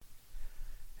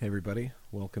Hey everybody,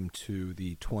 welcome to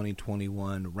the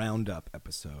 2021 Roundup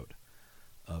episode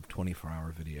of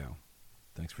 24-Hour Video.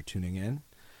 Thanks for tuning in.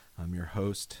 I'm your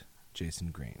host, Jason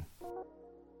Green.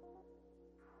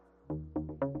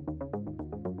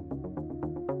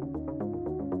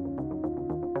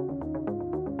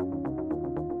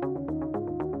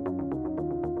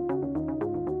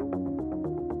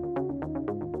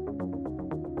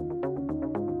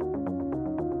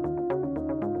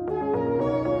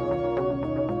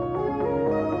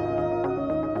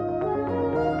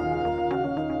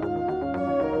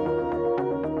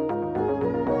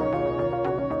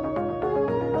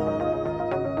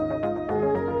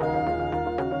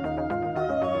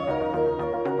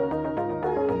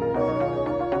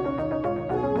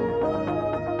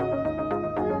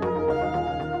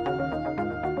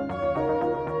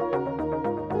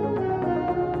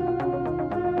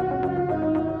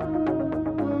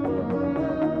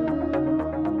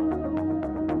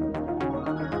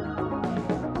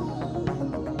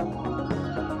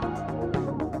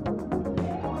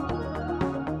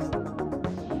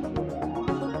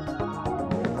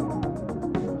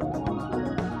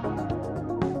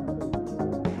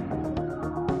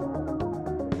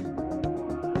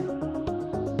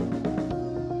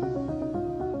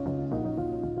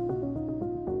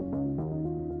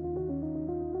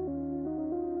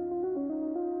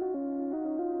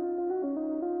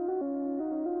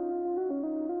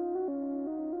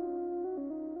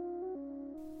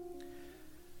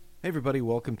 Hey everybody,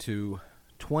 welcome to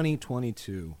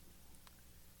 2022.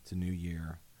 It's a new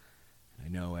year. I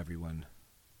know everyone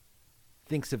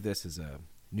thinks of this as a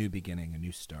new beginning, a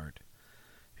new start.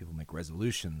 People make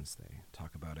resolutions. They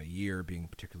talk about a year being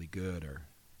particularly good or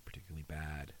particularly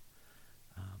bad.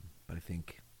 But I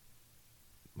think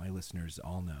my listeners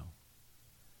all know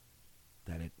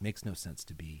that it makes no sense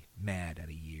to be mad at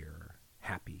a year or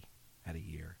happy at a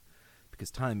year, because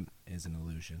time is an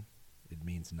illusion. It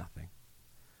means nothing.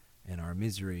 And our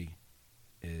misery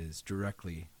is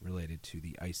directly related to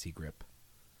the icy grip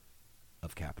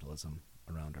of capitalism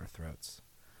around our throats.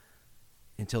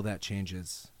 Until that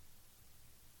changes,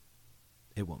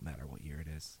 it won't matter what year it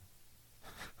is.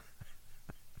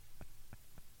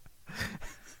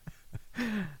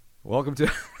 Welcome to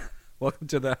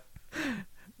the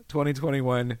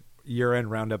 2021 year-end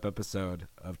roundup episode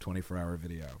of 24-Hour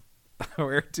Video.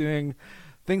 We're doing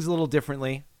things a little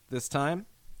differently this time.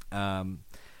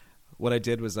 What I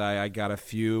did was I got a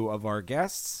few of our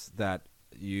guests that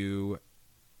you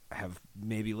have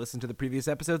maybe listened to the previous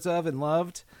episodes of and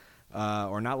loved,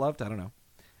 or not loved, I don't know.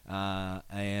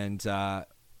 And I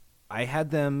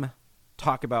had them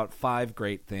talk about 5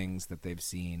 great things that they've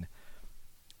seen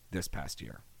this past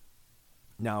year.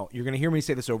 Now, you're going to hear me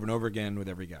say this over and over again with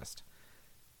every guest.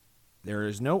 There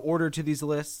is no order to these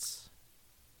lists.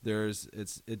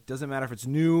 It doesn't matter if it's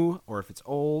new or if it's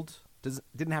old.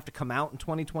 Didn't have to come out in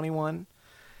 2021.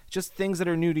 Just things that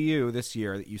are new to you this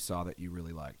year that you saw that you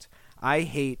really liked. I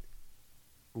hate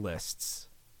lists.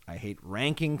 I hate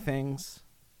ranking things.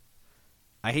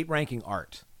 I hate ranking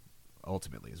art,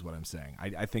 ultimately, is what I'm saying.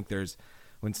 I think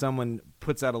when someone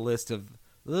puts out a list of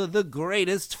the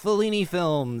greatest Fellini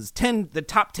films, the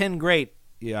top 10 great,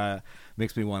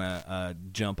 makes me want to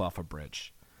jump off a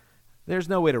bridge. There's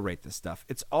no way to rate this stuff.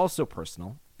 It's also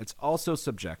personal. It's also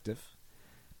subjective.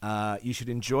 You should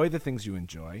enjoy the things you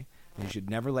enjoy, and you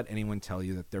should never let anyone tell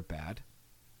you that they're bad,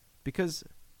 because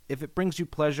if it brings you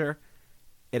pleasure,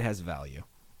 it has value.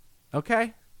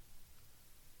 Okay?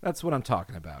 That's what I'm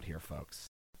talking about here, folks.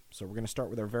 So we're going to start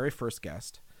with our very first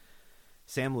guest,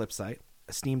 Sam Lipsyte,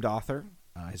 esteemed author.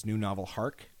 His new novel,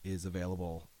 Hark, is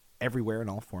available everywhere in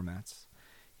all formats.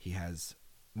 He has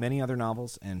many other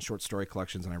novels and short story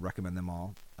collections, and I recommend them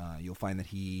all. You'll find that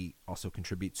he also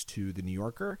contributes to The New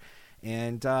Yorker,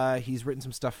 and he's written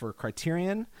some stuff for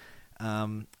Criterion,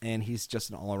 and he's just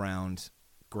an all-around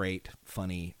great,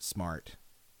 funny, smart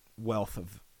wealth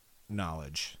of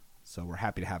knowledge. So we're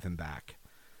happy to have him back.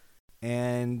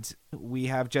 And we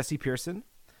have Jesse Pearson,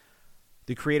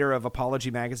 the creator of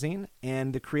Apology Magazine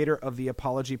and the creator of the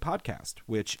Apology Podcast,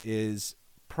 which is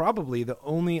probably the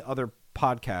only other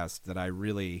podcast that I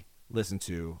really listen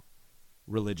to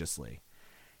religiously.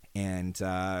 And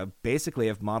basically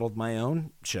I've modeled my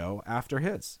own show after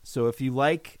his. So if you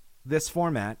like this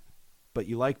format, but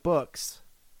you like books,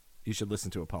 you should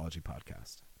listen to Apology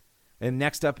Podcast. And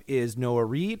next up is Noah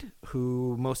Reed,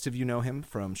 who most of you know him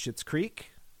from Schitt's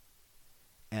Creek.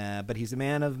 But he's a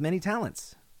man of many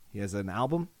talents. He has an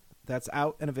album that's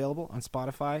out and available on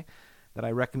Spotify that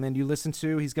I recommend you listen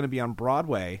to. He's going to be on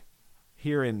Broadway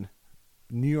here in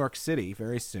New York City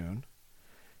very soon.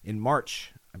 In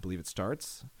March, I believe it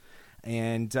starts.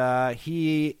 and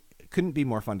he couldn't be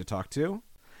more fun to talk to.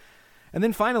 And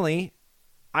then finally,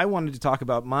 I wanted to talk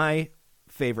about my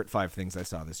favorite 5 things I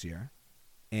saw this year,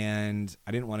 and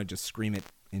I didn't want to just scream it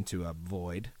into a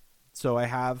void. So I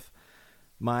have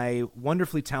my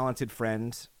wonderfully talented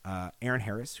friend, Aaron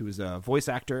Harris, who is a voice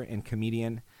actor and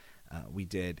comedian. We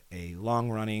did a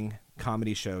long-running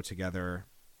comedy show together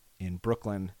in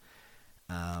Brooklyn,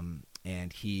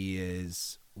 and he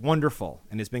is wonderful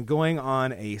and has been going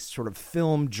on a sort of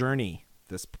film journey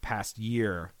this past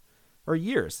year, or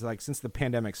years, like since the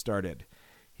pandemic started.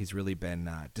 He's really been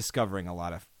discovering a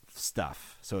lot of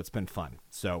stuff, so it's been fun.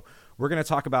 So we're going to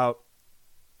talk about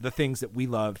the things that we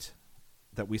loved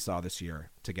that we saw this year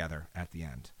together at the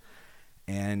end.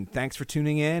 And thanks for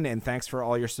tuning in, and thanks for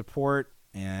all your support,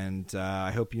 and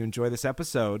I hope you enjoy this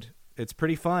episode. It's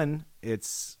pretty fun.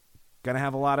 It's going to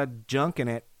have a lot of junk in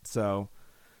it, so,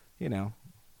 you know,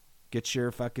 get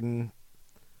your fucking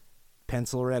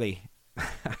pencil ready.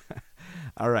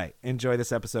 All right, enjoy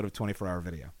this episode of 24-Hour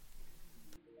Video.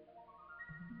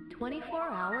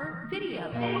 24-Hour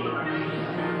Video.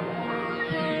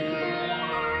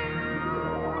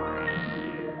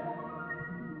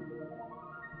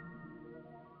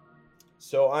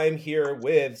 So I'm here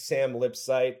with Sam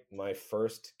Lipsyte, my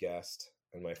first guest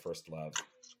and my first love.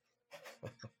 I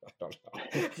don't know.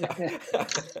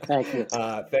 Thank you.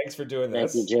 Thanks for doing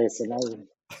this. Thank you, Jason.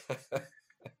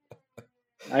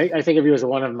 I think of you as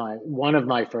one of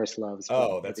my first loves.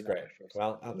 Oh, that's great.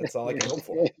 Well, that's all I can hope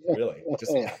for. Really,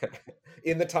 just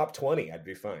in the top 20, I'd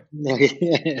be fine.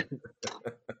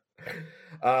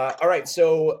 All right.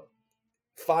 So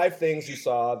 5 things you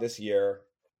saw this year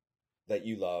that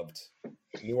you loved,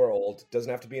 new or old.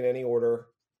 Doesn't have to be in any order.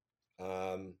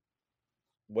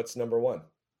 What's number 1?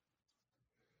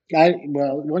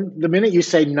 The minute you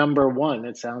say number 1,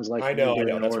 it sounds like I know.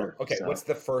 That's order, right. Okay, so. What's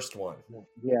the first one?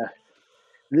 Yeah,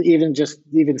 even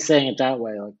saying it that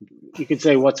way, like you could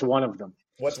say, "What's one of them?"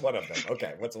 What's one of them?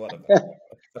 Okay, what's one of them?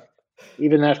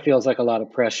 Even that feels like a lot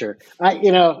of pressure. I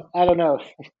don't know.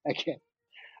 I can't.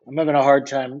 I'm having a hard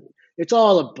time. It's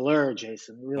all a blur,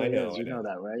 Jason. It really is. You know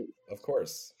that, right? Of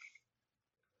course.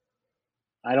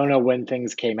 I don't know when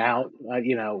things came out.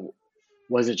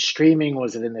 Was it streaming?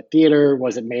 Was it in the theater?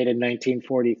 Was it made in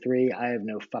 1943? I have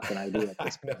no fucking idea at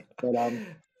this point. But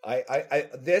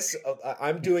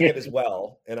I'm doing it as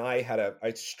well, and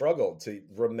I struggled to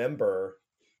remember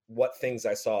what things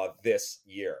I saw this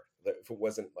year. If it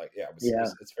wasn't like,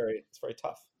 it's very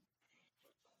tough.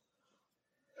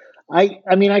 I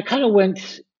kind of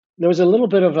went. There was a little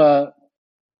bit of a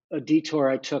detour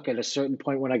I took at a certain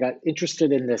point when I got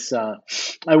interested in this. I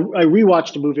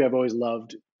rewatched a movie I've always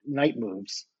loved, Night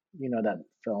Moves. You know that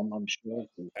film, I'm sure.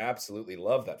 Absolutely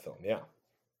love that film. Yeah.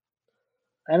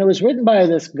 And it was written by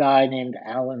this guy named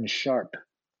Alan Sharp.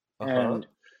 Uh-huh. And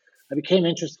I became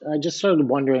interested. I just started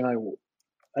wondering.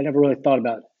 I never really thought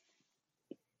about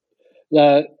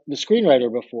the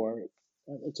screenwriter before.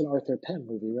 It's an Arthur Penn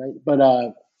movie, right? But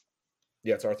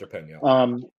yeah, it's Arthur Penn. Yeah.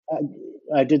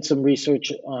 I did some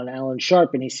research on Alan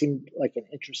Sharp, and he seemed like an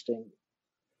interesting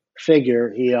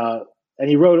figure. He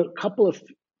wrote a couple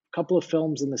of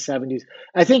films in the 70s.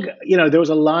 I think there was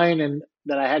a line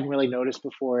that I hadn't really noticed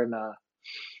before in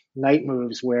Night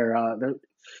Moves where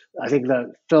I think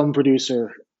the film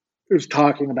producer was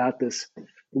talking about this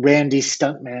Randy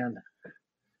stuntman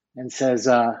and says,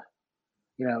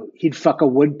 he'd fuck a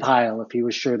wood pile if he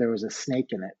was sure there was a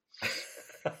snake in it.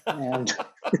 And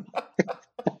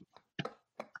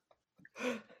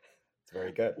it's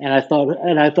very good. And I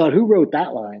thought, who wrote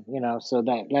that line? So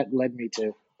that led me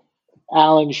to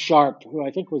Alan Sharp, who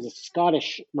I think was a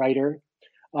Scottish writer,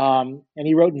 and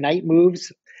he wrote Night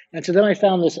Moves. And so then I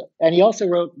found this, and he also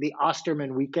wrote The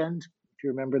Osterman Weekend. If you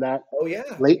remember that. Oh yeah,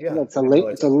 It's a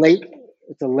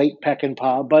late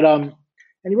Peckinpah, but and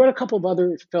he wrote a couple of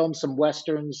other films, some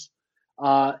westerns.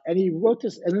 And he wrote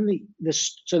this, and then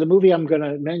the movie I'm going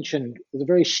to mention is a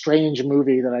very strange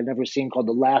movie that I'd never seen called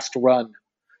The Last Run,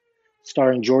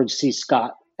 starring George C.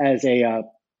 Scott as a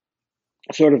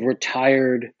sort of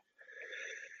retired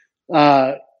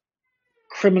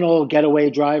criminal getaway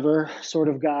driver sort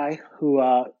of guy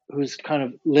who's kind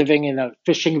of living in a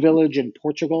fishing village in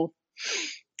Portugal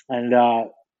and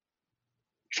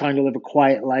trying to live a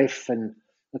quiet life and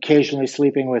occasionally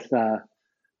sleeping with the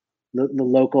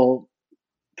local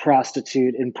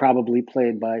prostitute, improbably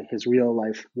played by his real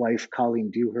life wife,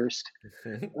 Colleen Dewhurst,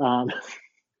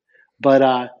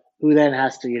 but who then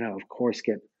has to, of course,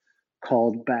 get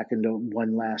called back into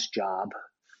one last job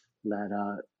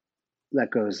that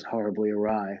goes horribly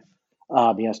awry.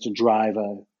 He has to drive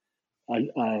a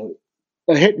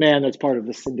a hitman that's part of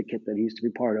the syndicate that he used to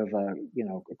be part of,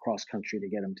 across country to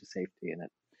get him to safety in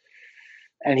it.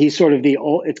 And he's sort of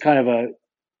it's kind of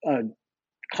a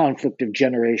conflict of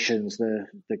generations. The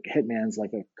hitman's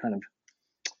like a kind of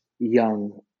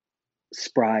young,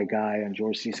 spry guy, and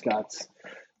George C. Scott's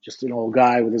just an old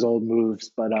guy with his old moves,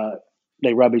 but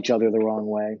they rub each other the wrong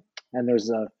way. And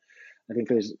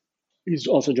he's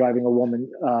also driving a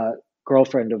woman,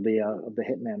 girlfriend of the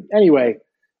hitman. Anyway,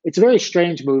 it's a very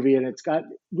strange movie, and it's got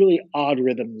really odd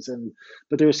rhythms,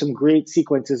 but there's some great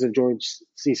sequences of George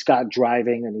C. Scott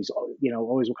driving, and he's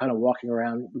always kind of walking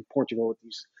around in Portugal with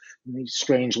these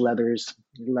strange leather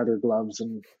gloves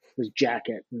and his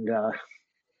jacket, and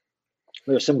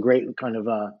there's some great kind of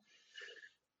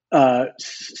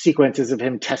sequences of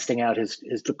him testing out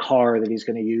the car that he's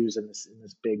going to use in this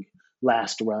big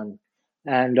last run,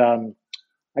 and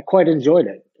I quite enjoyed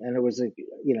it, and it was an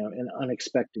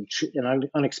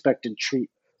unexpected treat.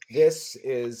 This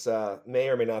is may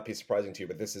or may not be surprising to you,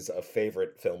 but this is a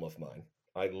favorite film of mine.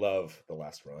 I love The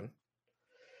Last Run.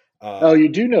 Oh, you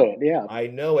do know it, yeah? I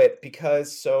know it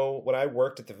because when I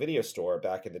worked at the video store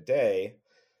back in the day,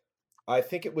 I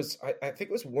think it was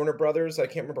Warner Brothers. I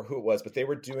can't remember who it was, but they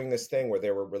were doing this thing where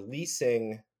they were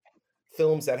releasing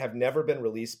films that have never been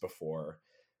released before,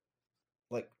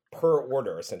 like per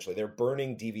order. Essentially, they're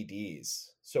burning DVDs.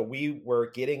 So we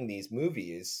were getting these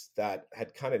movies that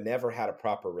had kind of never had a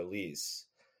proper release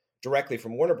directly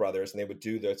from Warner Brothers, and they would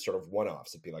do the sort of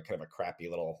one-offs. It'd be like kind of a crappy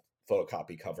little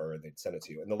photocopy cover, and they'd send it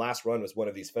to you. And The Last Run was one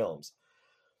of these films,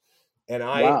 and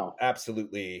I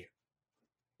absolutely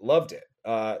loved it.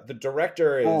 The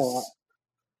director is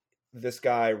this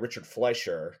guy, Richard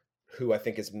Fleischer, who I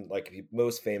think is like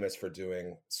most famous for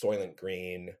doing Soylent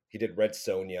Green. He did Red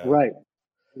Sonja. Right.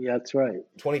 Yeah, that's right.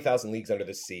 20,000 Leagues Under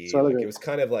the Sea. It was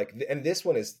kind of like, and this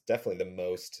one is definitely the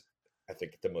most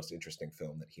interesting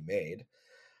film that he made.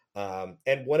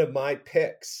 And one of my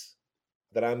picks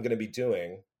that I'm going to be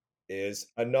doing is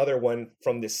another one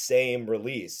from the same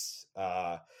release.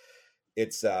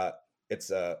 It's a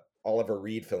Oliver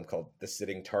Reed film called The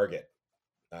Sitting Target.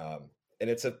 And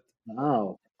it's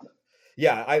who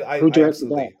directed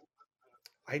that?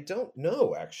 I don't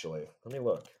know, actually. Let me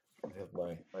look. I have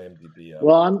my IMDb up.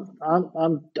 Well,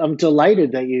 I'm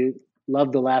delighted that you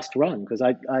love The Last Run, because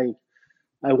I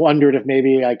wondered if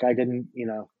maybe I didn't,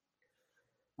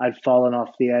 I'd fallen off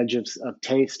the edge of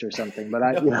taste or something, but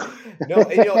no,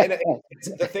 and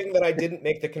it's the thing that I didn't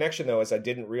make the connection though is I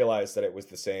didn't realize that it was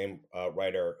the same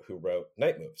writer who wrote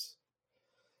Night Moves.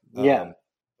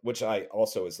 Which I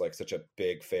also is like such a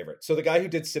big favorite. So the guy who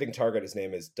did Sitting Target, his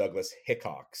name is Douglas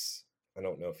Hickox. I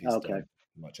don't know if he's done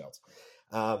much else.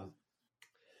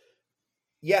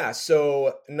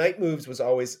 So Night Moves was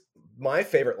always my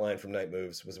favorite line from Night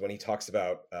Moves was when he talks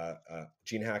about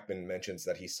Gene Hackman mentions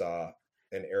that he saw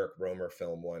an Eric Romer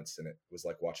film once, and it was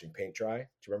like watching paint dry. Do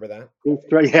you remember that?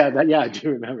 Yeah, I do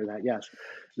remember that. Yes,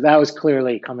 that was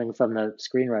clearly coming from the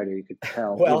screenwriter. You could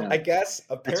tell. Well, I guess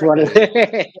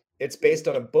apparently it's based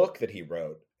on a book that he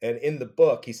wrote, and in the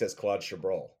book he says Claude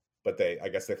Chabrol, but I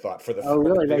guess they thought for the. Oh,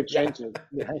 really? They changed it.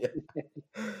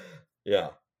 Yeah.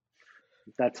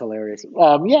 That's hilarious. So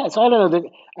I don't know.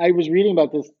 I was reading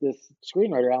about this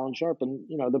screenwriter, Alan Sharp, and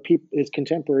his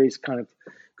contemporaries kind of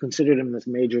considered him this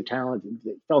major talent.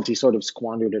 They felt he sort of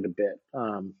squandered it a bit,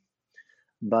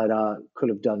 but could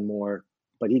have done more.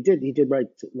 But he did write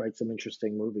some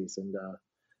interesting movies, and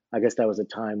I guess that was a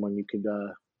time when you could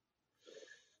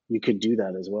do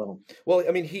that as well. Well,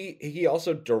 I mean, he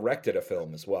also directed a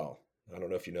film as well. I don't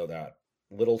know if you know that.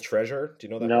 Little Treasure. Do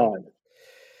you know that? No. Movie?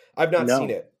 I've not seen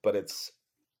it, but it's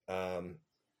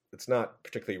not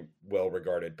particularly well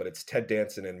regarded. But it's Ted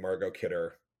Danson and Margot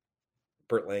Kidder,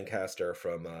 Burt Lancaster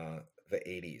from the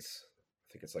 80s.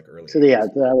 I think it's like early. So 80s. Yeah,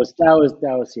 that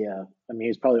was yeah. I mean, he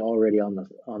was probably already on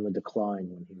the decline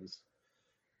when he was.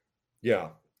 Yeah,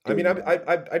 I mean,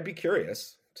 I'd be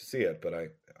curious to see it, but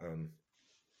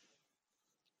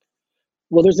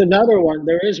Well, there's another one.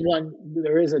 There is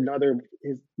another.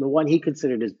 The one he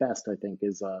considered his best, I think,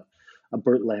 is a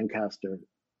Burt Lancaster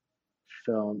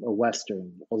film, a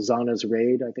Western, Ozana's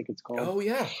Raid, I think it's called. Oh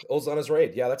yeah, Ozana's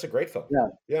Raid. Yeah, that's a great film. Yeah.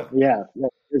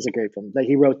 It's a great film.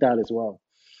 He wrote that as well.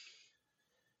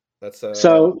 That's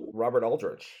Robert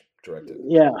Aldrich directed.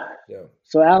 Yeah.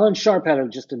 So Alan Sharp had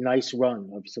just a nice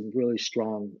run of some really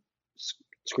strong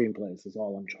screenplays. Is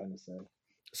all I'm trying to say.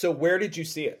 So where did you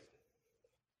see it?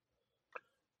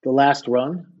 The Last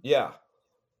Run. Yeah.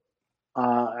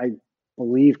 I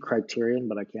believe Criterion,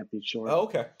 but I can't be sure. Oh,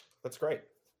 okay, that's great.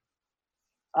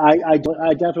 I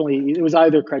definitely, it was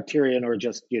either Criterion or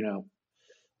just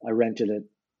I rented it,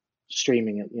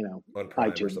 streaming it, on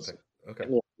Prime iTunes or something. Okay.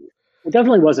 Yeah. It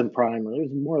definitely wasn't Prime. It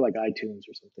was more like iTunes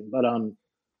or something. But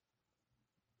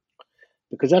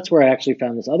because that's where I actually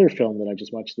found this other film that I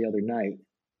just watched the other night.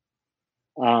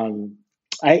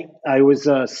 I was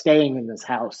staying in this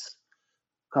house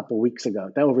a couple weeks ago,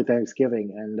 over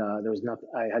Thanksgiving, and there was nothing.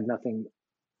 I had nothing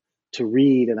to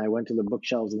read, and I went to the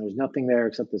bookshelves, and there was nothing there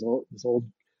except this old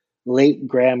late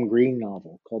Graham Greene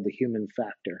novel called The Human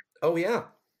Factor. Oh yeah.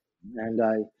 And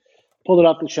I pulled it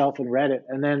off the shelf and read it,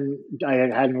 and then I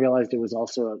hadn't realized it was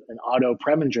also an Otto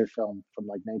Preminger film from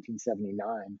like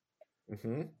 1979.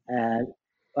 Mm-hmm. And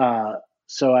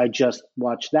so I just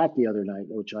watched that the other night,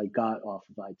 which I got off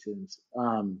of iTunes.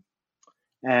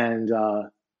 And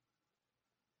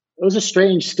it was a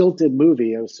strange, stilted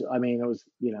movie. It was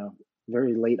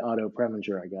very late Otto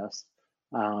Preminger, I guess.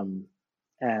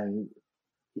 And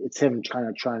it's him kind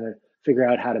of trying to figure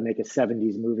out how to make a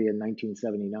 70s movie in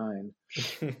 1979.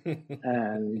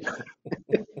 And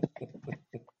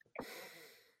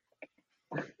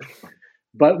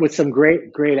but with some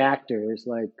great actors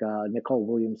like Nicole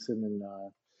Williamson and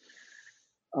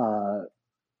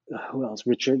who else?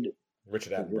 Richard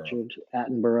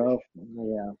Attenborough.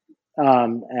 Yeah.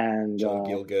 And John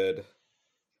Gielgud.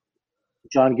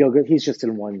 John Gielgud. He's just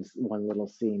in one little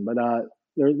scene, but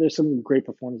there's some great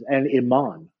performances. And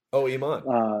Iman. Oh, Iman.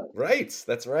 Right.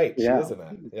 That's right. Yeah. She is in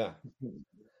that. Yeah.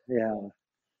 Yeah.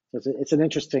 So it's an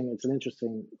interesting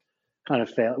kind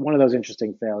of one of those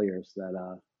interesting failures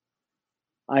that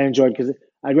I enjoyed because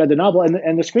I read the novel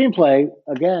and the screenplay,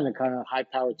 again, a kind of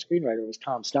high-powered screenwriter, was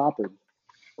Tom Stoppard.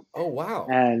 Oh wow.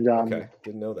 And okay,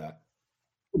 didn't know that.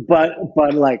 But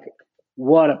like,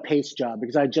 what a pace job,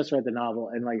 because I just read the novel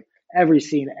and like every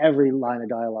scene, every line of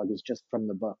dialogue is just from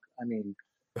the book. I mean,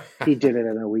 he did it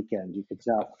in a weekend, you could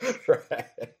tell. Right.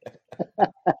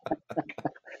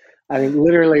 I mean,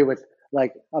 literally with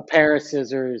like a pair of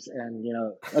scissors and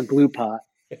a glue pot,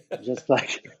 just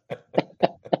like.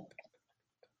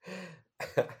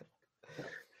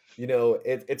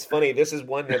 It's funny. This is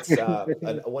one that's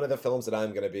one of the films that I'm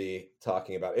going to be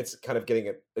talking about. It's kind of getting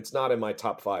it. It's not in my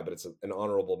top 5, but it's an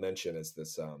honorable mention. Is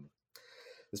this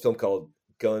film called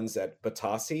Guns at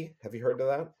Batasi? Have you heard of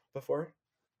that before?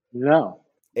 No.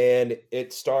 And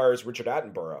it stars Richard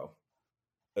Attenborough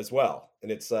as well,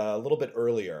 and it's a little bit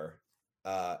earlier.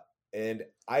 And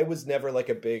I was never like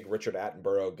a big Richard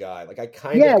Attenborough guy. Like I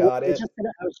kind of got it. I was just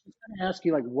going to ask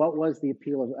you, like, what was the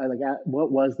appeal of what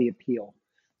was the appeal?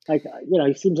 Like,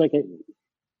 he seems like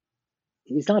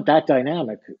he's not that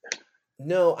dynamic.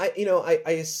 No, I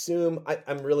assume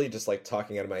I'm really just like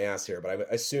talking out of my ass here, but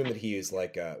I assume that he is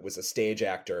like was a stage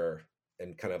actor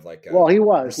and kind of like he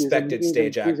was respected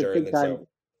stage actor, and then so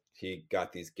he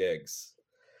got these gigs.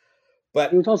 But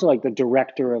he was also like the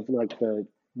director of like the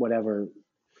whatever,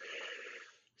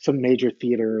 some major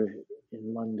theater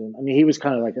in London. I mean, he was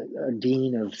kind of like a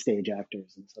dean of stage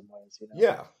actors in some ways.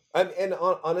 Yeah. And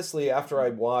honestly, after I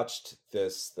watched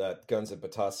that Guns at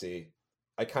Batasi,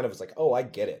 I kind of was like, oh, I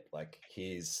get it. Like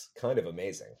he's kind of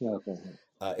amazing. Okay.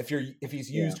 If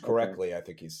he's used correctly, I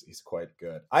think he's quite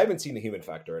good. I haven't seen The Human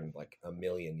Factor in like a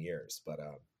million years, but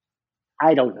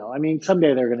I don't know. I mean,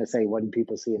 someday they're going to say, what did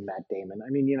people see in Matt Damon? I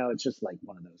mean, it's just like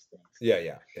one of those things.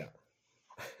 Yeah.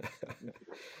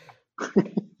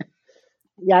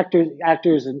 The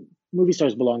actors and movie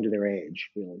stars belong to their age,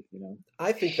 really.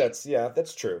 I think that's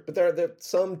true. But there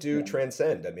some do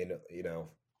transcend. I mean,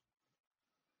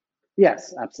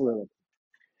 Yes, absolutely.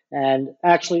 And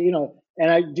actually, and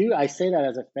I say that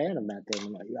as a fan of Matt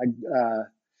Damon.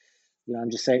 I'm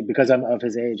just saying because I'm of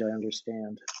his age, I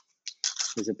understand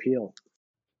his appeal.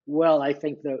 Well, I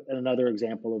think that another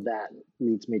example of that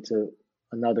leads me to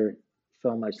another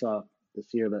film I saw this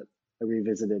year that I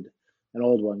revisited, an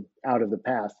old one, Out of the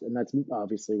Past, and that's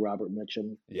obviously Robert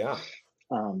Mitchum. Yeah,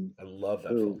 I love that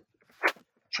film.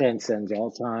 Transcends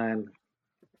all time.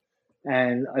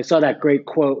 And I saw that great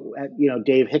quote.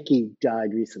 Dave Hickey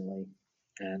died recently,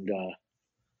 and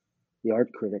the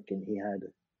art critic, and he had,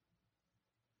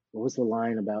 what was the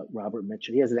line about Robert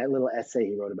Mitchum? He has that little essay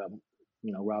he wrote about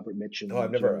Robert Mitchum. Oh,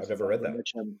 I've never read that.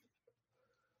 Mitchum.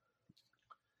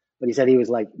 But he said he was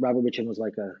like, Robert Mitchum was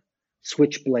like a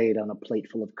switchblade on a plate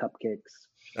full of cupcakes.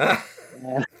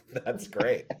 That's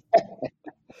great.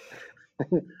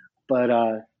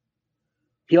 But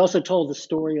he also told the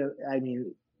story of,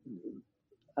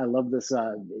 I love this,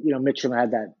 Mitchum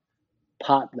had that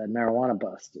marijuana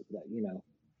bust that,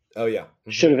 Oh yeah.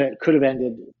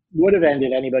 Mm-hmm. Would have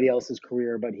ended anybody else's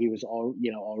career, but he was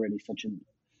already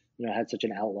had such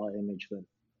an outlaw image that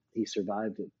he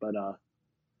survived it. But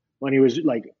when he was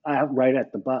like right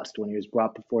at the bust, when he was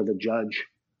brought before the judge,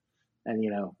 and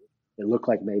it looked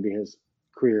like maybe his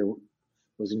career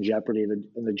was in jeopardy.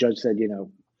 And the judge said,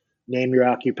 name your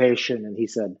occupation. And he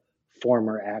said,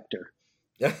 former actor.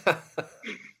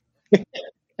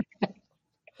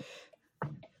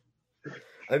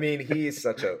 I mean, he's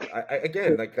such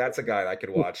again, like that's a guy I could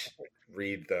watch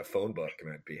read the phone book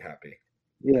and I'd be happy.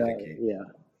 Yeah, yeah.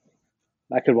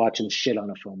 I could watch him shit on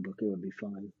a phone book. It would be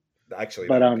fun. Actually,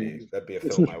 but that'd be a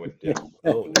film I would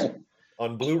own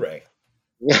on Blu-ray.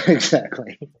 Yeah,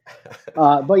 exactly.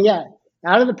 But yeah,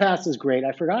 Out of the Past is great.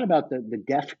 I forgot about the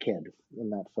deaf kid in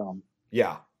that film.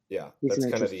 Yeah. He's That's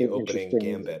kind of the opening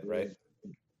gambit, right?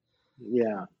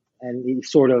 Yeah, and he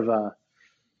sort of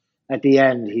at the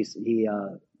end he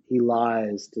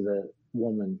lies to the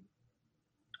woman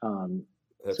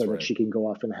so that she can go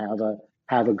off and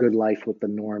have a good life with the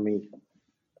normie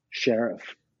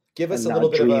sheriff. Give us a little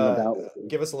bit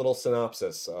give us a little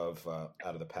synopsis of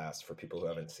Out of the Past for people who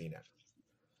haven't seen it.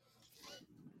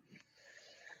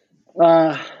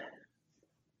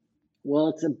 Well,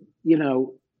 it's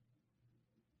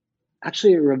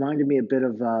actually it reminded me a bit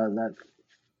of that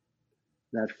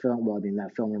film. Well, I mean,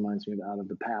 that film reminds me of Out of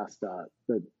the Past,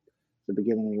 the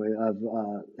beginning anyway of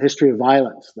History of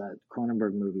Violence, that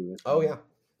Cronenberg movie with. Oh yeah.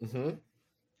 Mm-hmm.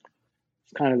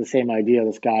 It's kind of the same idea.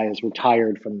 This guy is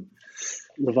retired from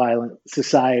the violent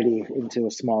society into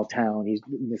a small town.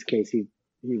 In this case, he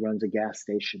runs a gas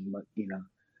station, but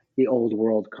the old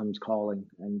world comes calling,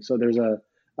 and so there's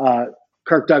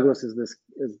Kirk Douglas is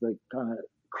the kind of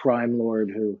crime lord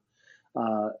who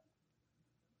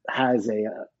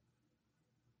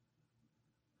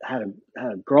had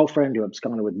a girlfriend who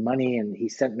absconded with money, and he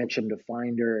sent Mitchum to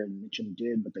find her, and Mitchum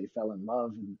did, but they fell in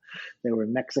love, and they were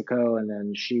in Mexico, and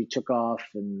then she took off,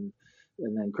 and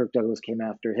then Kirk Douglas came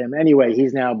after him. Anyway,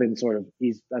 he's now been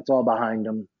that's all behind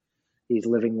him. He's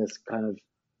living this kind of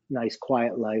nice,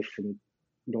 quiet life in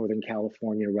Northern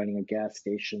California, running a gas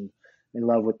station, in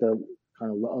love with the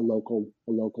kind of a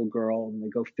local girl, and they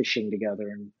go fishing together,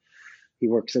 and he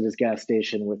works at his gas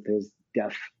station with his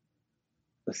deaf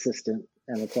assistant,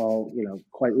 and it's all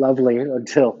quite lovely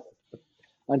until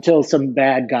some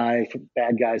bad guys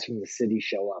from the city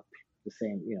show up, the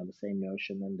same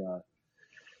notion, and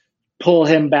pull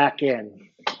him back in,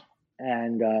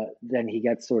 and then he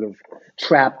gets sort of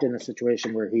trapped in a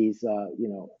situation where he's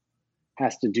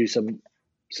has to do some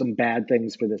bad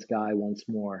things for this guy once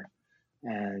more,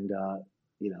 and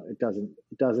it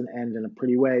doesn't end in a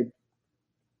pretty way.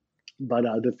 But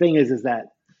the thing is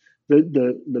that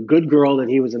the good girl that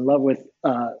he was in love with,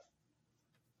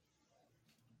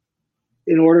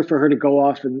 in order for her to go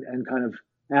off and kind of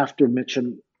after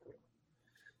Mitchum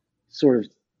sort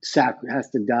of has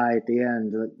to die at the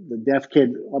end, the deaf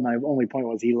kid, my only point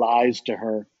was he lies to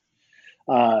her,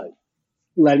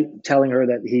 telling her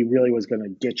that he really was going to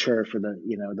ditch her for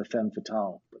the femme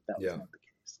fatale, but that was not the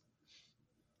case.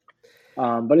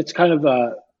 But it's kind of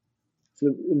it's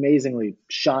an amazingly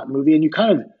shot movie, and you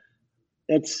kind of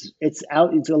it's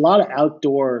a lot of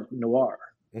outdoor noir,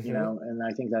 and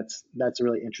I think that's a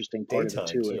really interesting part of it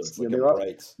too.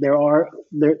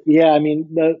 I mean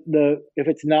the if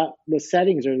it's not, the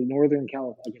settings are Northern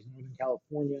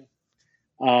California,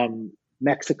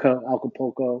 Mexico,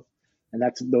 Acapulco, and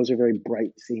those are very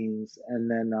bright scenes. And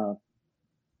then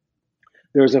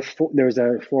there's a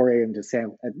foray into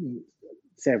San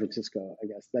Francisco, I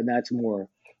guess. Then that's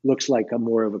looks like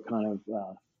more of a kind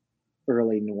of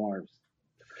early noir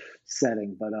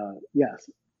setting, but yes,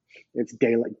 it's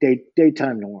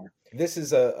daytime noir. This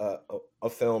is a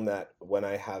film that when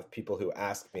I have people who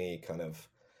ask me kind of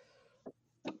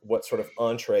what sort of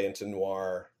entree into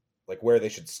noir, like where they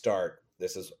should start,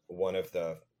 this is one of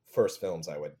the first films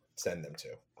I would send them to.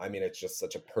 I mean, it's just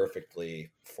such a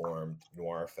perfectly formed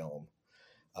noir film,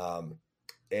 and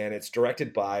it's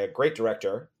directed by a great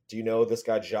director. Do you know this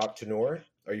guy Jacques Tourneur?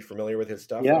 Are you familiar with his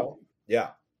stuff?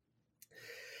 Yeah.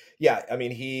 I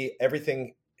mean,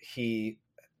 everything he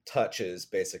touches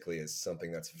basically is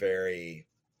something that's very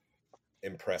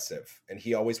impressive. And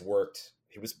he was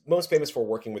most famous for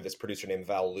working with this producer named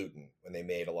Val Lewton when they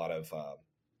made a lot of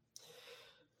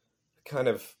kind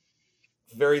of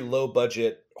very low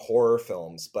budget horror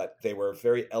films, but they were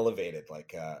very elevated,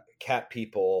 like Cat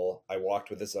People, I Walked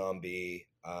with a Zombie,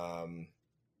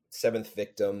 Seventh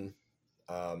Victim.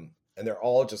 And they're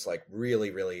all just like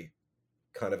really, really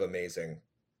kind of amazing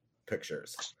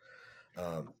pictures.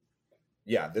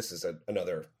 This is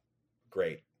another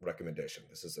great recommendation.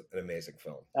 This is an amazing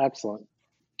film. Excellent.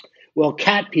 Well,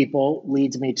 Cat People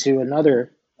leads me to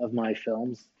another of my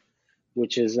films,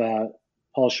 which is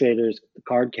Paul Schrader's The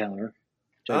Card Counter,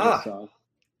 which I just saw.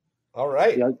 All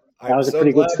right. Yeah, that was a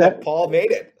pretty good that Paul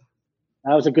made it.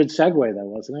 That was a good segue, though,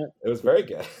 wasn't it? It was very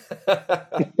good.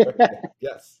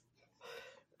 Yes.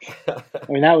 I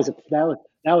mean, that was a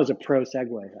pro segue,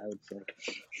 I would say.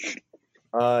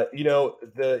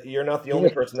 You're not the only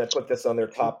person that put this on their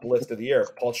top list of the year.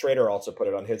 Paul Schrader also put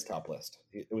it on his top list.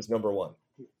 It was number one.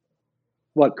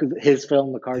 What, his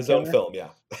film, The Card His own Counter? film, yeah.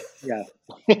 Yeah.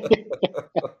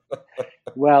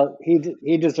 Well,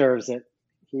 he deserves it.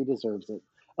 He deserves it.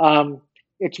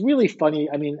 It's really funny.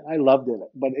 I mean, I loved it,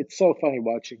 but it's so funny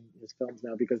watching his films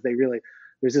now because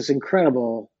there's this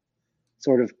incredible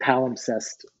sort of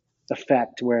palimpsest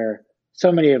effect where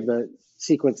so many of the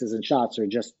sequences and shots are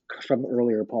just from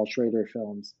earlier Paul Schrader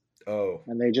films, Oh,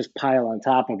 and they just pile on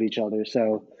top of each other.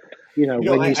 So, when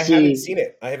I you see, haven't seen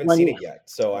it. I haven't when seen you- it yet.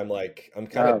 So I'm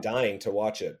kind of Oh. dying to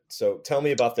watch it. So tell me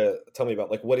about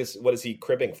like what is he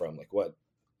cribbing from? Like what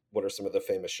are some of the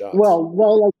famous shots? I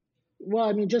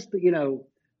mean, just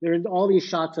there's all these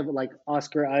shots of like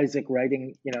Oscar Isaac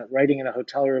writing in a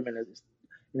hotel room in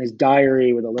his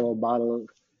diary with a little bottle of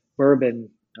bourbon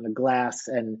and a glass,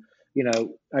 and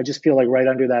I just feel like right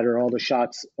under that are all the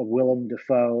shots of Willem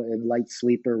Dafoe in Light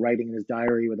Sleeper writing in his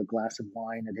diary with a glass of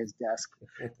wine at his desk,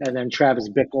 and then Travis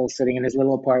Bickle sitting in his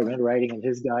little apartment writing in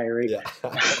his diary. Yeah.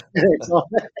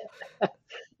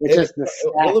 It's just the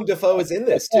stack. Willem Dafoe is in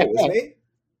this too, isn't he?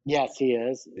 Yes, he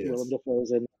is. Yes. Willem Dafoe's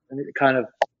in, and it kind of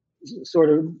sort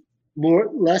of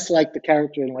less like the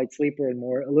character in Light Sleeper and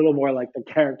a little more like the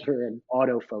character in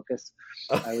Autofocus,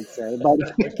 I would say. But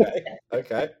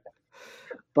Okay.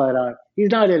 but he's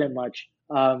not in it much.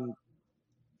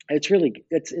 It's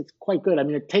quite good. I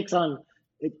mean, it takes on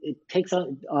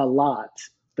a lot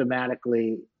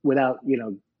thematically without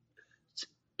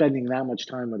spending that much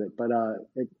time with it. But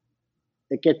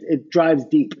it drives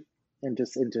deep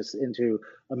into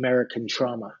American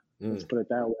trauma. Let's put it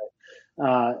that way,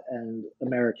 and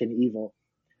American evil.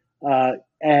 But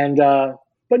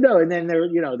no, and then there,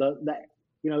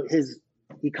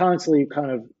 he constantly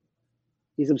kind of,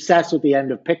 he's obsessed with the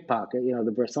end of Pickpocket,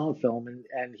 the Bresson film, and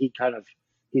he's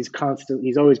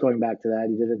always going back to that.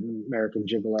 He did it in American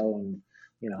Gigolo, and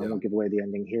I won't give away the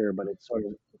ending here, but it's sort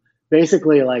of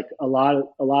basically like a lot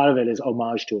of it is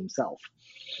homage to himself,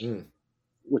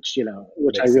 which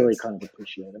I really kind of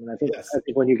appreciate. I mean, I think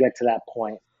when you get to that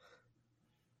point,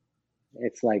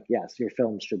 it's like, yes, your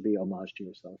films should be homage to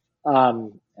yourself.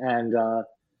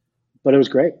 But it was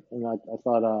great, and I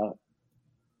thought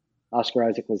Oscar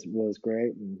Isaac was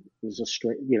great, and it was just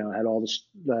straight, had all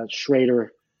the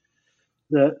Schrader,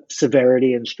 the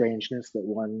severity and strangeness that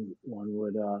one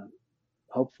would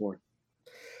hope for.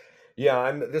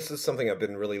 Yeah, this is something I've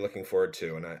been really looking forward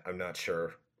to, and I'm not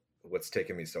sure what's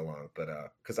taken me so long, but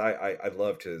because I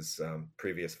loved his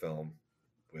previous film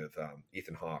with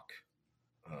Ethan Hawke.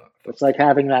 It's like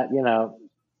having that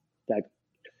that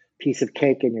piece of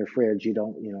cake in your fridge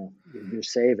you're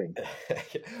saving.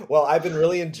 Well, I've been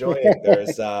really enjoying.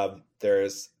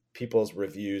 There's people's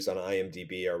reviews on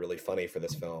IMDb are really funny for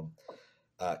this film,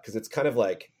 because it's kind of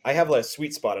like I have a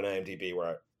sweet spot on IMDb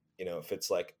where if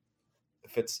it's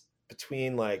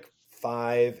between like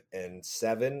 5 and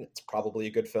 7, it's probably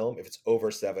a good film. If it's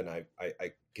over 7, I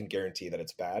can guarantee that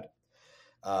it's bad.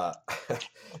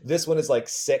 This one is like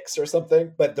 6 or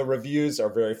something, but the reviews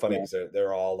are very funny because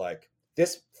they're all like,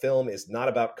 this film is not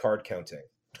about card counting.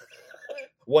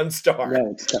 1 star.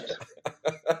 No, it's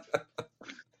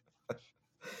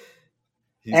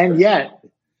and yet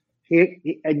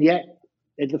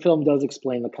the film does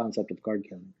explain the concept of card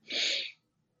counting.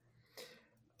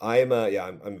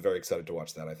 I'm very excited to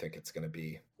watch that. I think it's going to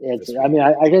be. I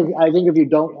think if you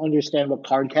don't understand what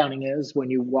card counting is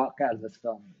when you walk out of this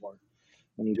film, or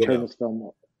when you turn this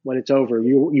film, when it's over,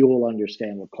 you will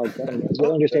understand what card counting is.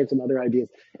 You'll understand some other ideas,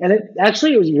 and it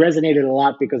resonated a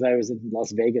lot because I was in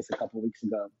Las Vegas a couple of weeks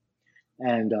ago,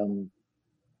 and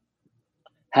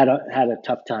had a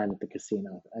tough time at the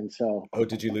casino, and so. Oh,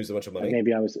 did you lose a bunch of money?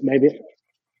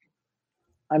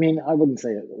 I mean, I wouldn't say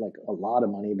like a lot of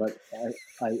money, but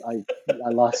I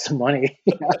lost some money.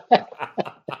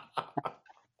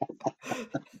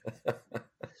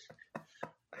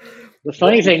 The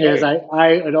funny thing is,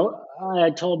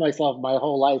 I told myself my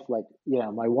whole life, like,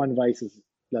 my one vice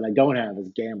that I don't have is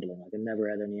gambling. Like, I never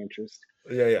had any interest.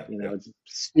 Yeah. It's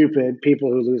stupid.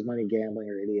 People who lose money gambling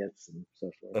are idiots and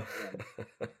so forth.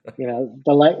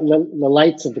 The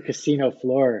lights of the casino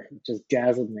floor just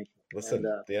dazzled me. Listen,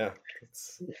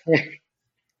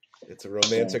 it's a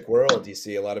romantic world. You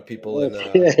see a lot of people in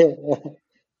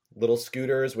little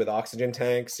scooters with oxygen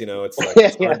tanks. It's like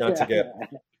it's hard not to get.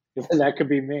 That could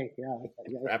be me. Yeah,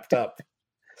 wrapped up.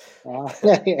 Well,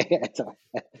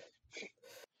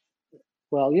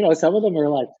 some of them are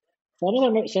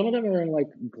in like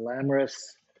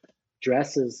glamorous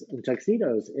dresses and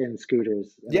tuxedos in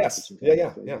Scooters and Yes. Oxygen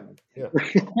Yeah. Tanks. Yeah.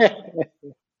 Yeah. Yeah.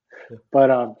 But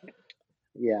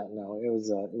yeah, no, it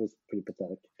was pretty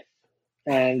pathetic.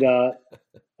 And I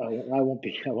won't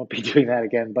be doing that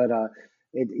again. But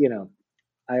it you know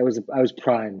I was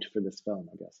primed for this film,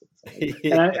 I guess.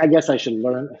 And I guess I should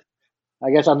learn. I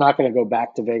guess I'm not going to go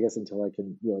back to Vegas until I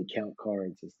can really count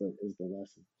cards. Is the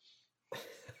lesson.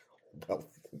 Well,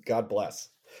 God bless.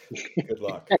 Good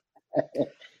luck.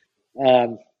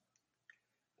 Um,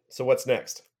 So what's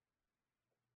next?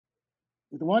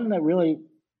 the one that really,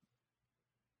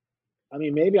 I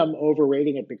mean, maybe I'm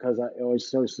overrating it because I was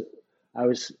so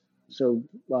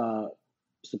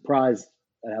surprised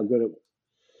at how good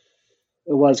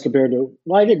it was compared to.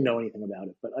 Well, I didn't know anything about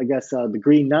it, but I guess The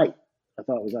Green Knight I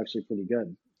thought was actually pretty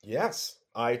good. Yes,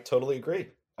 I totally agree.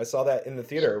 I saw that in the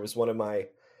theater. It was one of my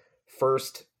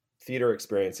first theater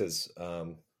experiences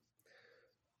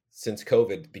since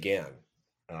COVID began,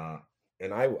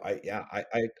 and I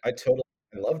totally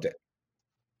loved it.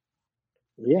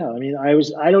 Yeah, I mean,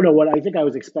 I don't know what I think I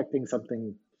was expecting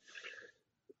something.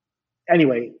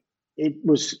 Anyway, it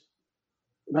was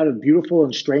kind of beautiful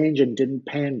and strange and didn't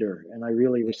pander, and I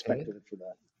really Mhm. respected it for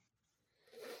that.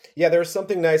 Yeah, there was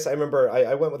something nice. I remember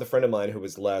I went with a friend of mine who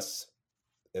was less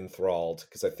enthralled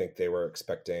because I think they were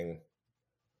expecting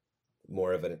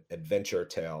more of an adventure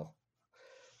tale.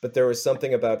 But there was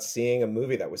something about seeing a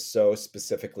movie that was so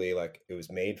specifically like it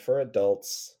was made for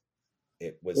adults.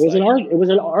 It was like It was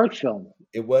an art film.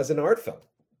 it was an art film.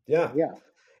 Yeah. Yeah,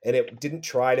 And it didn't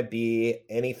try to be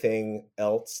anything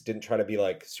else, didn't try to be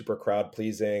like super crowd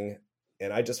pleasing.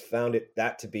 And I just found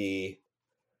that to be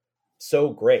so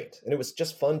great. And it was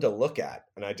just fun to look at.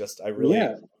 And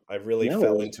yeah. I really No,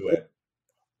 fell into it.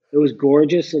 it was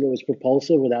gorgeous and it was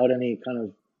propulsive without any kind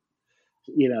of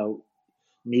you know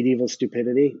medieval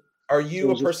stupidity. Are It you a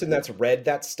was just person that's read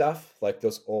that stuff? Like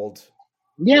those old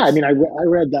yeah. I those mean, I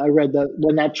read the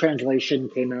when that translation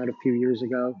came out a few years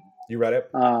ago. you read it?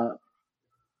 Uh,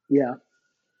 yeah.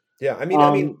 Yeah,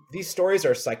 Um, these stories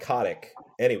are psychotic.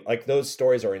 Anyway, like those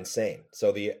stories are insane.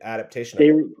 So the adaptation of they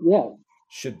it yeah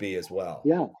should be as well.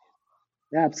 yeah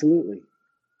absolutely.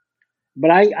 But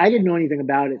I didn't know anything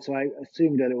about it, so I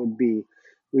assumed that it would be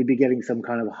we'd be getting some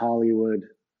kind of Hollywood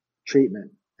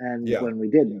treatment. And Yeah. when we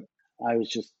didn't, I was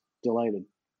just delighted.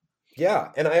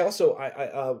 Yeah, and I also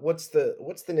what's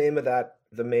the name of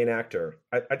the main actor?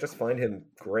 I just find him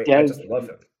great. I Dev just love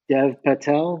him. Dev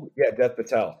Patel, Yeah, Dev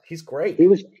Patel. He's great. he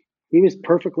was he was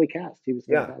perfectly cast. He was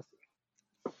Yeah, fantastic.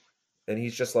 and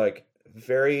he's just like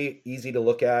very easy to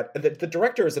look at. And the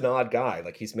director is an odd guy.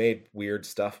 Like he's made weird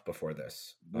stuff before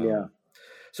this. Yeah,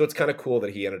 So it's kind of cool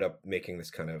that he ended up making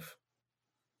this kind of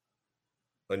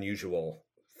unusual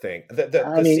thing. I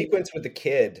The mean, sequence with the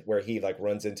kid where he like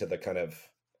runs into the kind of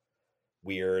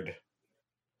weird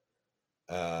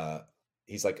uh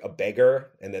he's like a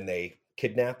beggar and then they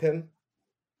kidnap him.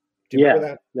 Do you remember yeah,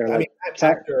 that? they're I mean, like that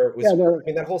actor was. yeah, I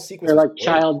mean, that whole sequence they're was like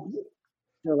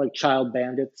great. child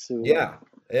bandits Yeah,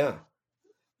 yeah,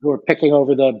 who are picking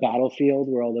over the battlefield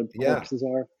where all the yeah. corpses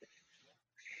are.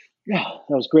 Yeah,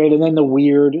 that was great. And then the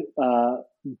weird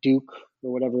Duke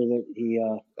or whatever that he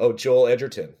Oh, Joel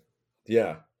Edgerton.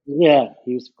 Yeah, yeah,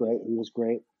 he was great. He was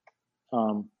great.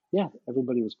 Yeah,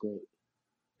 everybody was great.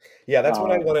 yeah. That's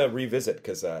what I Uh, want to revisit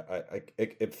because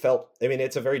it felt. I mean,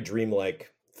 it's a very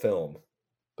dreamlike film,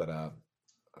 but I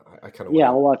kind of want yeah,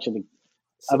 to I'll watch it. I've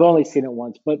sit down. only seen it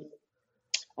once, but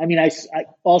I mean, I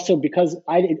also because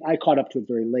I caught up to it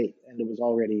very late, and it was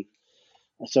already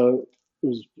so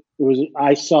it was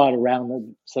I saw it around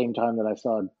the same time that I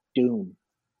saw Dune,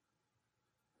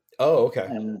 Oh, okay.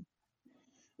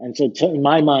 and so in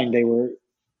my mind they were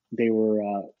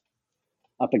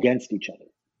up against each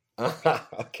other,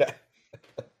 Okay.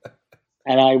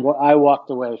 and I walked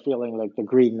away feeling like The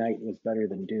Green Knight was better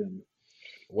than Dune.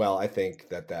 Well, I think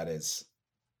that is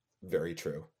very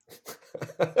true.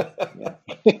 Yeah.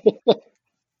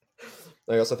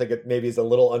 I also think it maybe is a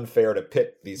little unfair to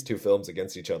pit these two films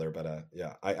against each other, but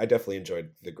yeah, I definitely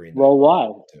enjoyed The Green Knight Well, why?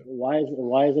 too.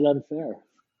 Why is it unfair?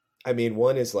 I mean,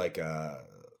 one is like a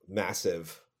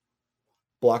massive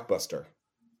blockbuster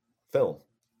film,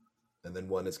 and then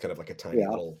one is kind of like a tiny Yeah,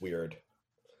 little weird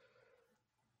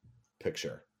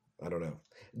picture. I don't know.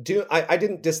 Dune, I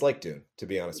didn't dislike Dune, to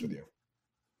be honest with you.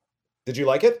 Did you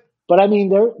like it? but I mean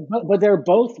but they're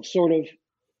both sort of.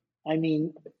 I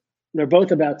mean, they're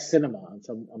both about cinema on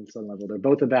some level. They're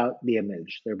both about the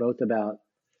image. They're both about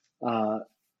uh,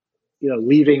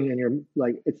 leaving and you're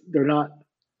like it's they're not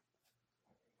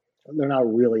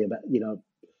really about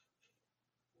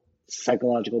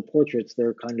psychological portraits.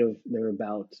 They're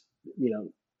about you know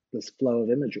this flow of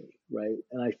imagery, right?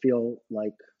 And I feel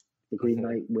like The Green Mhm.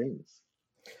 Knight wins.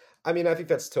 I mean, I think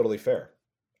that's totally fair.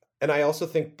 And I also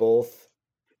think both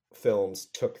films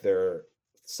took their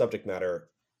subject matter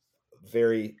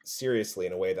very seriously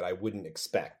in a way that I wouldn't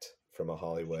expect from a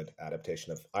Hollywood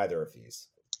adaptation of either of these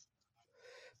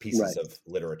pieces Right. of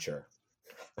literature.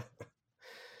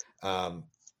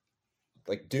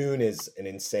 Like Dune is an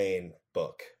insane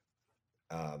book.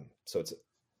 So it's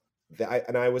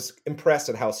and I was impressed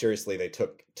at how seriously they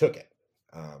took it.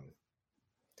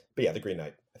 But yeah, The Green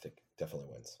Knight, I think, definitely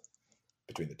wins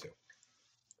between the two.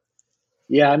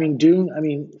 Yeah, I mean, Dune. I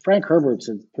mean, Frank Herbert's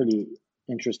a pretty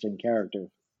interesting character.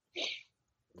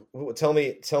 Tell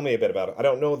me a bit about it. I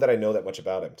don't know that I know that much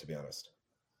about him, to be honest.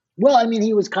 Well, I mean,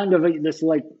 he was kind of this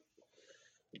like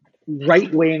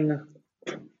right wing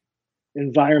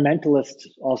environmentalist,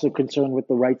 also concerned with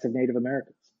the rights of Native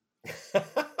Americans.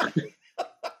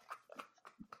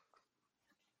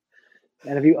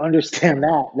 And if you understand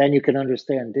that, then you can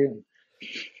understand Dune.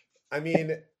 I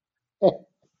mean,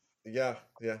 yeah,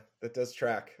 that does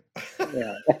track.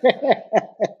 Yeah.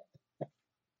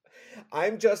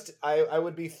 I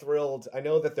would be thrilled. I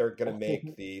know that they're going to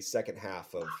make the second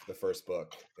half of the first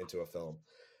book into a film,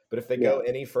 but if they go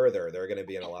any further, they're going to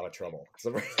be in a lot of trouble. It's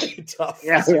really tough.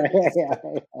 Yeah.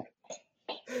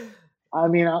 I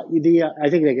mean, I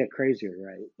think they get crazier,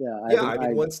 right? Yeah. I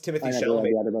mean, once Timothy never read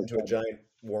Chalamet the other book into a better. giant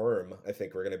worm, I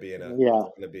think we're going to be in Yeah.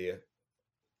 going to be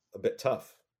a bit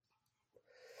tough.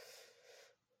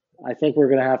 I think we're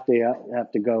gonna have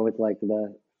to go with like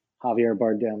the Javier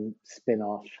Bardem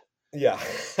spin-off. Yeah.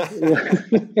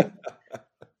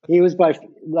 He was by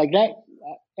like that.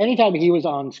 Anytime he was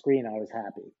on screen, I was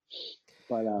happy.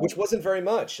 But which wasn't very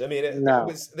much. I mean, it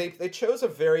was they chose a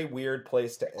very weird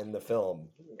place to end the film.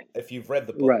 If you've read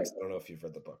the books, right. I don't know if you've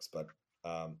read the books, but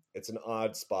it's an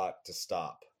odd spot to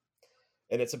stop,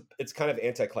 and it's kind of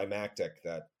anticlimactic.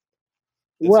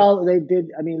 Well, they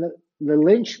did. I mean, the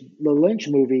Lynch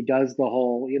movie does the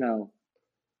whole,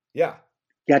 yeah,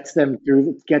 gets them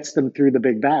through the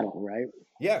big battle, right?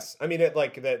 Yes, I mean it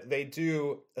like that. They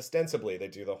do ostensibly they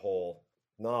do the whole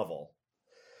novel.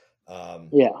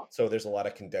 Yeah. So there's a lot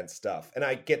of condensed stuff, and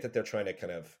I get that they're trying to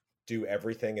kind of do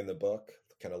everything in the book,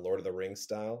 kind of Lord of the Rings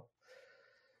style.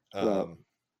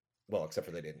 Well, except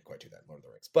for they didn't quite do that in Lord of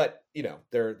the Rings, but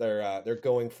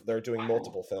they're doing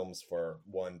multiple films for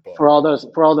one book. For all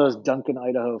those Duncan,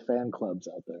 Idaho fan clubs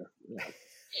out there.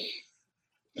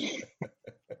 Yeah.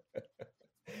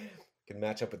 Can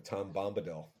match up with Tom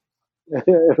Bombadil.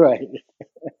 Right.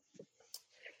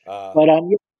 But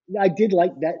I did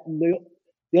like that.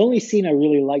 The only scene I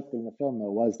really liked in the film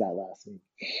though was that last scene.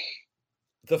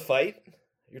 The fight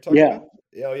you're talking about?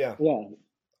 Oh yeah. Yeah.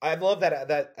 I love that.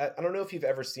 I don't know if you've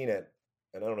ever seen it,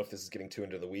 and I don't know if this is getting too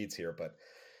into the weeds here, but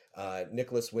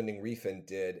Nicholas Winding Refn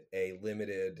did a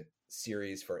limited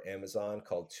series for Amazon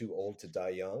called Too Old to Die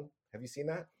Young. Have you seen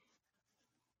that?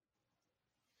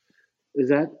 Is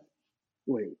that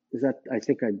I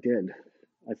think I did.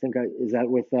 Is that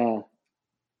with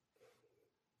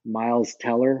Miles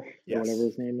Teller, yes. Or whatever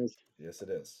his name is? Yes, it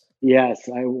is. Yes,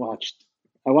 I watched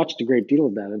a great deal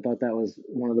of that and thought that was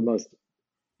one of the most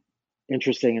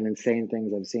interesting and insane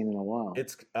things I've seen in a while.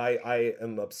 I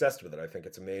am obsessed with it. I think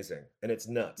it's amazing and it's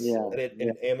nuts. Yeah,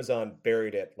 and Amazon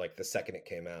buried it like the second it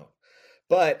came out.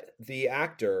 But the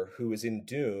actor who is in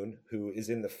Dune, who is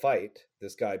in the fight,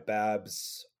 this guy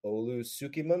Babs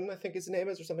Olusegun, I think his name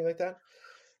is, or something like that.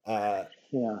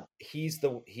 He's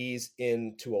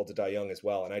in Too Old to Die Young as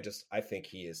well, and I think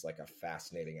he is like a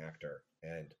fascinating actor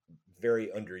and very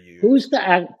underused. Who's the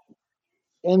act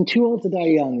in Too Old to Die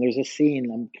Young? There's a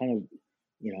scene. I'm kind of,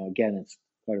 again, it's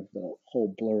part of the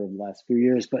whole blur of the last few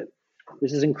years, but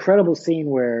there's this incredible scene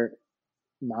where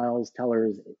Miles Teller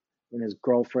is in his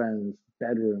girlfriend's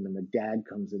bedroom, and the dad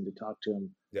comes in to talk to him.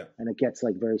 Yeah, and it gets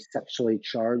like very sexually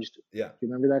charged. Yeah, do you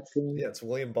remember that scene? Yeah, it's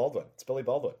William Baldwin. It's Billy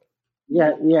Baldwin.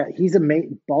 Yeah, he's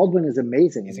amazing. Baldwin is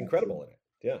amazing. He's incredible in it.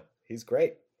 Yeah, he's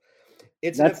great.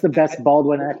 That's the best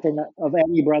Baldwin acting of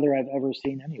any brother I've ever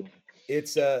seen anyway.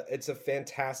 It's a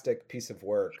fantastic piece of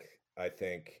work, I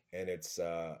think, and it's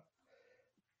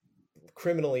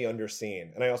criminally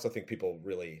underseen. And I also think the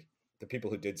people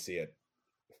who did see it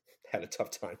had a tough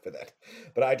time with it.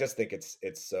 But I just think it's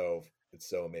so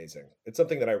amazing. It's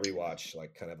something that I rewatch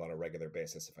like kind of on a regular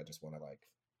basis if I just want to like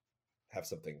have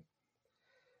something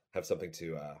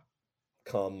to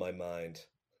calm my mind.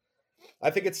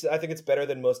 I think it's better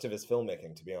than most of his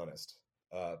filmmaking, to be honest.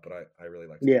 But I really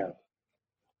like it. Yeah.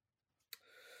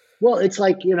 Well, it's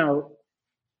like,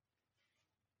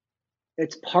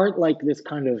 it's part like this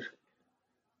kind of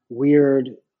weird,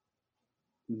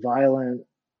 violent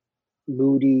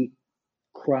moody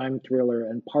crime thriller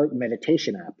and part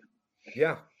meditation app.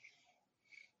 Yeah.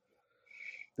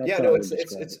 That's Yeah, how no, I it's would it's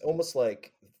describe it's it. almost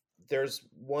like there's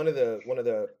one of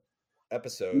the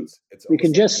episodes. It's You can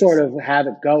almost like just sort of have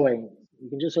it going. You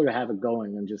can just sort of have it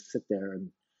going and just sit there and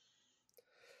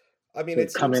I mean, sort it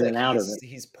of come seems in like and out of he's it.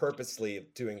 he's purposely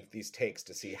doing these takes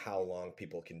to see how long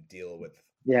people can deal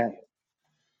Yeah,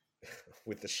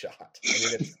 with the shot. I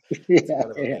mean, it's yeah,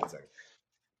 kind of yeah. amazing.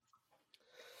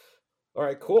 All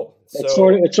right, cool. It's sort So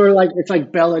of it's sort of like it's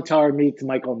like Bellatar meets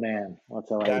Michael Mann. That's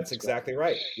how I would that's describe exactly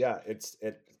right. Yeah, it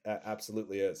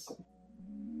absolutely is.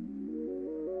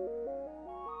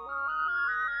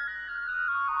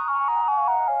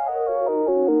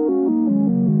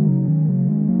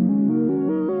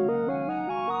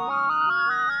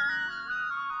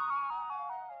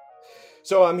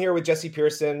 So I'm here with Jesse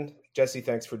Pearson. Jesse,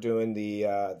 thanks for doing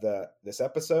the this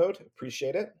episode.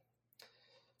 Appreciate it.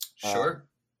 Sure.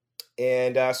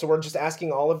 So we're just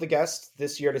asking all of the guests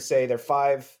this year to say their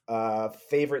 5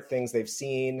 favorite things they've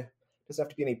seen. Doesn't have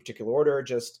to be in any particular order,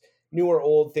 just new or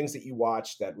old things that you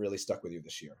watched that really stuck with you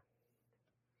this year.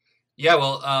 Yeah,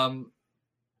 well, I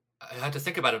had to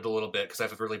think about it a little bit because I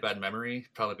have a really bad memory,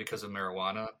 probably because of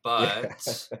marijuana,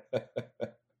 but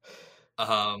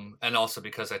and also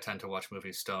because I tend to watch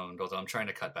movies stoned, although I'm trying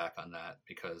to cut back on that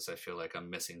because I feel like I'm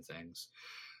missing things.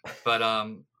 But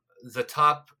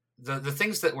the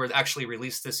things that were actually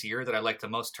released this year that I liked the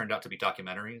most turned out to be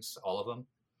documentaries, all of them.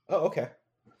 Oh, okay.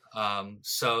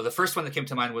 So the first one that came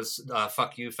to mind was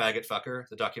Fuck You, Faggot Fucker,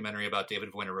 the documentary about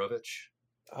David Wojnarowicz.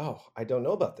 Oh, I don't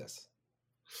know about this.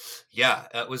 Yeah,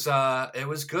 it was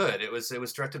good. It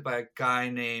was directed by a guy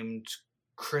named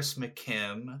Chris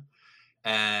McKim,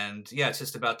 and yeah, it's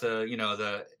just about the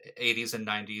 80s and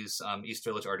 90s East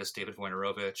Village artist David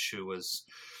Wojnarowicz, who was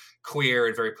queer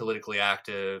and very politically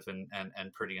active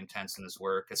and pretty intense in his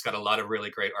work. It's got a lot of really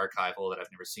great archival that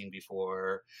I've never seen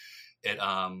before. It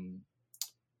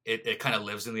kind of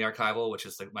lives in the archival, which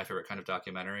is my favorite kind of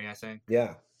documentary, I think.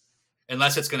 Yeah.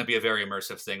 Unless it's going to be a very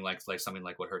immersive thing, like something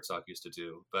like what Herzog used to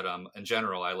do. But in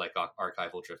general, I like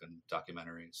archival-driven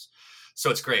documentaries. So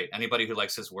it's great. Anybody who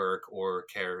likes his work or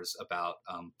cares about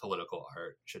political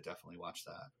art should definitely watch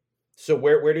that. So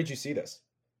where did you see this?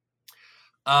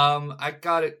 I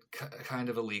got it kind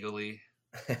of illegally.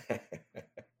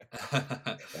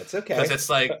 That's okay. Because it's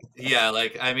like, yeah,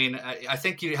 like, I mean, I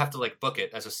think you have to like book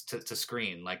it as to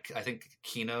screen. Like, I think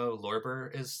Kino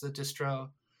Lorber is the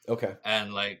distro. Okay.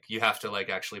 And like, you have to like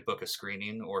actually book a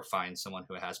screening or find someone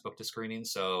who has booked a screening.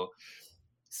 So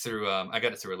through, I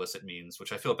got it through illicit means,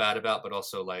 which I feel bad about, but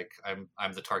also like, I'm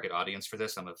the target audience for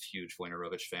this. I'm a huge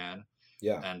Wojnarowicz fan.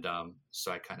 Yeah. And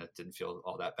so I kind of didn't feel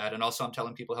all that bad. And also I'm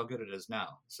telling people how good it is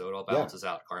now. So it all balances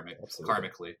out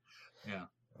karmically. Yeah.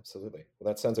 Absolutely.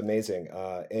 Well, that sounds amazing.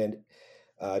 And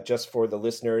just for the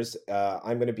listeners,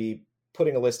 I'm going to be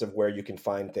putting a list of where you can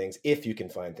find things, if you can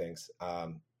find things.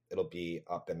 It'll be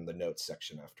up in the notes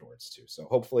section afterwards too. So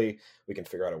hopefully we can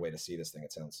figure out a way to see this thing.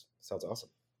 It sounds awesome.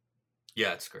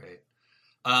 Yeah, it's great.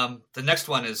 The next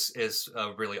one is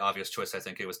a really obvious choice. I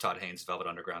think it was Todd Haynes' Velvet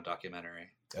Underground documentary.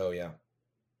 Oh yeah.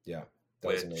 Yeah.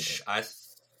 Which I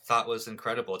thought was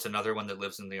incredible. It's another one that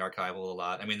lives in the archival a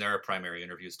lot. I mean, there are primary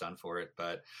interviews done for it,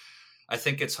 but I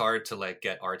think it's hard to like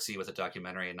get artsy with a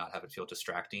documentary and not have it feel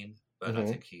distracting. But I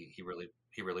think he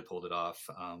really pulled it off.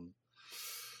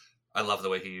 I love the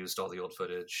way he used all the old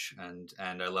footage, and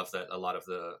I love that a lot of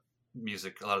the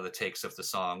music, a lot of the takes of the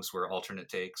songs were alternate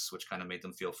takes, which kind of made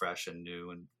them feel fresh and new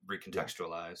and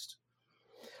recontextualized.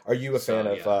 Are you a fan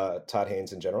of Todd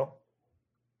Haynes in general?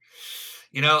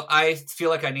 I feel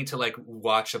like I need to like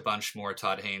watch a bunch more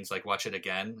Todd Haynes, like watch it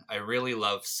again. I really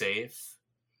love Safe.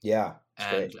 Yeah.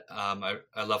 And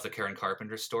I love the Karen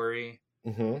Carpenter story.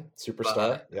 Mm-hmm.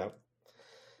 Superstar. Yeah.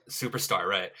 Superstar,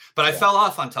 right. But I fell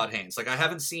off on Todd Haynes. Like I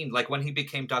haven't seen, like when he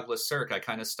became Douglas Sirk, I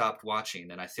kind of stopped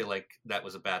watching, and I feel like that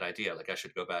was a bad idea. Like I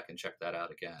should go back and check that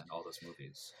out again, all those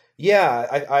movies.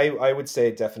 Yeah, I would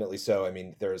say definitely so. I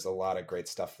mean, there's a lot of great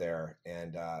stuff there,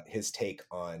 and his take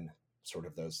on sort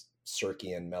of those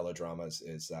Sirkian melodramas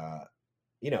is,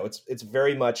 it's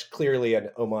very much clearly an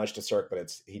homage to Sirk,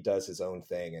 but he does his own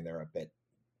thing, and they're a bit,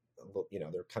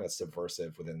 they're kind of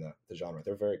subversive within the genre.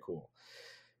 They're very cool.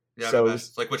 Yeah, so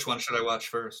like, which one should I watch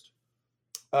first?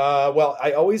 Well,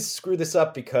 I always screw this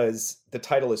up because the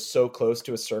title is so close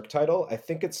to a Sirk title. I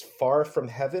think it's Far From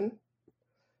Heaven.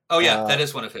 Oh yeah, that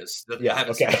is one of his. Yeah, I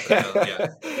haven't seen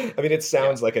that, I mean, it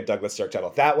sounds like a Douglas Sirk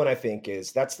title. That one, I think,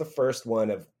 that's the first one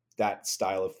of that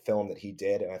style of film that he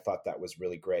did, and I thought that was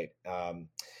really great. And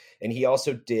he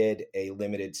also did a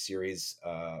limited series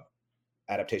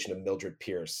adaptation of Mildred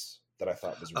Pierce that I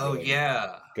thought was Oh really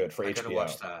yeah, good for I HBO. gotta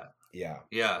watch that. Yeah,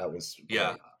 Yeah, that was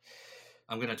yeah. great.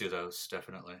 I'm gonna do those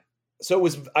definitely. So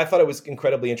I thought it was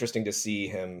incredibly interesting to see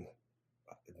him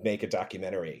make a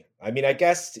documentary. I mean, I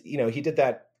guess, he did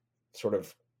that sort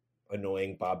of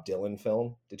annoying Bob Dylan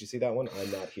film. Did you see that one?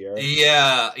 I'm Not Here.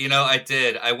 Yeah, I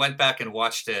did. I went back and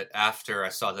watched it after I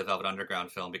saw the Velvet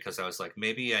Underground film because I was like,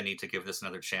 maybe I need to give this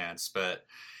another chance. But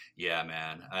yeah,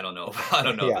 man, I don't know. I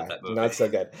don't know Yeah, about that movie. not so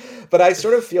good. But I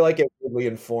sort of feel like it really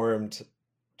informed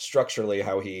structurally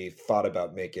how he thought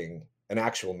about making an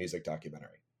actual music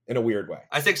documentary in a weird way.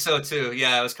 I think so too.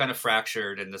 Yeah, it was kind of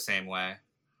fractured in the same way.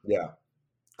 Yeah.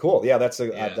 Cool. Yeah, that's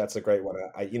Yeah. that's a great one.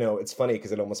 It's funny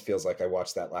because it almost feels like I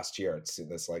watched that last year. It's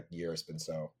this year has been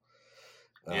so.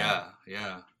 Yeah.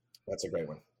 That's a great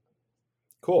one.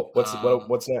 Cool.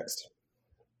 What's next?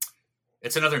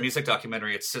 It's another music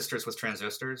documentary. It's Sisters with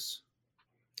Transistors.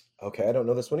 Okay, I don't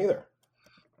know this one either.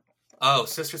 Oh,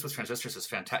 Sisters with Transistors is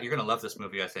fantastic. You're gonna love this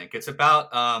movie. I think it's about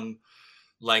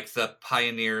like the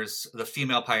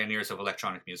female pioneers of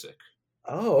electronic music.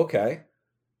 Oh, okay.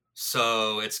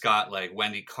 So it's got like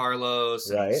Wendy Carlos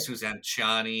and Right. Suzanne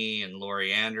Ciani and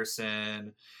Laurie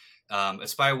Anderson.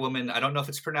 It's by a woman. I don't know if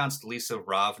it's pronounced Lisa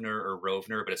Rovner or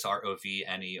Rovner, but it's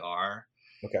Rovner.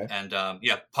 Okay. And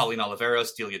Pauline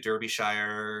Oliveros, Delia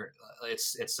Derbyshire.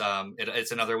 It's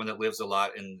another one that lives a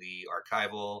lot in the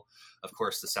archival. Of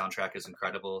course, the soundtrack is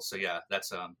incredible. So yeah,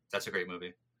 that's a great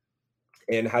movie.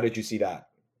 And how did you see that?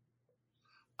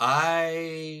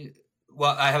 I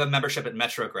have a membership at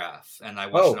Metrograph, and I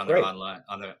watched it on their online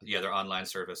their online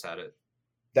service at it.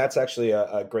 That's actually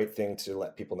a great thing to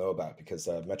let people know about because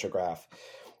Metrograph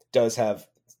does have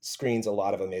screens a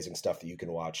lot of amazing stuff that you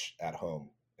can watch at home.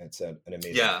 It's an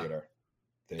amazing theater.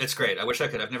 It's great. I wish I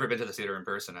could. I've never been to the theater in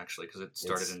person actually because it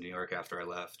started in New York after I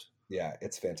left. Yeah,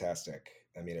 it's fantastic.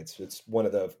 I mean, it's one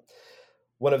of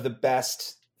the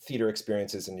best theater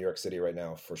experiences in New York City right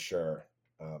now for sure.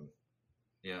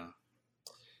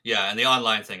 Yeah, and the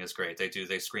online thing is great.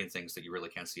 They screen things that you really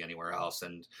can't see anywhere else,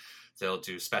 and they'll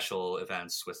do special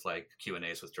events with like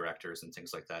Q&As with directors and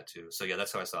things like that too. So yeah,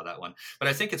 that's how I saw that one. But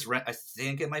I think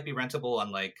it might be rentable on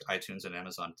like iTunes and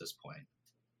Amazon at this point.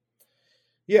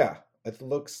 Yeah, it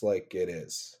looks like it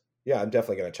is. Yeah, I'm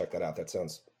definitely going to check that out. That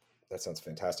sounds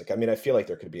fantastic. I mean, I feel like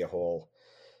there could be a whole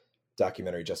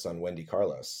documentary just on Wendy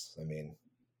Carlos. I mean,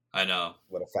 I know.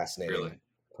 What a fascinating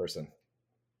person.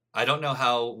 I don't know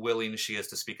how willing she is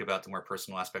to speak about the more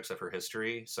personal aspects of her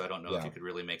history, so I don't know if you could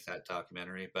really make that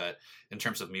documentary. But in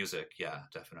terms of music, yeah,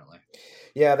 definitely.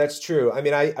 Yeah, that's true. I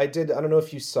mean, I don't know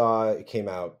if you saw, it came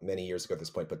out many years ago at this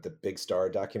point, but the Big Star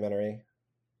documentary.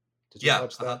 Did you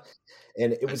watch that? Uh-huh.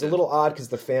 And it was a little odd because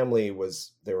the family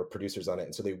there were producers on it,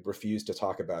 and so they refused to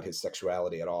talk about his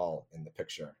sexuality at all in the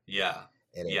picture. Yeah.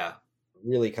 And it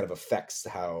really kind of affects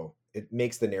how it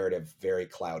makes the narrative very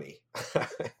cloudy.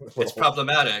 It's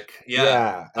problematic.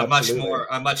 Yeah. A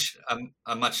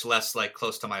much less like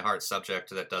close to my heart subject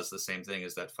that does the same thing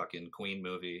as that fucking Queen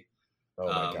movie. Oh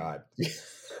my God.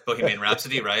 Bohemian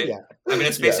Rhapsody, right? Yeah. I mean,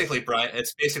 it's basically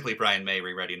Brian May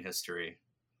rewriting history.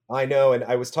 I know. And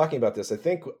I was talking about this, I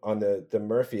think on the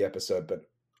Murphy episode, but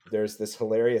there's this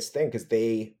hilarious thing because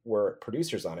they were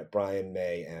producers on it, Brian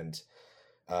May and,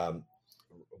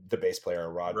 the bass player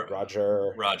Roger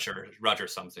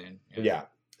something. Yeah.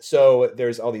 So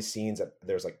there's all these scenes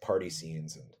there's like party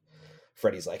scenes and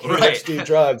Freddie's like, hey, let's do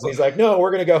drugs. And he's like, no,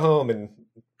 we're gonna go home and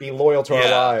be loyal to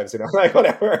our lives, like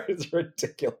whatever. It's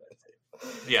ridiculous.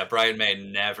 Yeah, Brian May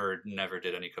never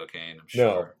did any cocaine, I'm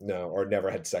sure. No, or never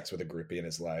had sex with a groupie in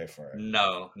his life. Or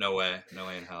no way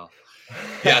in hell.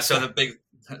 Yeah, so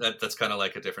that's kind of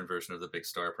like a different version of the Big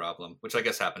Star problem, which I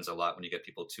guess happens a lot when you get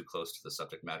people too close to the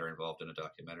subject matter involved in a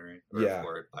documentary or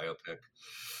a biopic.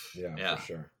 Yeah, for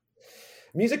sure.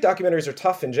 Music documentaries are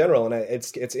tough in general, and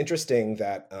it's interesting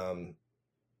that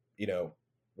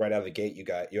right out of the gate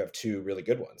you have two really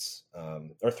good ones,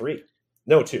 or three.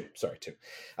 No, two. Sorry, two.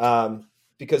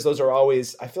 Because those are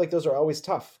always, I feel like those are always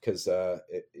tough because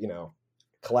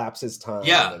collapses time.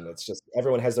 Yeah. And it's just,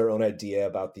 everyone has their own idea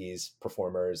about these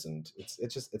performers, and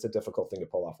it's a difficult thing to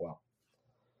pull off well.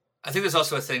 I think there's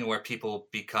also a thing where people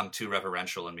become too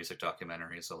reverential in music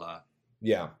documentaries a lot.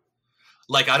 Yeah.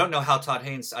 Like, I don't know how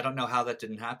that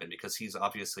didn't happen because he's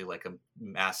obviously like a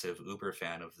massive Uber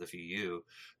fan of the VU,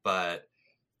 but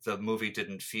the movie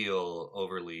didn't feel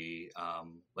overly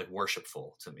like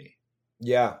worshipful to me.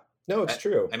 Yeah. No, it's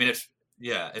true. I mean, it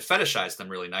fetishized them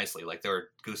really nicely. Like there were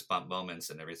goosebump moments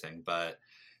and everything, but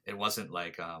it wasn't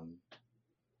like,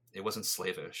 it wasn't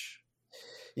slavish.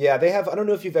 Yeah, they have, I don't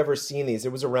know if you've ever seen these.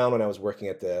 It was around when I was working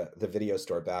at the video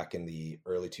store back in the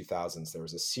early 2000s. There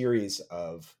was a series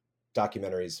of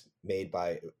documentaries made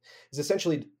by, is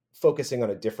essentially focusing on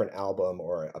a different album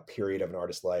or a period of an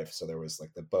artist's life. So there was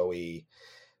like the Bowie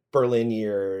Berlin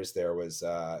years, there was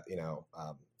The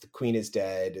Queen is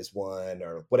Dead is one,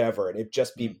 or whatever, and it'd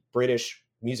just be British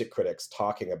music critics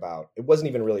talking about, it wasn't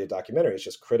even really a documentary, it's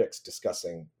just critics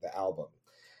discussing the album.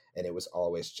 And it was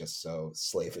always just so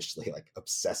slavishly like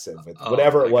obsessive with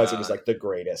whatever it was. God. It was like the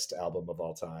greatest album of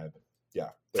all time.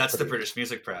 Yeah. That's the British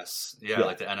music press. Yeah,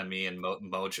 like the NME and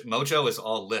Mojo. Mojo is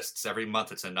all lists. Every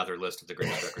month it's another list of the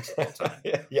greatest records of all time.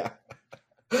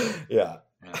 Yeah.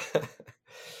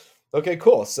 Okay,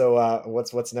 cool. So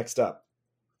what's next up?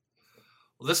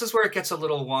 Well, this is where it gets a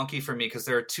little wonky for me because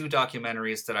there are two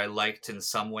documentaries that I liked in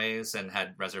some ways and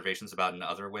had reservations about in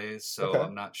other ways. So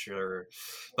I'm not sure.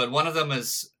 But one of them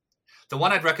is, the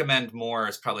one I'd recommend more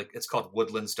is probably, it's called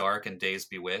Woodlands Dark and Days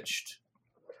Bewitched.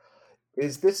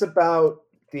 Is this about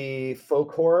the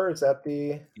folk horror? Is that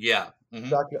the... Yeah.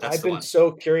 I've been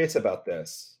so curious about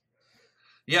this.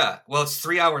 Yeah. Well, it's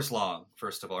 3 hours long,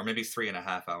 first of all, or maybe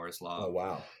 3.5 hours long. Oh,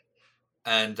 wow.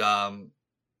 And,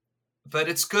 but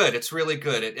it's good. It's really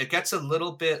good. It gets a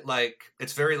little bit like,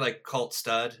 it's very like Cult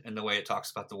Stud in the way it talks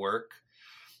about the work,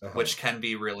 which can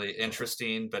be really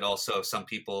interesting, but also some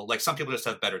people just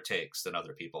have better takes than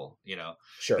other people, you know.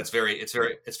 Sure. It's very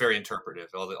interpretive.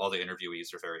 All the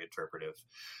interviewees are very interpretive.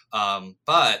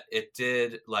 But it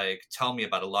did like tell me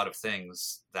about a lot of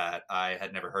things that I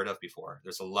had never heard of before.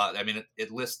 There's a lot. I mean,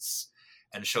 it lists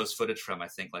and shows footage from, I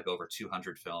think, like over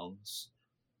 200 films.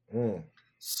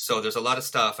 So there's a lot of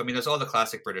stuff. I mean, there's all the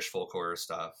classic British folk horror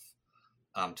stuff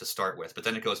to start with, but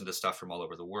then it goes into stuff from all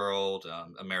over the world,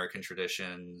 American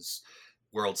traditions,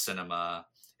 world cinema.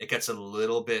 It gets a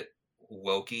little bit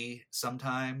wokey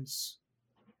sometimes.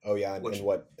 Oh yeah,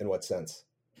 in what sense?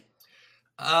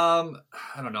 I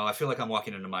don't know. I feel like I'm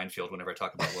walking in a minefield whenever I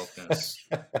talk about wokeness.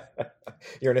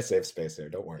 You're in a safe space here.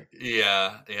 Don't worry.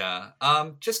 Yeah.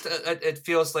 Just it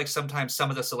feels like sometimes some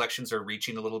of the selections are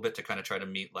reaching a little bit to kind of try to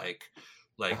meet like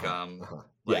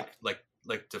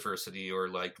diversity or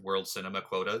like world cinema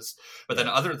quotas. But then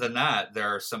other than that, there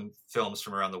are some films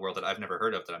from around the world that I've never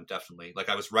heard of that I'm definitely like,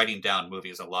 I was writing down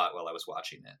movies a lot while I was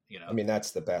watching it, you know. I mean, that's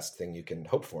the best thing you can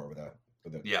hope for with a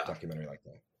documentary like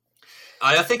that.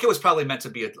 I think it was probably meant to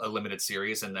be a limited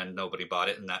series, and then nobody bought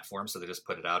it in that form, so they just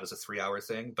put it out as a 3-hour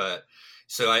thing. But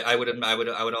so I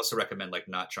would also recommend like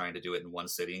not trying to do it in one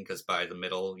sitting, because by the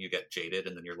middle you get jaded,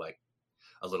 and then you're like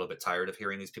a little bit tired of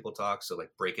hearing these people talk. So like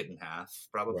break it in half,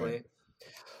 probably. Right.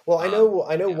 Well,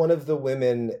 I know one of the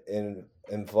women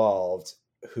involved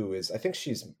who is, I think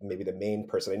she's maybe the main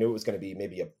person. I knew it was going to be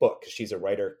maybe a book. She's a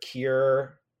writer,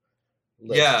 Keir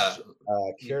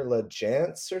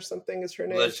LaJance or something is her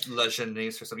name.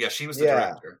 LaJanice or something. Yeah, she was the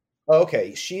director. Oh,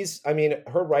 okay.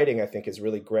 Her writing I think is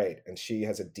really great, and she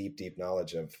has a deep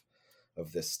knowledge of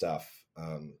this stuff.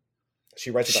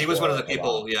 She writes. She was one of the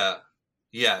people.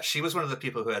 Yeah, she was one of the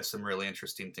people who had some really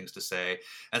interesting things to say,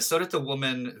 and so did the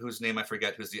woman whose name I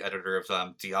forget, who's the editor of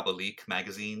Diabolique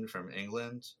magazine from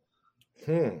England.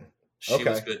 She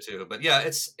was good too. But yeah,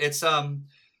 it's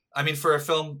I mean, for a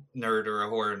film nerd or a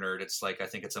horror nerd, it's like, I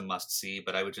think it's a must see,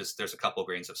 but there's a couple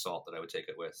grains of salt that I would take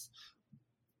it with.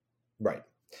 Right.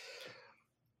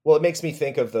 Well, it makes me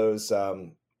think of those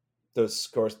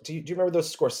scores. Do you remember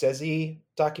those Scorsese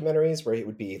documentaries where it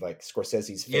would be like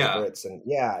Scorsese's favorites? And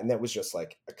that was just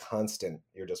like a constant,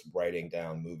 you're just writing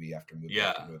down movie after movie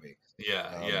after movie.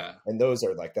 Yeah. And those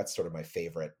are like, that's sort of my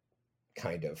favorite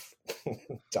kind of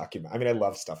document. I mean, I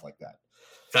love stuff like that.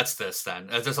 That's this then.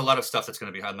 There's a lot of stuff that's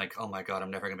going to be, I'm like, oh my God,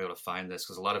 I'm never going to be able to find this,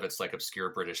 because a lot of it's like obscure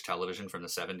British television from the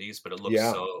 70s, but it looks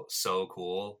so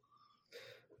cool.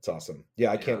 It's awesome.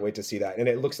 Yeah, I can't wait to see that. And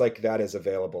it looks like that is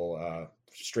available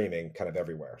streaming kind of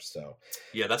everywhere. So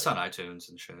yeah, that's on iTunes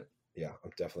and shit. Yeah,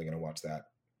 I'm definitely going to watch that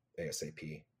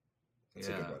ASAP. That's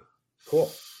a good one.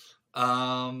 Cool.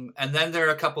 And then there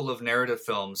are a couple of narrative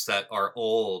films that are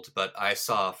old, but I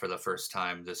saw for the first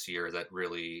time this year that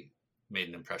really made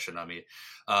an impression on me.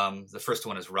 The first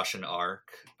one is Russian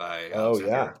Ark by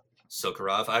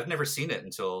Sokurov. I've never seen it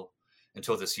until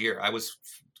this year. I was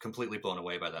completely blown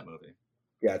away by that movie.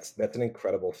 Yeah, that's an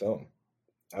incredible film.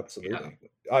 Absolutely.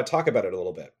 Talk about it a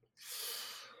little bit.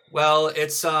 Well,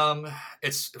 it's the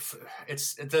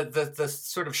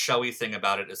sort of showy thing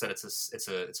about it is that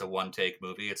it's a one take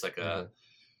movie. It's like a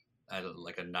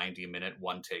 90-minute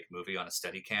one take movie on a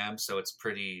Steadicam, so it's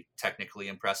pretty technically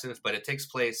impressive. But it takes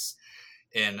place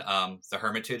in the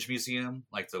Hermitage Museum,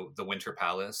 like the Winter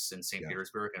Palace in St.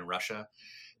 Petersburg in Russia.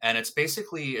 And it's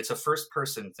a first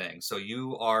person thing. So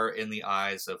you are in the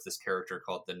eyes of this character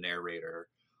called the narrator.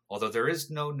 Although I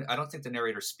don't think the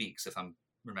narrator speaks, if I'm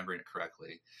remembering it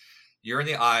correctly. you're in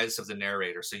the eyes of the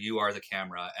narrator, so you are the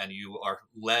camera, and you are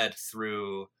led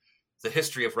through the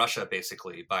history of Russia,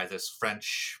 basically, by this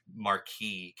French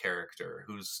marquis character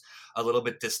who's a little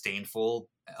bit disdainful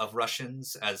of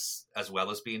Russians as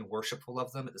well as being worshipful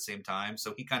of them at the same time.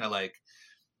 So he's kind of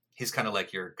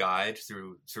like your guide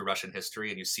through Russian history,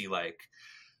 and you see like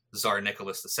Tsar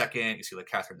Nicholas II, you see like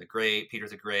Catherine the Great, Peter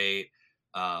the Great.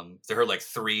 There are like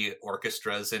 3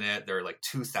 orchestras in it. There are like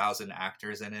 2,000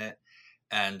 actors in it,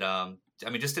 and I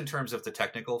mean, just in terms of the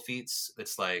technical feats,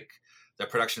 it's like the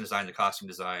production design, the costume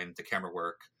design, the camera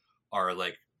work are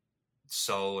like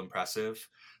so impressive.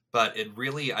 But it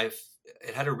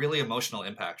had a really emotional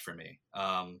impact for me.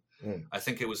 I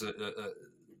think it was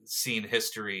seeing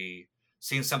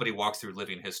somebody walk through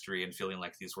living history and feeling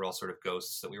like these were all sort of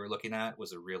ghosts that we were looking at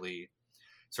was a really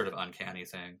sort of uncanny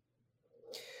thing.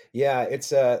 Yeah,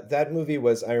 it's that movie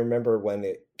was, I remember when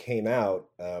it came out,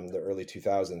 the early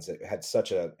 2000s, it had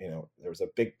such a, there was a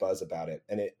big buzz about it.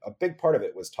 And a big part of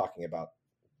it was talking about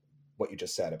what you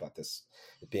just said about this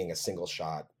being a single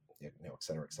shot, et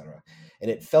cetera, et cetera. And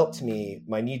it felt to me,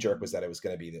 my knee jerk was that it was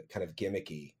going to be kind of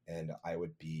gimmicky and I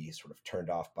would be sort of turned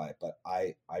off by it. But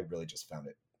I really just found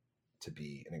it to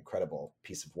be an incredible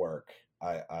piece of work.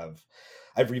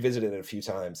 I've revisited it a few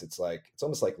times. It's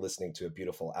almost like listening to a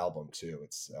beautiful album too.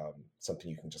 It's something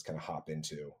you can just kind of hop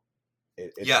into.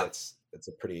 It's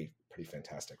a pretty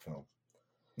fantastic film.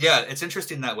 Yeah, it's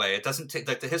interesting that way. It doesn't take,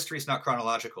 like, the history is not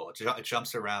chronological. It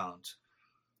jumps around.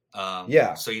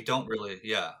 So you don't really,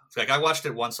 like, I watched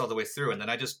it once all the way through, and then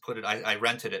I just put it. I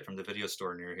rented it from the video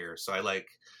store near here, so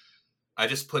I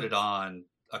just put it on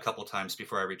a couple times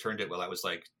before I returned it while I was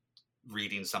like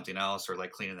reading something else or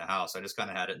like cleaning the house. I just kind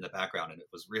of had it in the background, and it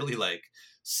was really like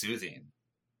soothing.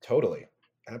 Totally.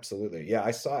 Absolutely. Yeah.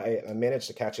 I managed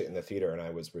to catch it in the theater, and I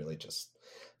was really just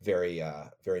very,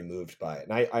 very moved by it.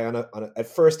 And at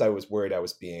first I was worried I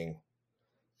was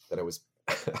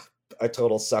a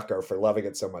total sucker for loving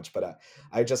it so much, but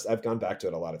I've gone back to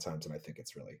it a lot of times, and I think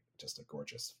it's really just a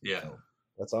gorgeous film.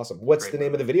 That's awesome. What's the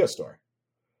name of the video store?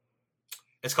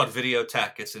 It's called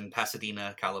Videotheque. It's in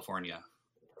Pasadena, California.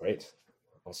 Great.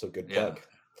 Also good plug.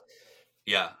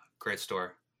 Yeah. Great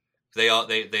store.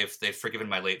 They've forgiven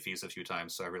my late fees a few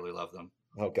times, so I really love them.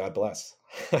 Oh, God bless.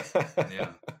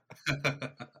 Yeah.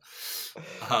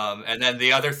 And then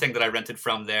the other thing that I rented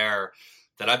from there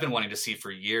that I've been wanting to see for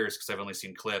years, because I've only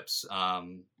seen clips,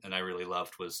 and I really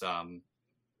loved, was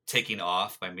Taking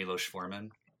Off by Milos Forman.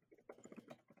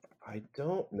 I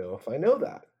don't know if I know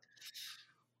that.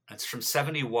 It's from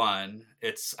 1971.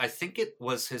 I think it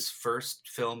was his first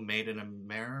film made in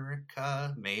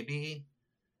America, maybe.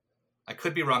 I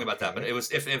could be wrong about that, but it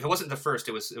was, if it wasn't the first,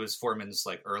 it was Forman's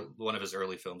like one of his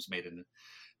early films made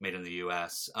in the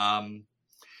US.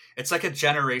 It's like a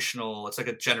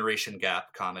generation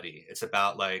gap comedy. It's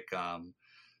about like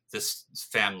this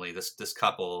family, this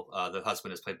couple. The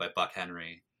husband is played by Buck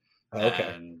Henry. Okay,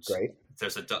 and great.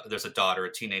 There's a daughter,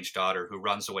 a teenage daughter, who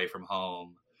runs away from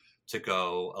home to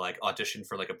go like audition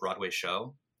for like a Broadway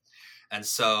show. And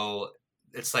so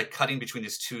it's like cutting between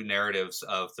these two narratives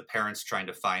of the parents trying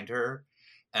to find her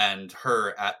and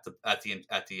her at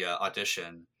the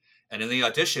audition. And in the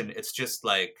audition, it's just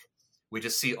like, we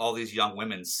just see all these young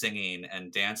women singing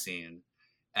and dancing.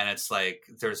 And it's like,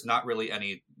 there's not really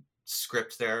any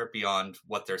script there beyond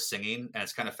what they're singing. And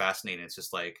it's kind of fascinating. It's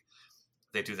just like,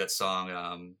 they do that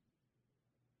song,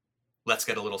 Let's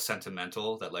Get a Little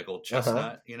Sentimental, that like old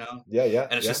chestnut, you know? Yeah.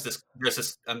 And it's just there's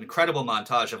this incredible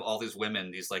montage of all these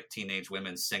women, these like teenage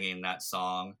women singing that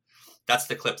song. That's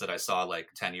the clip that I saw like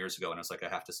 10 years ago. And I was like, I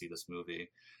have to see this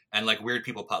movie. And like weird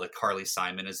people pop, like Carly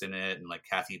Simon is in it, and like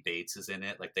Kathy Bates is in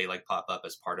it. Like they like pop up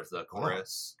as part of the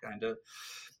chorus, kind of.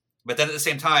 But then at the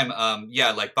same time,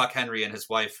 like Buck Henry and his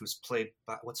wife, who's played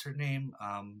by, what's her name?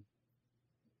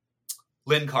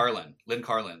 Lynn Carlin.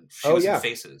 She was in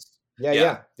Faces.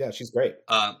 Yeah, she's great.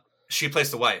 She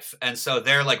plays the wife. And so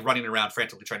they're like running around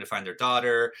frantically trying to find their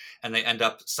daughter, and they end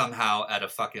up somehow at a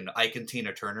fucking Ike and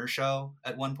Tina Turner show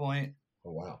at one point.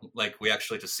 Oh, wow. Like we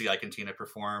actually just see Ike and Tina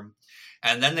perform.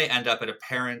 And then they end up at a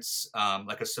parents,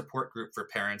 like a support group for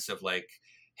parents of like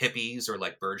hippies or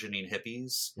like burgeoning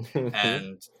hippies.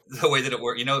 And the way that it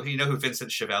works, you know who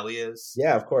Vincent Schiavelli is?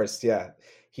 Yeah, of course. Yeah.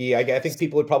 I think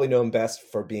people would probably know him best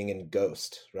for being in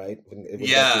Ghost, right?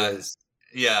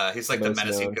 Yeah, he's like the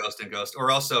menacing ghost in Ghost,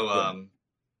 or also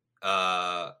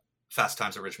Fast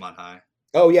Times at Ridgemont High.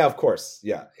 Oh yeah, of course.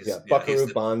 Yeah. Buckaroo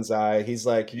he's Banzai. He's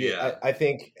like, I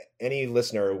think any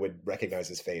listener would recognize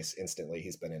his face instantly.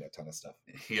 He's been in a ton of stuff.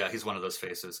 Yeah, he's one of those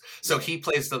faces. So he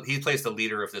plays the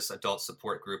leader of this adult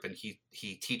support group, and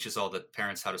he teaches all the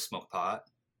parents how to smoke pot.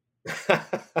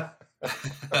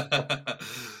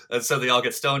 And so they all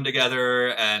get stoned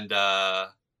together, and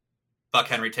Buck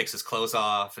Henry takes his clothes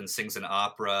off and sings an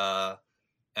opera.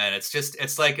 And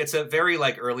it's a very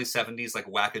like early 70s like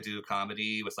wackadoo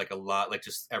comedy with like a lot, like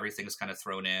just everything's kind of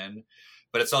thrown in,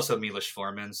 but it's also Milos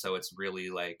Forman, so it's really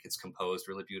like it's composed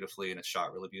really beautifully and it's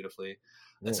shot really beautifully.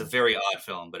 It's a very odd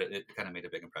film, but it kind of made a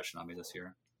big impression on me this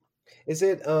year. Is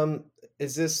it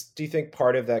is this, do you think,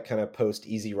 part of that kind of post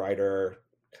Easy Rider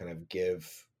kind of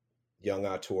give young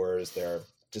auteurs their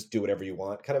just do whatever you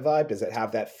want kind of vibe? Does it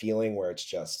have that feeling where it's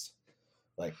just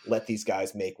like, let these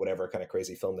guys make whatever kind of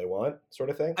crazy film they want sort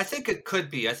of thing? I think it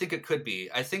could be. I think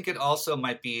it also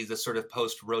might be the sort of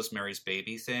post Rosemary's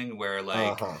Baby thing where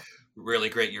like really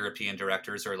great European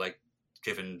directors are like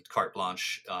given carte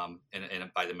blanche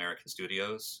by the American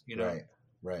studios, you know?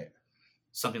 Right.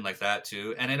 Something like that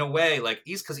too. And in a way, like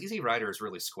because Easy Rider is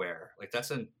really square. Like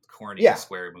that's a corny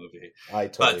square movie. I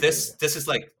totally But this is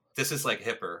like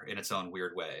hipper in its own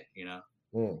weird way, you know?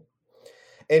 Mm.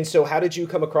 And so how did you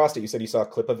come across it? You said you saw a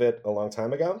clip of it a long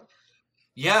time ago?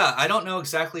 Yeah, I don't know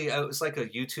exactly. It was like a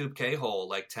YouTube K-hole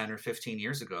like 10 or 15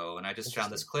 years ago. And I just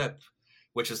found this clip,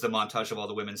 which is the montage of all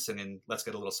the women singing Let's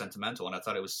Get a Little Sentimental. And I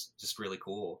thought it was just really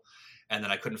cool. And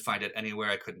then I couldn't find it anywhere.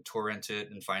 I couldn't torrent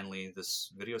it. And finally,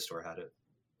 this video store had it.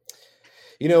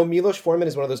 You know, Milos Forman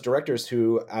is one of those directors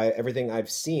who everything I've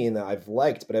seen that I've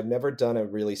liked, but I've never done a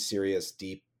really serious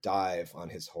deep dive on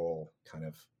his whole kind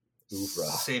of oeuvre.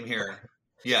 Same here.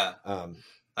 Yeah. I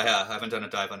haven't done a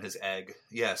dive on his egg.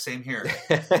 Yeah, same here.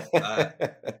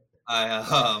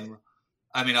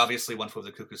 I mean, obviously One Flew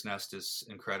Over the Cuckoo's Nest is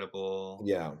incredible.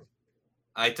 Yeah.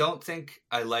 I don't think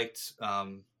I liked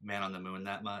Man on the Moon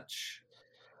that much.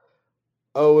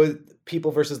 Oh,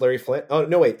 People versus Larry Flint. Oh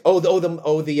no, wait.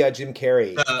 The Jim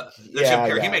Carrey. The Jim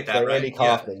Carrey. He made that, right? Andy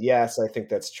Kaufman. Yeah. Yes, I think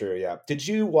that's true. Yeah. Did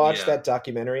you watch that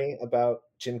documentary about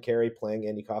Jim Carrey playing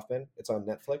Andy Kaufman? It's on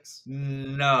Netflix.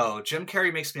 No, Jim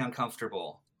Carrey makes me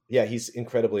uncomfortable. Yeah, he's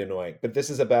incredibly annoying. But this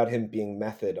is about him being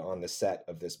method on the set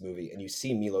of this movie, and you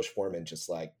see Milos Forman just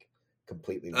like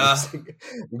completely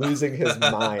losing his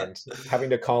mind, having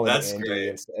to call him Andy.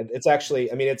 Great. And it's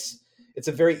actually, I mean, it's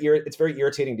very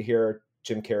irritating to hear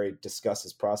Jim Carrey discuss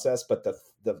his process, but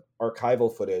the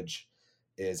archival footage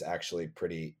is actually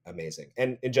pretty amazing.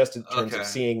 And just in terms of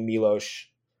seeing Milos,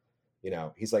 you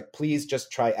know, he's like, please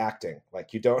just try acting.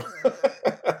 Like you don't.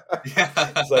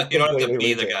 Like, you don't have to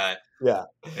be the guy.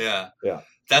 Yeah.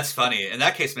 That's funny. In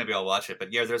that case, maybe I'll watch it.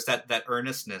 But yeah, there's that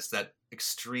earnestness, that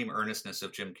extreme earnestness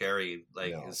of Jim Carrey,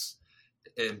 like is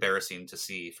embarrassing to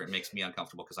see. It makes me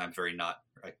uncomfortable because I'm very not,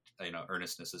 you know,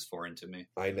 earnestness is foreign to me.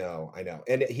 I know.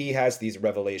 And he has these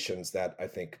revelations that I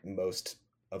think most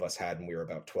of us had when we were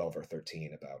about 12 or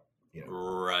 13 about, you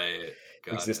know,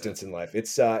 existence in life.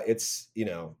 It's, you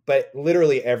know, but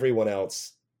literally everyone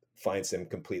else finds him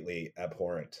completely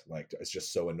abhorrent. Like, is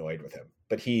just so annoyed with him,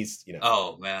 but he's, you know.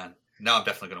 Oh man. No, I'm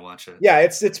definitely going to watch it. Yeah.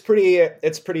 It's pretty interesting.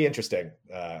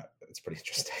 It's pretty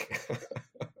interesting.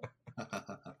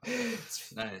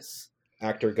 Nice.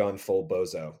 Actor gone full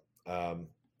bozo.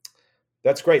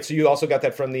 That's great. So you also got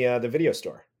that from the video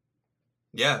store?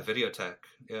 Yeah, Videotheque.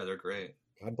 Yeah, they're great.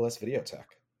 God bless Videotheque.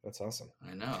 That's awesome.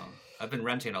 I know. I've been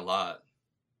renting a lot.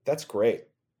 That's great.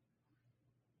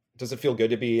 Does it feel good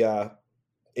to be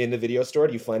in the video store?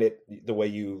 Do you find it the way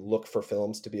you look for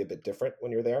films to be a bit different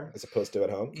when you're there as opposed to at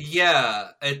home? Yeah,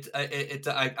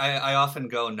 I often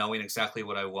go knowing exactly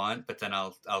what I want, but then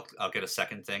I'll get a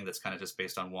second thing that's kind of just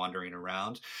based on wandering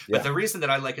around. Yeah. But the reason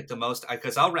that I like it the most,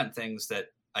 because I'll rent things that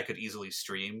I could easily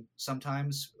stream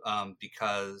sometimes,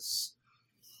 because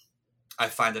I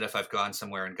find that if I've gone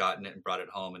somewhere and gotten it and brought it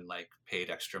home and like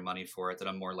paid extra money for it, that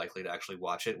I'm more likely to actually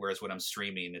watch it. Whereas when I'm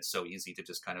streaming, it's so easy to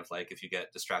just kind of like, if you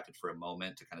get distracted for a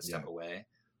moment, to kind of step away.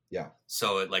 Yeah.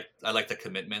 So I like the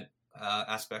commitment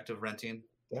aspect of renting.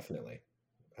 Definitely.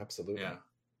 Absolutely. Yeah.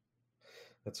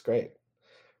 That's great.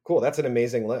 Cool. That's an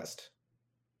amazing list.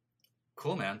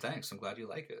 Cool, man. Thanks. I'm glad you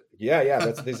like it.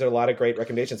 Yeah. These are a lot of great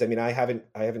recommendations. I mean, I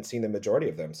haven't seen the majority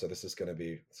of them, so this is going to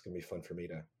be fun for me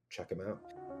to check them out.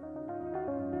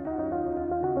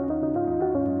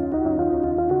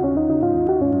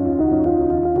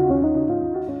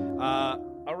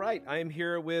 All right. I am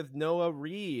here with Noah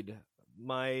Reid,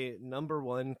 my number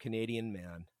one Canadian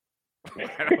man.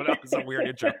 I don't know. It's a weird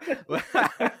intro.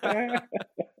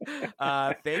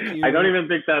 Thank you. I don't even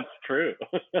think that's true.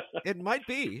 It might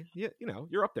be. You know,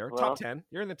 you're up there. Well, top 10.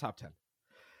 You're in the top 10.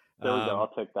 There we go.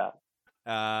 I'll take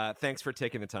that. Thanks for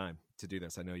taking the time to do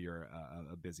this. I know you're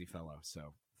a busy fellow,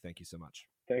 so thank you so much.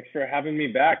 Thanks for having me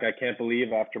back. I can't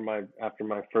believe after my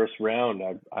first round,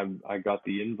 I got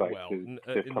the invite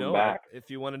to come back. If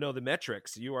you want to know the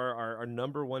metrics, you are our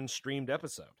number one streamed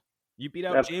episode. You beat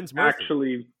out That's James Murphy.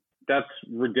 Actually, that's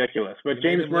ridiculous. But You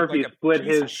James Murphy split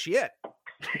his shit.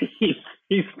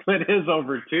 he split his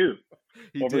over two.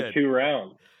 He did. 2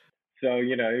 rounds. So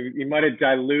he might have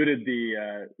diluted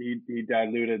the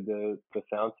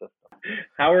sound system.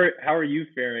 How are you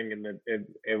faring in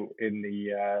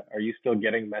the are you still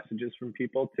getting messages from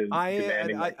people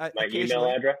demanding my email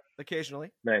address?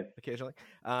 Occasionally. Nice. Occasionally.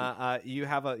 You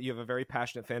have a very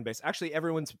passionate fan base. Actually,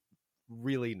 everyone's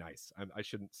really nice. I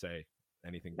shouldn't say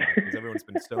anything bad because everyone's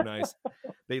been so nice.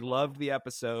 They loved the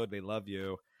episode. They love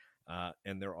you.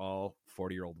 And they're all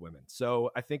 40-year-old women. So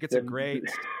I think it's a great.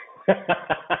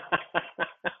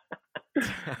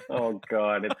 Oh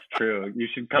God, it's true. You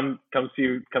should come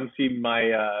see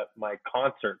my my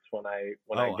concerts when I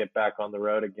get back on the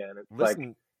road again.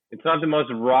 It's not the most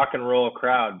rock and roll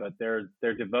crowd, but they're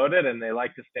devoted and they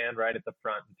like to stand right at the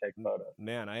front and take photos.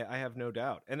 Man, I have no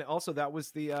doubt. And also that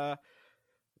was the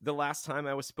last time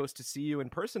I was supposed to see you in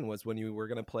person was when you were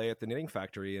going to play at the Knitting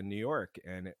Factory in New York,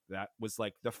 and that was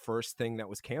like the first thing that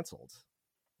was canceled.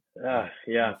 Yeah,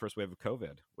 the first wave of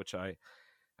COVID, which I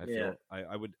feel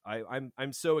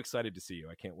I'm so excited to see you.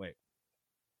 I can't wait.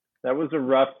 That was a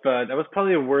rough. That was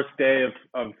probably the worst day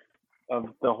of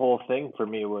the whole thing for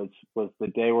me. Was the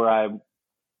day where I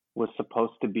was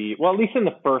supposed to be. Well, at least in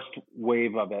the first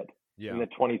wave of it. Yeah. In the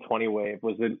 2020 wave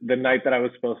was the night that I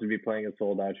was supposed to be playing a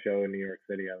sold out show in New York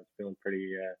City. I was feeling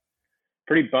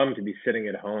pretty bummed to be sitting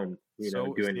at home,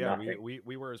 doing nothing.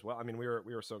 We were as well. I mean, we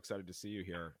were so excited to see you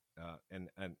here, and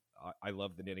I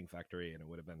love the Knitting Factory, and it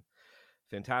would have been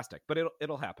fantastic. But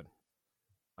it'll happen.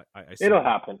 It'll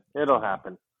happen. It'll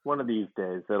happen. One of these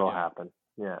days, it'll happen.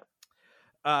 Yeah.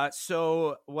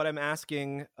 So what I'm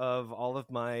asking of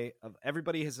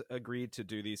everybody has agreed to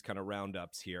do these kind of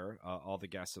roundups here, all the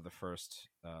guests of the first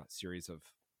series of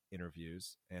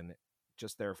interviews, and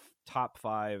just their top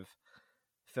 5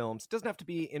 films. Doesn't have to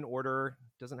be in order.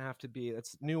 Doesn't have to be.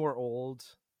 It's new or old.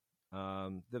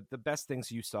 The best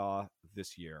things you saw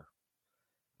this year.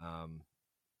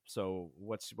 So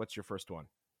what's your first one?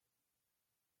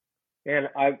 And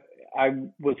I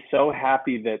was so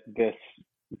happy that this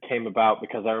came about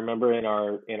because I remember in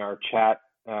our chat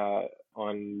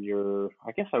on your,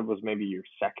 I guess I was maybe your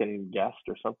second guest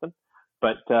or something,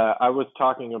 but I was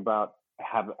talking about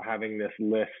having this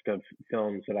list of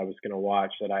films that I was going to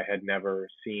watch that I had never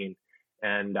seen,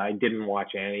 and I didn't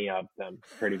watch any of them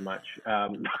pretty much.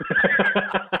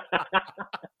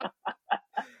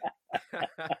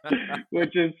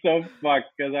 Which is so fucked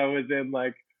because I was in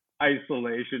like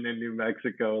isolation in New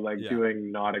Mexico,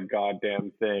 doing not a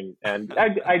goddamn thing. And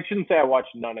I shouldn't say I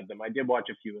watched none of them. I did watch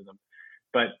a few of them.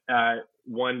 But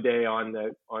one day on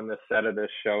the set of this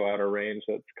show, Outer Range,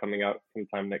 that's coming out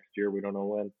sometime next year, we don't know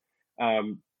when,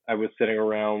 I was sitting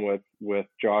around with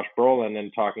Josh Brolin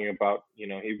and talking about,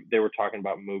 they were talking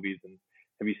about movies and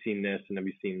have you seen this and have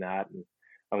you seen that? And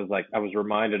I was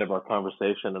reminded of our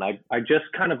conversation, and I just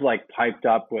kind of like piped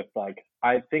up with like,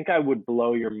 I think I would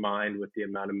blow your mind with the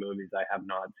amount of movies I have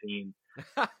not seen.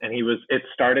 And it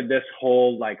started this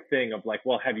whole like thing of like,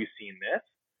 well, have you seen this?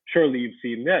 Surely you've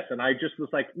seen this. And I just was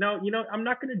like, no, I'm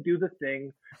not going to do the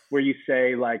thing where you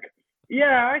say like,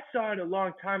 yeah, I saw it a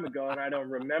long time ago and I don't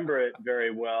remember it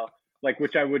very well. Like,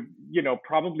 which I would,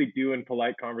 probably do in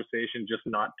polite conversation, just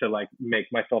not to like make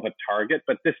myself a target.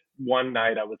 But this one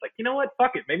night I was like, you know what?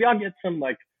 Fuck it. Maybe I'll get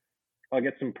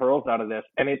some pearls out of this.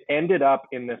 And it ended up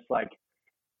in this like,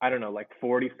 I don't know, like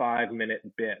 45-minute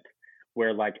bit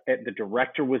where like the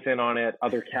director was in on it.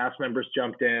 Other cast members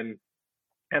jumped in.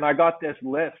 And I got this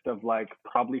list of like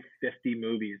probably 50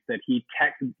 movies that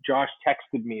Josh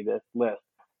texted me this list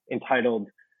entitled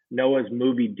Noah's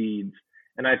Movie Deeds.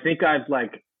 And I think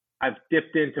I've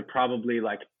dipped into probably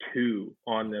like 2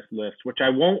 on this list, which I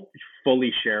won't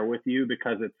fully share with you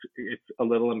because it's a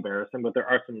little embarrassing, but there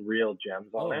are some real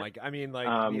gems on it. I mean, like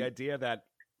the idea that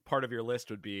part of your list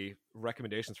would be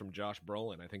recommendations from Josh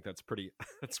Brolin. I think that's pretty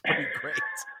great.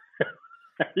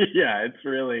 Yeah,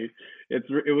 it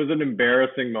was an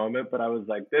embarrassing moment, but I was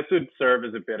like, this would serve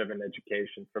as a bit of an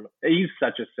education for me. He's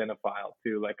such a cinephile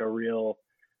too, like a real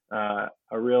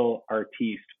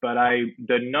artiste. But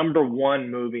the number 1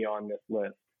 movie on this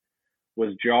list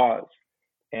was Jaws,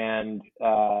 and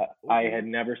I had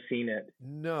never seen it.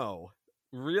 No,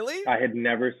 really? I had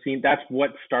never seen. That's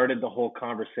what started the whole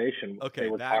conversation. Okay, they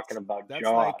were talking about that's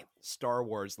Jaws. Like Star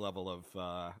Wars level of.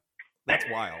 That's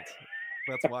wild.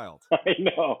 That's wild. I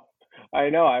know.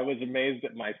 I was amazed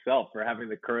at myself for having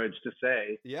the courage to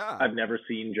say, yeah, I've never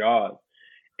seen Jaws.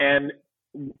 And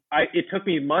it took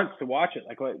me months to watch it.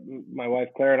 Like my wife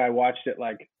Claire and I watched it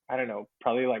like, I don't know,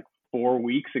 probably like 4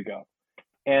 weeks ago.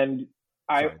 And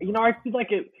I feel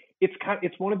like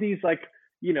it's one of these like,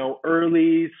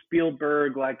 early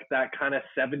Spielberg, like that kind of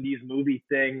 70s movie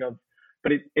thing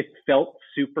but it felt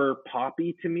super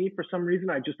poppy to me for some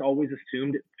reason. I just always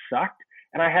assumed it sucked.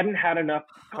 And I hadn't had enough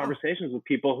conversations with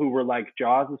people who were like,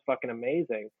 Jaws is fucking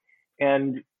amazing.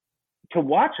 And to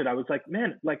watch it, I was like,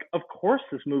 man, like, of course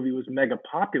this movie was mega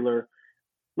popular.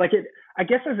 Like I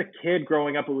guess as a kid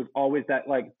growing up, it was always that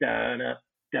like, da-na,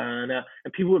 da-na,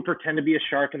 and people would pretend to be a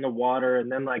shark in the water.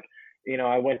 And then like,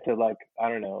 I went to like, I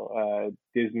don't know,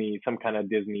 Disney, some kind of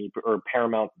Disney or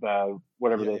Paramount,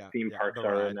 whatever those theme parks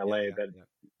are in LA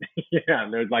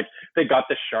and there's like, they got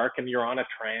the shark and you're on a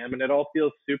tram and it all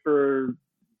feels super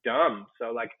dumb.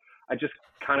 So like, I just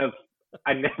kind of,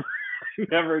 I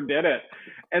never did it.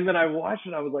 And then I watched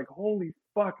it. I was like, holy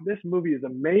fuck, this movie is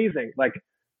amazing. Like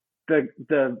the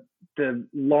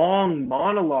long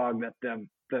monologue that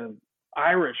the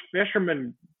Irish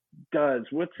fisherman does.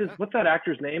 What's that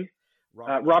actor's name?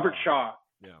 Robert Shaw.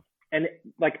 Yeah. And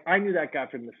like, I knew that guy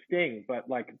from The Sting, but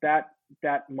like that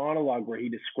monologue where he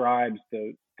describes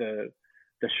the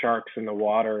sharks in the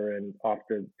water and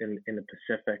in the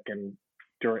Pacific and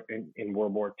in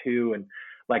World War II, and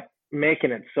like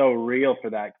making it so real for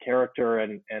that character,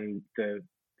 and the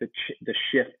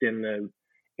shift in the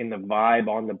vibe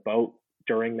on the boat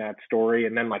during that story,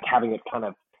 and then like having it kind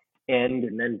of end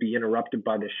and then be interrupted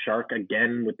by the shark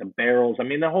again with the barrels. I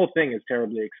mean, the whole thing is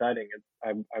terribly exciting.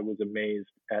 I was amazed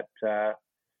at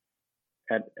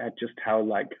just how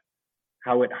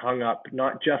it hung up,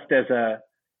 not just as a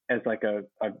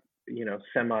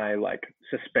semi like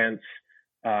suspense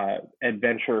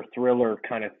adventure thriller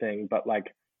kind of thing, but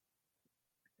like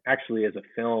actually as a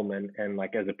film and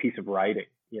like as a piece of writing,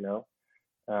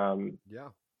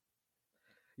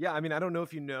 Yeah, I mean, I don't know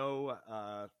if you know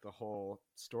the whole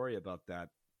story about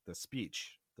the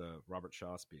speech, the Robert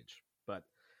Shaw speech, but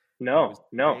no, it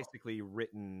was basically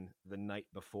written the night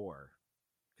before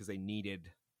because they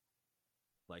needed,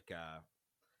 like,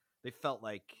 they felt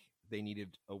like they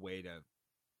needed a way to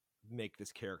make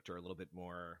this character a little bit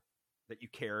more, that you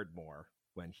cared more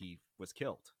when he was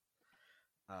killed.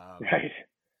 Right.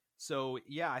 So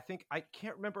yeah, I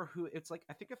can't remember who it's like.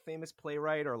 I think a famous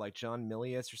playwright or like John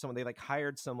Milius or someone. They like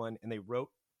hired someone and they wrote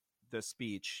the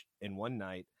speech in one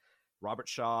night. Robert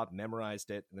Shaw memorized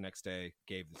it, and the next day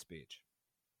gave the speech,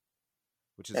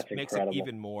 which makes it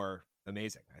even more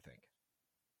amazing, I think.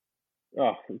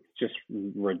 Oh, it's just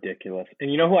ridiculous.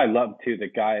 And you know who I love too? The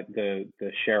guy, the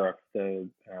sheriff,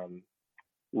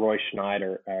 Roy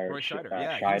Schneider. Roy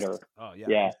Scheider, Scheider.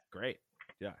 He's great.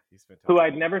 Yeah, he's fantastic. Who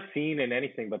I'd never seen in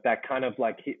anything, but that kind of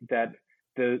like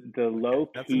the low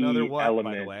key That's another what,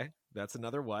 element. by the way. That's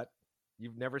another what.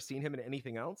 You've never seen him in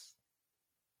anything else?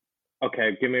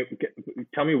 Okay,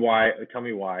 tell me why.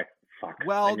 Fuck.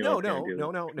 Well, no.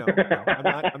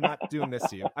 I'm not doing this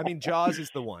to you. I mean, Jaws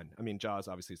is the one. I mean, Jaws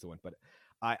obviously is the one, but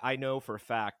I know for a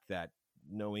fact that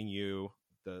knowing you,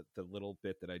 the little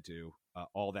bit that I do,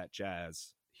 All That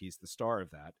Jazz, he's the star of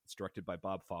that. It's directed by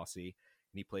Bob Fosse,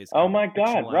 and he plays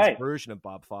right version of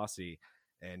Bob Fosse,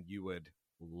 and you would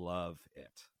love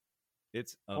it.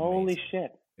 It's amazing. Holy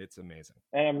shit. It's amazing.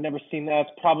 And I've never seen that.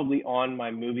 It's probably on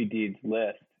my movie deeds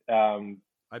list. I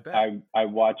bet. I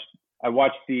watched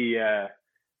the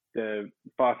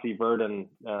Fosse Verdon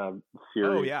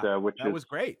series, which was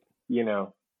great.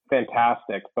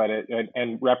 Fantastic. But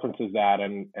it references that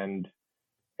and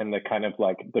the kind of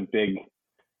like the big,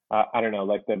 I don't know,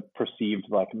 like the perceived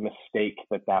like mistake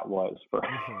that was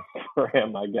for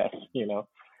him, I guess.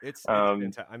 It's I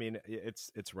mean,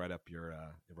 it's right up your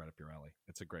alley.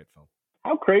 It's a great film.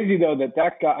 How crazy though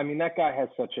that guy. I mean, that guy has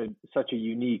such a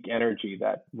unique energy.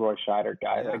 That Roy Scheider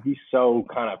guy, like he's so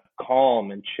kind of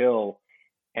calm and chill,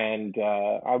 and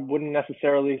I wouldn't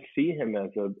necessarily see him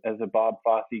as a Bob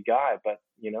Fosse guy. But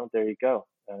there you go.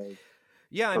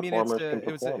 Yeah, I mean,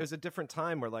 it was a different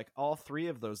time where like all three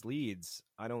of those leads,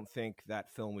 I don't think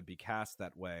that film would be cast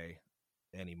that way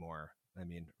anymore. I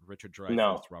mean, Richard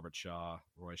Dreyfuss, Robert Shaw,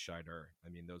 Roy Scheider. I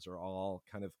mean, those are all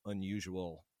kind of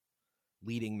unusual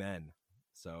leading men.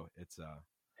 So it's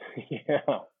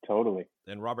yeah, totally.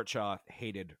 And Robert Shaw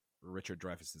hated Richard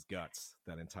Dreyfuss's guts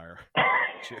that entire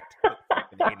shit.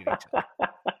 They hated each other.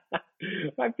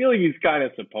 I feel like he's kind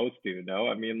of supposed to, no?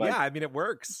 I mean, like, yeah, I mean, it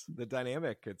works. The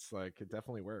dynamic, it's like it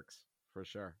definitely works for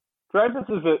sure. Dreyfuss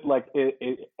is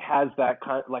it has that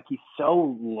kind of, like he's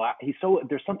so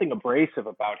there's something abrasive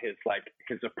about his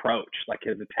approach, like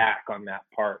his attack on that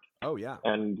part. Oh yeah.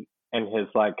 And and his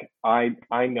like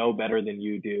I know better than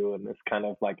you do, and this kind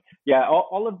of like, yeah,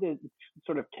 all of the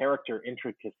sort of character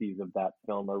intricacies of that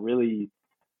film are really,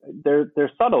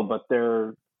 they're subtle, but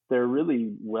they're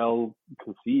really well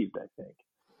conceived, I think.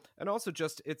 And also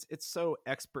just it's so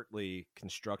expertly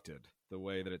constructed, the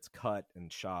way that it's cut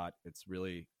and shot. It's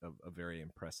really a very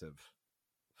impressive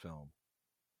film.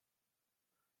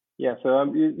 Yeah,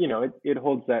 so you know, it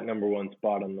holds that number one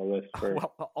spot on the list for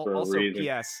also a reason.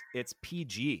 P.S. It's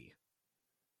PG.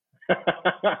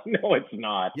 No, it's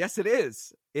not. Yes, it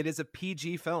is. It is a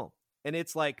PG film, and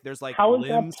it's like there's like How is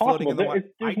limbs that floating in the possible?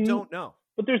 water. I don't know.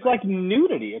 But there's like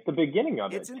nudity at the beginning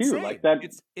of It's it insane. too. Like that.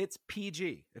 It's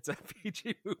PG. It's a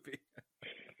PG movie.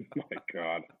 Oh my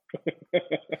God.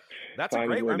 That's a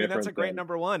great. I mean, that's a great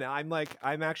number one.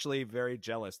 I'm actually very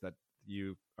jealous that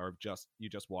you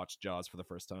just watched Jaws for the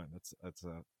first time. That's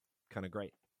kind of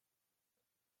great.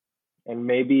 And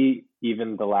maybe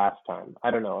even the last time.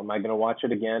 I don't know. Am I going to watch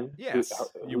it again? Yes,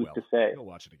 you will. To say? You'll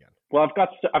watch it again. Well, I've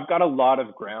got a lot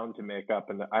of ground to make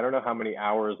up, and I don't know how many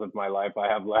hours of my life I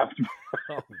have left.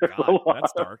 Oh God,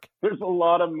 that's dark. There's a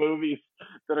lot of movies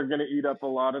that are going to eat up a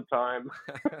lot of time.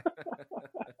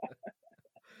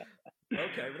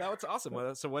 Okay, well, that's awesome.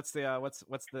 So what's the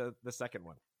second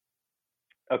one?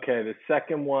 Okay, the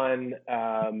second one,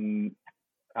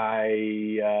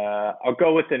 I'll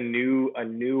go with a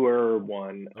newer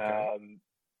one, Okay.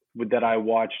 that I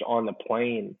watched on the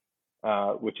plane,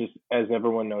 which is, as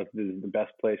everyone knows, this is the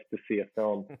best place to see a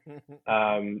film.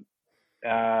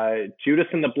 Judas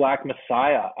and the Black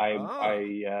Messiah.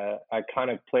 I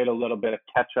kind of played a little bit of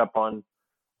catch up on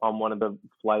one of the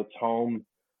flights home,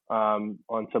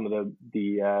 on some of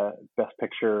the Best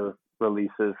Picture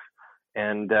releases,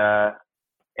 and I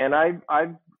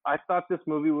thought this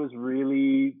movie was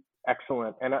really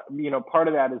excellent. And you know, part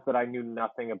of that is that I knew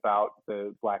nothing about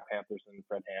the Black Panthers and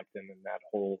Fred Hampton and that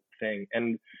whole thing,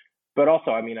 but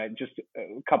also, I mean, a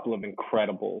couple of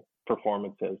incredible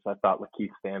performances. I thought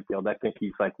Lakeith Stanfield, I think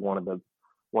he's like one of the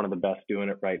best doing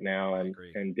it right now, and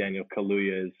Daniel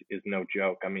Kaluuya is no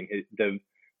joke. I mean, the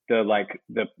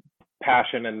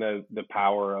passion and the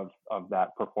power of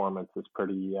that performance is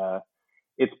pretty.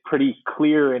 It's pretty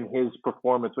clear in his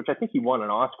performance, which I think he won an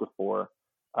Oscar for,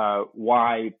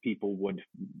 why people would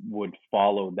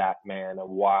follow that man, and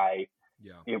why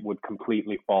it would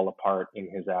completely fall apart in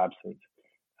his absence.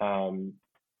 I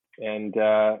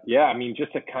mean,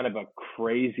 just a kind of a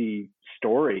crazy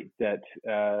story that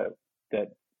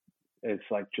is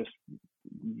like just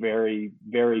very,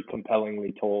 very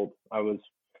compellingly told. I was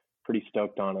pretty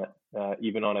stoked on it,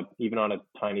 even on a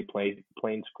tiny plane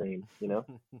screen, you know.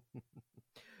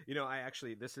 You know,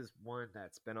 this is one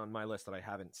that's been on my list that I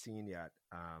haven't seen yet,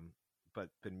 but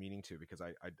been meaning to, because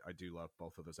I do love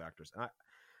both of those actors. And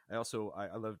I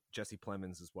love Jesse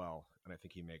Plemons as well, and I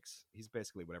think he's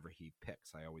basically whatever he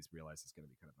picks. I always realize it's going to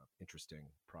be kind of an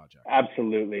interesting project.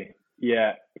 Absolutely,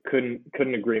 yeah,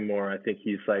 couldn't agree more. I think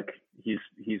he's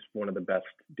one of the best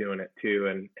doing it too,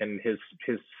 and his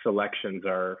selections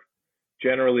are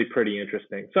generally pretty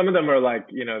interesting. Some of them are like,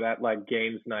 you know, that like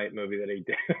Games Night movie that he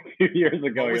did a few years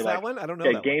ago. What was that one? I don't know.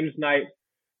 Okay, Games Night,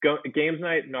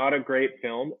 not a great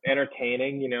film,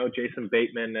 entertaining, you know, Jason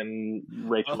Bateman and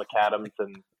Rachel McAdams,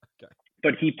 and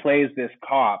but he plays this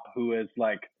cop who is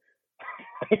like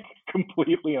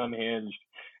completely unhinged,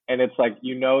 and it's like,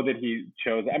 you know, that he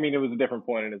chose. I mean, it was a different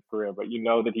point in his career, but you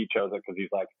know that he chose it because he's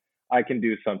like, I can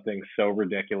do something so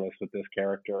ridiculous with this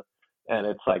character. And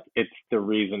it's like, it's the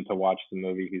reason to watch the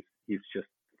movie. He's just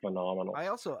phenomenal. I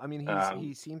mean,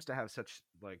 he seems to have such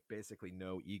like basically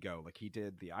no ego. Like he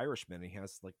did The Irishman, and he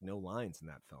has like no lines in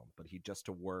that film, but he just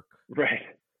to work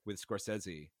with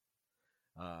Scorsese.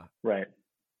 Right.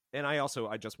 And I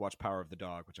just watched Power of the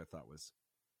Dog, which I thought was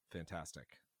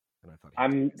fantastic. And I thought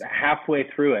I'm halfway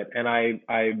through it, and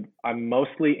I'm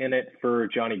mostly in it for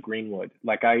Johnny Greenwood.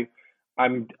 Like I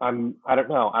don't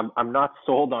know. I'm not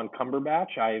sold on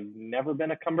Cumberbatch. I've never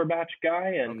been a Cumberbatch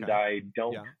guy, and I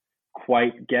don't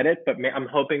quite get it. But I'm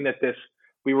hoping that this.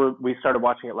 We started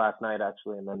watching it last night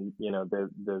actually, and then, you know, the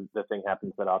thing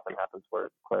happens that often happens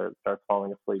where Claire starts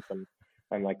falling asleep, and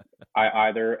I'm like, I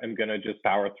either am gonna just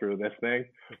power through this thing,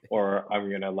 or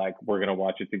we're gonna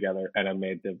watch it together. And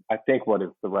I think what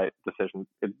is the right decision.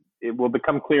 It will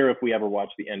become clear if we ever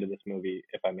watch the end of this movie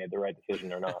if I made the right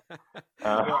decision or not.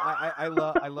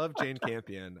 Well, I love Jane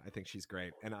Campion. I think she's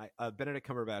great, and Benedict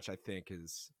Cumberbatch I think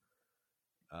is,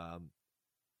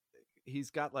 he's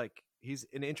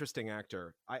an interesting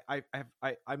actor.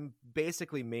 I'm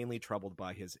basically mainly troubled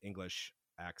by his English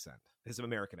accent, his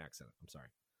American accent. I'm sorry.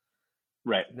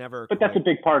 Right. Never. But that's a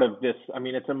big part of this. I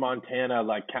mean, it's a Montana,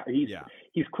 like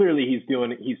he's clearly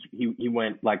he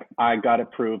went like, I got to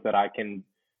prove that I can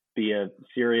be a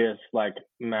serious, like,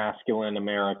 masculine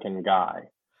American guy.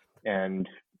 And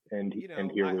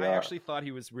here we are. I actually thought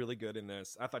he was really good in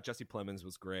this. I thought Jesse Plemons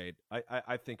was great.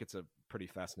 I think it's a pretty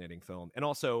fascinating film. And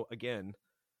also, again,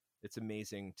 it's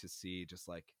amazing to see just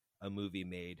like a movie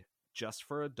made just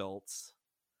for adults.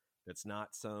 That's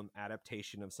not some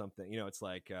adaptation of something. It's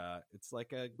like a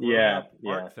grown-up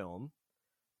art film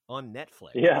on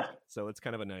Netflix. Yeah. So it's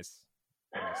kind of a nice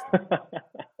thing.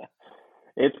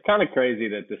 It's kind of crazy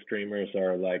that the streamers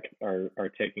are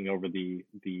taking over the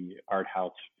art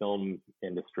house film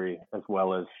industry as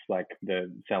well as like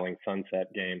the Selling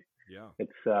Sunset game. Yeah.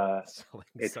 It's a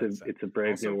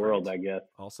brave also new great. world, I guess.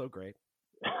 Also great.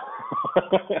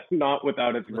 Not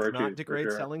without its Let's virtues. not degrade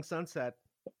for sure. Selling Sunset.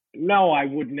 No, I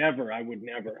would never. I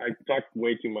talked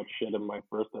way too much shit in my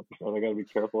first episode. I got to be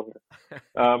careful here.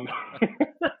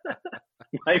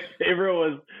 My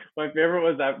favorite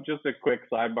was just a quick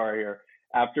sidebar here.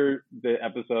 After the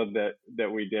episode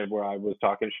that we did where I was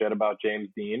talking shit about James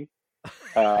Dean,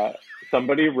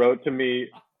 somebody wrote to me.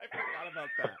 I forgot about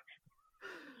that.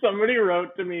 Somebody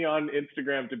wrote to me on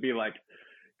Instagram to be like,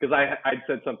 because I'd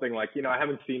said something like, I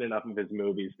haven't seen enough of his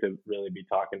movies to really be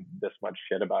talking this much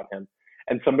shit about him.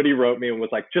 And somebody wrote me and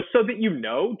was like, just so that you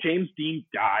know, James Dean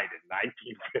died in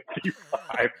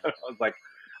 1955. I was like,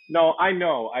 no, I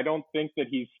know. I don't think that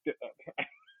he's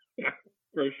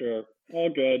for sure. All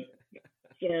good.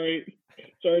 Sorry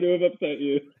to have upset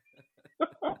you.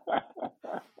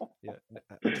 Yeah,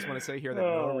 I just want to say here that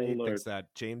Noah Reed thinks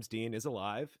that James Dean is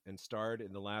alive and starred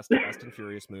in the last Fast and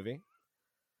Furious movie.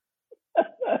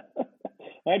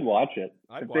 I'd watch it.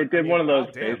 If they did one of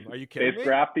those Are you kidding me?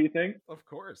 drafty things. Of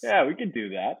course. Yeah, we could do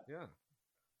that. Yeah.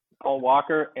 Paul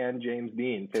Walker and James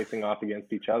Dean facing off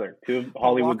against each other. Two of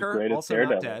Hollywood's Walker, greatest also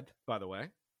daredevils. not dead, by the way.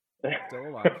 Still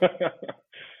alive.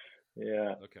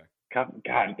 Yeah. Okay.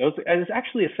 God, there's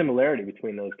actually a similarity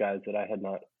between those guys that I had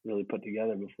not really put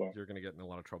together before. You're going to get in a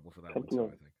lot of trouble for that one too, I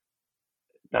think.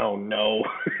 No.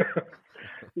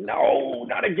 No,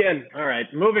 not again. All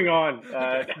right, moving on.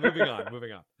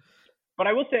 Moving on. But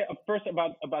I will say first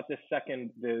about this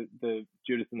second, the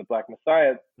Judas and the Black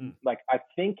Messiah. Like, I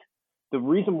think the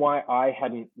reason why I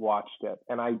hadn't watched it,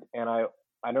 and I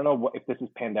don't know if this is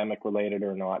pandemic related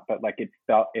or not, but like it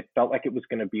felt like it was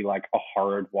going to be like a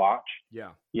hard watch.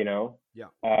 Yeah. Yeah.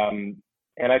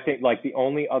 And I think like the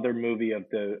only other movie of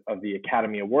the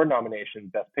Academy Award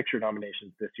nominations, Best Picture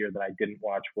nominations this year that I didn't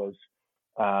watch was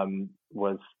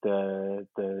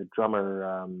the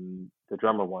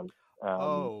drummer one.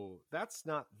 That's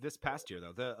not this past year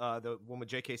though. The one with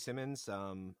J.K. Simmons.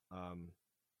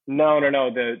 No.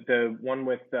 The one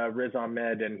with Riz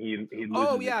Ahmed and he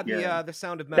loses his hearing. The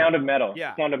Sound of Metal. Sound of Metal.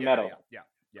 Yeah. Sound of Metal. Yeah.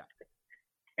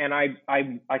 And I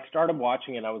started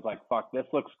watching it. I was like, fuck, this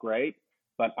looks great,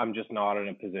 but I'm just not in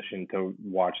a position to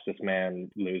watch this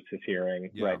man lose his hearing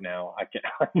right now. I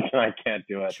can't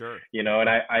do it. Sure. You know, and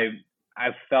I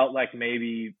felt like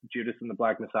maybe Judas and the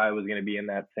Black Messiah was going to be in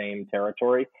that same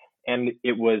territory. And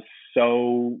it was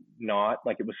so not.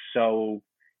 Like, it was so,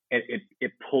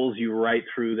 it pulls you right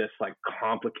through this like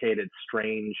complicated,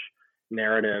 strange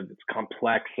narrative. It's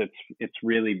complex. It's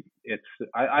really,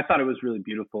 I thought it was really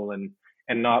beautiful and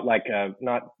not like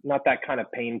not that kind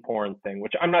of pain porn thing,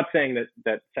 which I'm not saying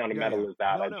that Sound of Metal is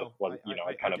that. I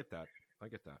get that.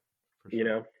 For sure. You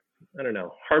know, I don't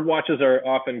know. Hard watches are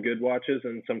often good watches,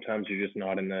 and sometimes you're just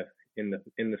not in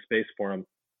the space for them.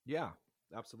 Yeah,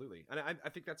 absolutely. And I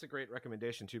think that's a great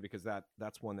recommendation too, because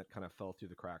that's one that kind of fell through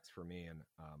the cracks for me. And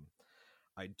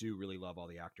I do really love all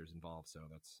the actors involved. So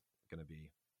that's going to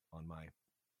be on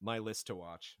my list to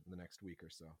watch in the next week or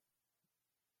so.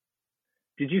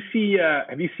 Did you see,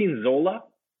 have you seen Zola?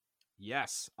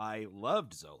 Yes, I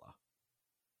loved Zola.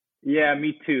 Yeah,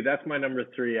 me too. That's my number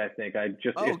 3, I think.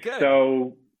 It's good.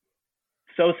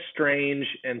 so strange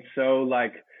and so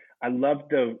like, I love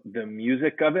the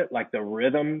music of it, like the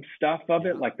rhythm stuff of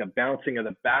it, like the bouncing of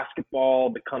the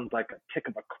basketball becomes like a tick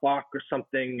of a clock or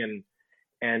something.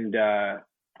 And I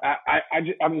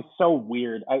mean, so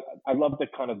weird. I love the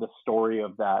kind of the story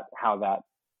of that, how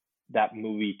that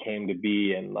movie came to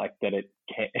be, and like that it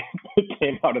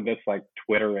came out of this like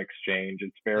Twitter exchange.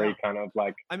 It's very kind of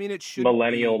like, I mean, it should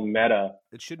millennial meta.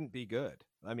 It shouldn't be good.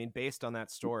 I mean, based on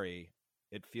that story,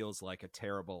 it feels like a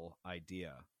terrible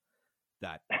idea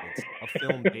that it's a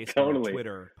film based on a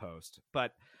Twitter post.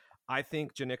 But I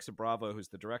think Janicza Bravo, who's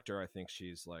the director, I think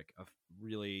she's like a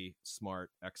really smart,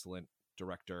 excellent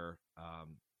director.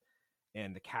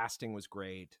 and the casting was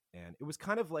great, and it was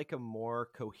kind of like a more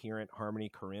coherent Harmony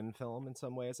Korine film in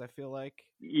some ways, I feel like.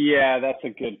 Yeah, that's a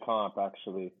good comp,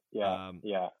 actually. Yeah,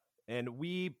 yeah. And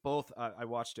we both, I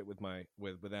watched it with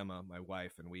with Emma, my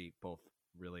wife, and we both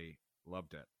really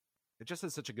loved it. It just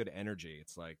has such a good energy.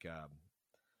 It's like,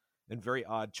 and very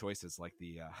odd choices, like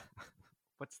the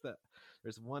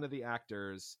there's one of the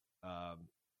actors, I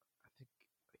think,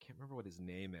 I can't remember what his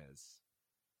name is,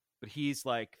 but he's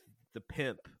like the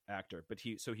pimp actor, but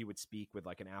he would speak with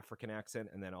like an African accent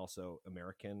and then also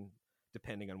American,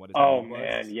 depending on what his name was. Oh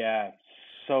man, yeah,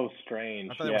 so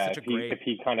strange. I thought it was such a great if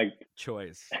he kind of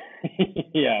choice.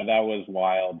 Yeah, that was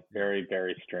wild. Very,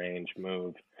 very strange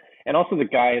move. And also the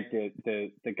guy at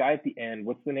the guy at the end.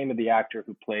 What's the name of the actor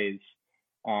who plays?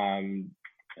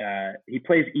 He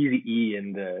plays Eazy-E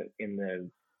in the.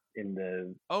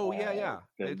 Oh yeah.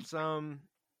 It's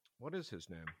what is his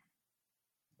name?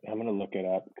 I'm gonna look it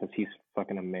up because he's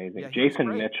fucking amazing. Yeah,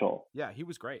 Jason Mitchell. Yeah, he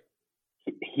was great.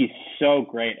 He's so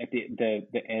great at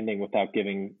the ending without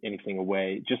giving anything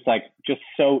away. Just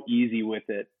so easy with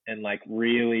it, and like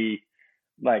really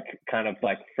like kind of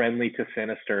like friendly to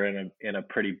sinister in a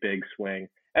pretty big swing.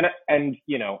 And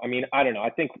you know, I mean, I don't know.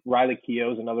 I think Riley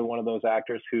Keough is another one of those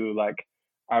actors who like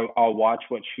I'll watch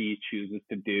what she chooses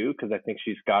to do because I think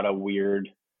she's got a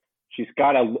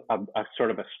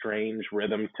sort of a strange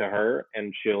rhythm to her,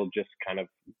 and she'll just kind of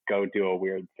go do a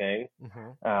weird thing.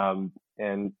 Mm-hmm.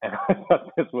 And I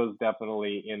thought this was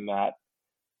definitely in that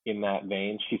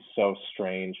vein. She's so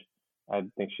strange. I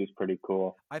think she's pretty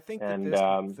cool. I think that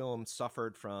this film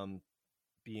suffered from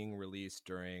being released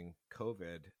during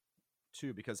COVID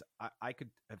too, because I could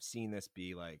have seen this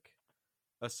be like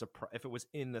a surprise if it was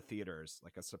in the theaters,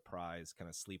 like a surprise kind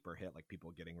of sleeper hit, like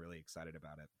people getting really excited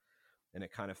about it. And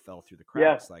it kind of fell through the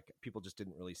cracks. Yeah. Like people just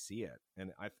didn't really see it.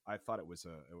 And I thought it was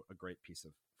a great piece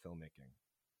of filmmaking.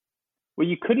 Well,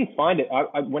 you couldn't find it.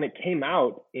 When it came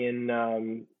out in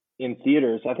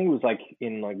theaters, I think it was like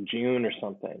in like June or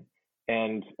something.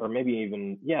 Or maybe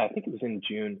even, I think it was in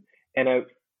June. And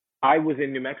I was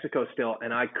in New Mexico still,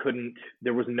 and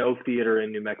there was no theater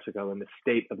in New Mexico, in the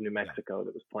state of New Mexico,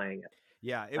 that was playing it.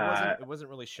 Yeah, it wasn't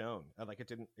really shown. Like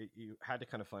you had to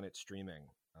kind of find it streaming.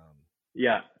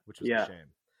 Which was a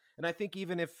shame. And I think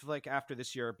even if like after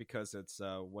this year, because it's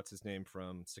what's his name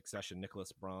from Succession,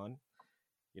 Nicholas Braun,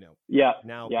 you know,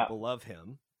 now people love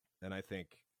him, and I think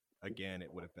again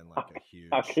it would have been like a huge.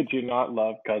 How could you not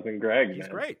love Cousin Greg? He's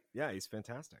great. Yeah, he's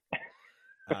fantastic.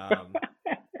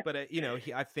 But you know,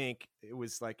 I think it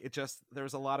was like there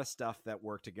was a lot of stuff that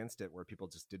worked against it where people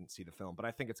just didn't see the film. But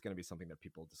I think it's going to be something that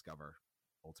people discover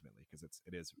ultimately because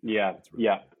it is. It's really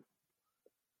good.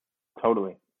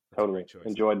 Totally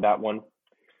enjoyed that one.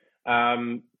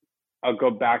 I'll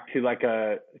go back to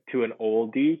an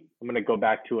oldie. I'm gonna go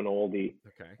back to an oldie.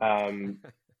 Okay.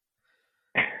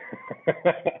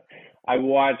 I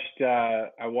watched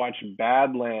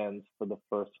Badlands for the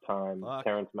first time.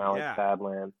 Terrence Malick's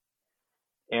Badlands,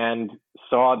 and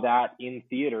saw that in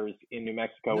theaters in New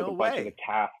Mexico with a bunch of the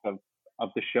cast of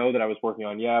the show that I was working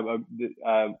on. Yeah,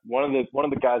 one of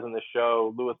the guys on the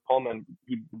show, Louis Pullman,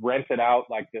 he rented out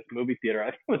like this movie theater.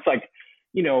 I think it was like,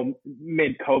 you know,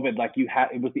 mid-COVID, like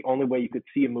it was the only way you could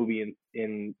see a movie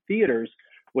in theaters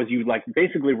was you like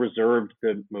basically reserved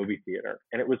the movie theater,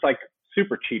 and it was like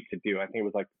super cheap to do. I think it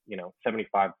was like, you know, $75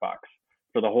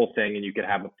 for the whole thing, and you could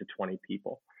have up to 20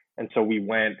 people. And so we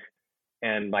went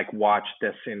and like watched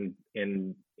this in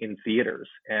theaters,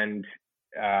 and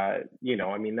you know,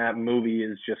 I mean, that movie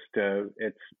is just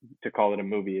it's to call it a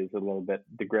movie is a little bit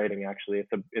degrading. Actually,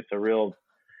 it's a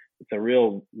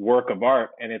real work of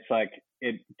art, and it's like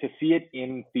to see it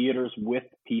in theaters with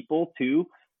people too.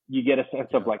 You get a sense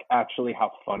of like actually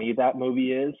how funny that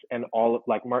movie is, and all of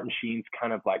like Martin Sheen's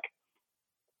kind of like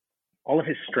all of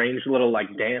his strange little like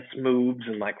dance moves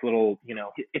and like little, you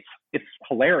know, it's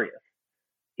hilarious.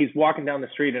 He's walking down the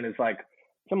street and it's like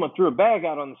someone threw a bag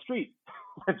out on the street.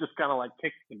 And just kind of like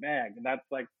kicks the bag, and that's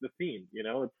like the scene, you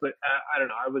know. It's like I don't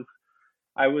know.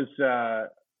 I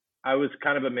was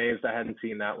kind of amazed I hadn't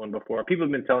seen that one before. People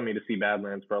have been telling me to see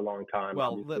Badlands for a long time.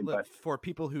 Well, for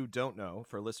people who don't know,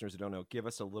 for listeners who don't know, give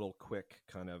us a little quick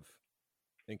kind of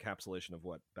encapsulation of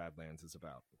what Badlands is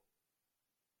about.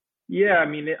 Yeah, I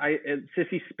mean,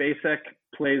 Sissy Spacek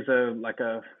plays I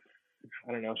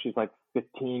don't know, she's like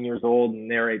 15 years old and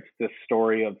narrates this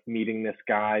story of meeting this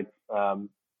guy.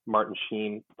 Martin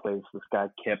Sheen plays this guy,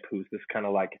 Kip, who's this kind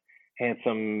of like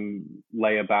handsome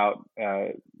layabout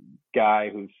guy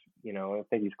who's, you know, I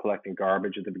think he's collecting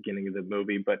garbage at the beginning of the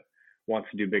movie, but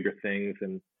wants to do bigger things.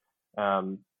 And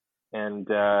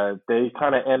they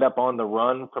kind of end up on the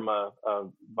run from a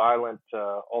violent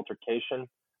altercation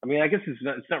I mean, I guess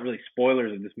it's not really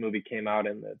spoilers if this movie came out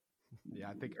in the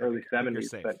I think early I think you're 70s,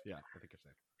 safe. but Yeah, I think you're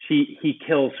safe. he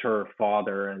kills her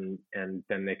father, and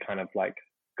then they kind of like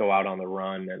go out on the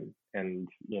run, and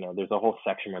there's a whole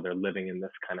section where they're living in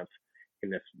this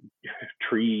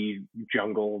tree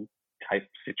jungle type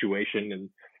situation and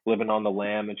living on the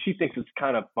lam, and she thinks it's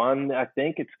kind of fun. I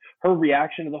think it's her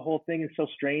reaction to the whole thing is so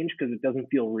strange because it doesn't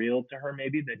feel real to her,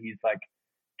 maybe, that he's like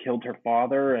killed her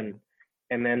father, and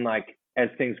then like as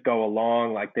things go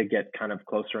along, like they get kind of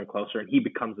closer and closer, and he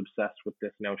becomes obsessed with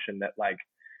this notion that like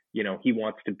he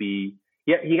wants to be,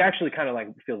 he actually kind of like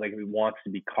feels like he wants to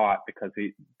be caught because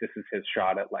this is his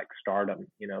shot at like stardom.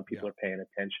 People are paying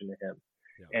attention to him,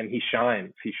 and he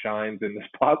shines in the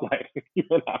spotlight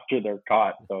even after they're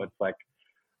caught. So it's like,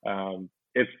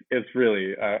 it's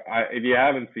really, if you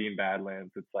haven't seen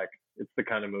Badlands, it's the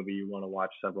kind of movie you want to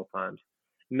watch several times.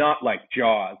 Not like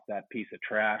Jaws, that piece of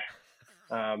trash.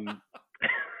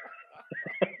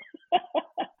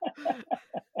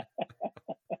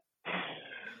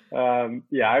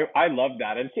 I love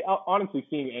that. And honestly,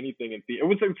 seeing anything in theater, it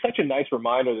was such a nice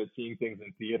reminder that seeing things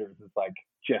in theaters is like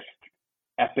just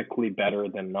ethically better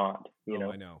than not.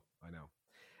 I know.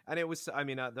 And it was, I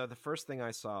mean, the first thing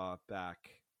I saw back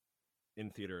in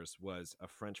theaters was a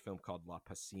French film called La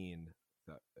Piscine.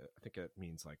 I think it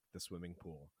means like the swimming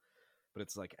pool, but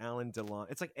it's like Alain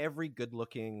Delon. It's like every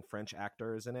good-looking French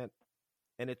actor is in it,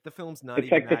 and the film's not.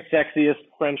 It's like the sexiest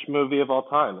French movie of all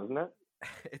time, isn't it?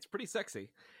 It's pretty sexy,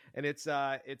 and it's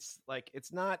like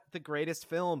it's not the greatest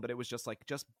film, but it was just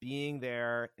being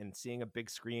there and seeing a big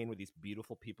screen with these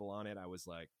beautiful people on it. I was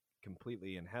like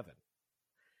completely in heaven,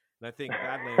 and I think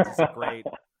Badlands is a great.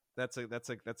 That's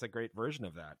a great version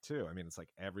of that too. I mean, it's like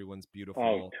everyone's beautiful.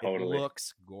 Oh, totally. It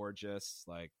looks gorgeous.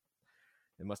 Like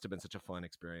it must have been such a fun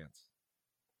experience.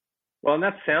 Well, and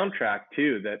that soundtrack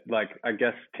too, that like I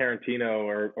guess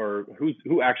Tarantino or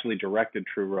who actually directed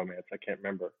True Romance, I can't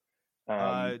remember.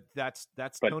 That's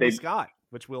Tony Scott,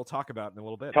 which we'll talk about in a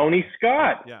little bit. Tony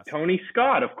Scott, yes. Tony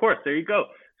Scott, of course. There you go.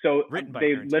 So they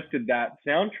Tarantino. lifted that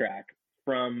soundtrack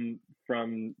from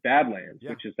Badlands,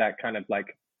 which is that kind of like,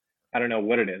 I don't know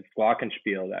what it is,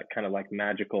 glockenspiel, that kind of like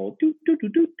magical. The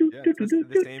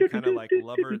same kind of like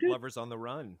lovers on the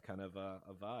run kind of a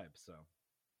vibe. So.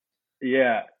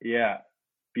 Yeah,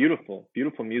 beautiful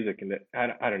music, and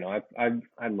I don't know, I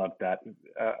love that.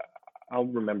 I'll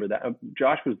remember that.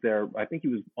 Josh was there. I think he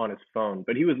was on his phone,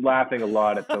 but he was laughing a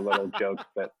lot at the little jokes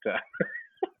that.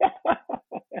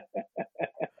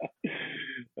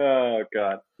 Oh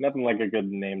God, nothing like a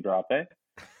good name drop, eh?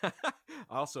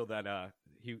 Also, that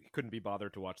he couldn't be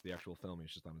bothered to watch the actual film. He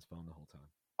was just on his phone the whole time.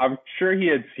 I'm sure he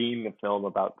had seen the film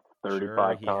about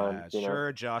 35 times.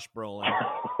 Sure, Josh Brolin.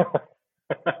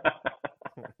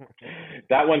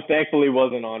 That one thankfully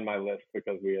wasn't on my list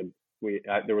because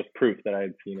there was proof that I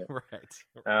had seen it.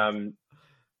 Right.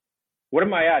 What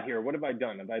am I at here? What have I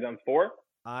done? Have I done 4?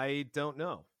 I don't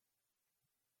know.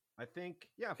 I think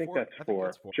 4. That's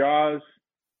 4. Jaws,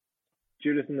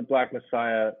 Judas and the Black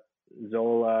Messiah,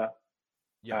 Zola,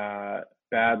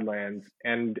 Badlands,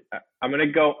 and I'm gonna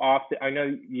go off. I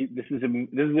know this is a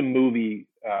movie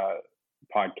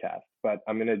podcast, but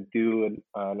I'm gonna do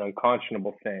an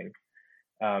unconscionable thing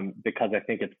because I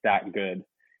think it's that good,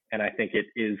 and I think it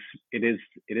is a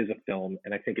film,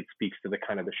 and I think it speaks to the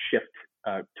kind of the shift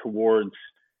towards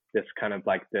this kind of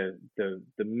like the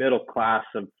middle class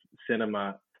of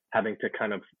cinema having to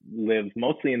kind of live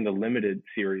mostly in the limited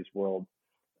series world.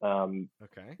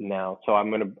 Okay. Now, so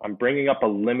I'm bringing up a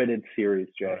limited series,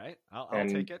 Jay. All right, I'll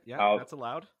take it. Yeah, that's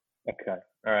allowed. Okay.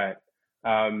 All right.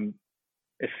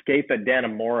 Escape at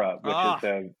Dannemora, which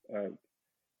is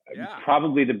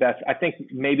probably the best. I think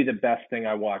maybe the best thing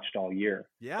I watched all year.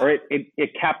 Yeah. Or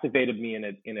it captivated me in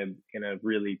a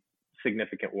really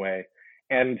significant way.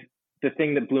 And the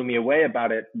thing that blew me away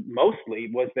about it mostly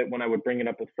was that when I would bring it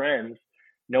up with friends,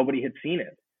 nobody had seen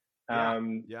it.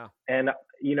 And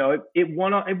it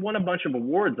won a bunch of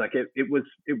awards. Like it was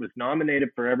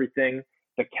nominated for everything.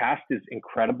 The cast is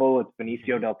incredible. It's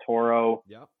Benicio del Toro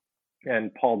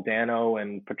and Paul Dano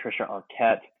and Patricia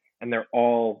Arquette, and they're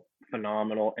all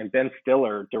phenomenal. And Ben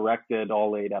Stiller directed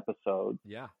all 8 episodes.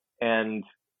 Yeah. And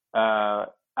this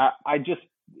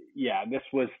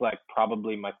was like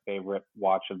probably my favorite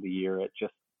watch of the year. It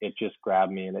just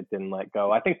grabbed me and it didn't let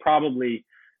go. I think probably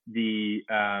the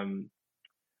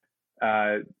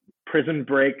Prison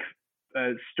Break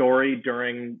story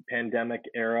during pandemic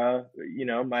era,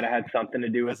 might have had something to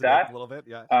do with that. A little bit,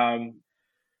 yeah.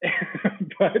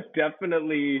 But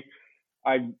definitely,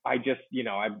 I just,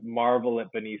 I marvel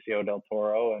at Benicio del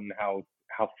Toro and how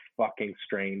fucking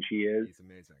strange he is. He's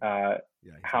amazing.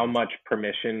 He's how amazing. Much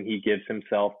permission he gives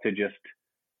himself to just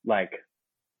like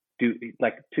do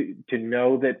like to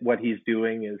know that what he's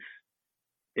doing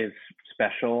is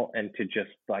special, and to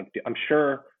just like I'm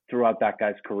sure throughout that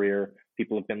guy's career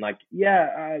people have been like,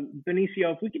 yeah,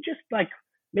 Benicio, if we could just like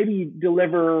maybe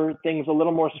deliver things a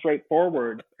little more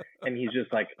straightforward, and he's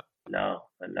just like, no,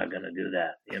 I'm not gonna do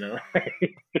that, you know.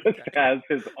 He just has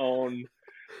his own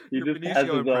Your just has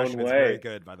his own way. Is very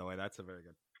good, by the way. That's a very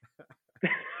good.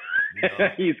 No.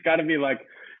 He's got to be like,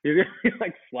 he's gonna be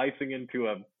like slicing into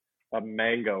a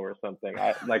mango or something.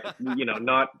 Like, you know,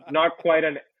 not quite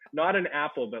not an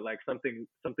apple, but like something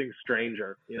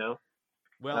stranger, you know.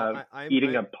 Well, I'm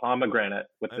eating a pomegranate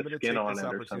with the skin on it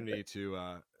or something. I'm going to take this opportunity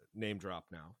to name drop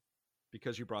now,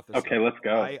 because you brought this. Okay, up. Let's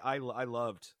go. I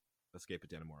loved Escape at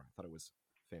Dannemora. I thought it was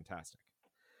fantastic,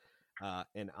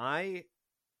 and I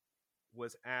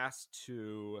was asked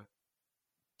to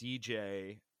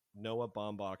DJ Noah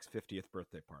Baumbach's 50th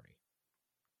birthday party.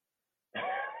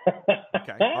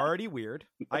 Okay, already weird.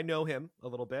 I know him a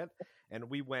little bit, and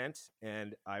we went,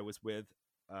 and I was with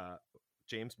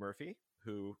James Murphy,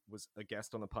 who was a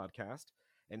guest on the podcast,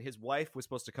 and his wife was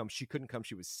supposed to come. She couldn't come.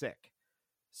 She was sick.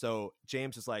 So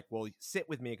James was like, well, sit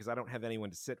with me because I don't have anyone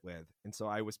to sit with. And so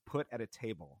I was put at a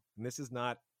table, and this is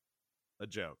not a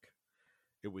joke.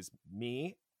 It was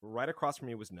me. Right across from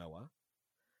me was Noah.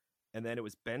 And then it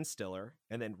was Ben Stiller.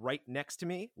 And then right next to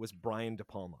me was Brian De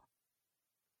Palma.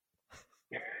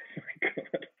 Oh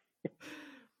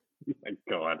my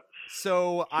God.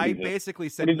 So I basically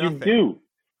said what did nothing. You do?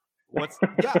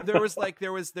 there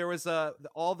was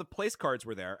all the place cards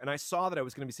were there, and I saw that I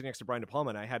was going to be sitting next to Brian De Palma,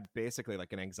 and I had basically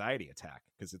like an anxiety attack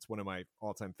because it's one of my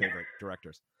all-time favorite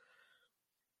directors.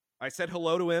 I said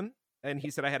hello to him, and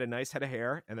he said I had a nice head of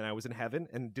hair, and then I was in heaven,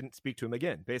 and didn't speak to him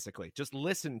again. Basically, just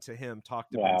listened to him talk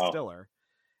to Ben Stiller,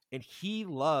 and he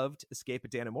loved Escape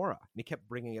at Dannemora, and he kept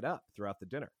bringing it up throughout the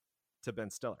dinner to Ben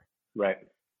Stiller. Right.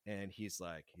 And he's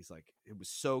like, it was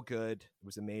so good. It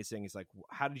was amazing. He's like,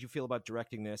 how did you feel about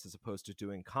directing this as opposed to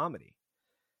doing comedy?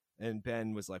 And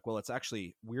Ben was like, well, it's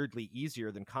actually weirdly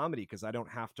easier than comedy because I don't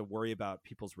have to worry about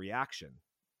people's reaction.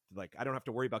 Like, I don't have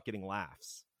to worry about getting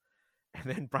laughs. And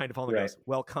then Brian De Palma goes,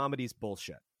 well, comedy's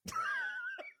bullshit.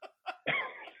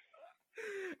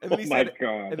 And then God.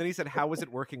 And then he said, how was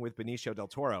it working with Benicio del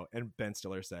Toro? And Ben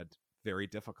Stiller said, very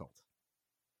difficult.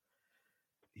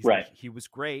 He's like, he was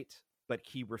great, but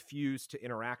he refused to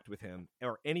interact with him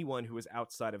or anyone who was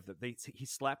outside of he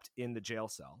slept in the jail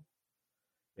cell,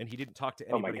 and he didn't talk to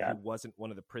anybody who wasn't one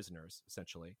of the prisoners,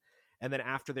 essentially. And then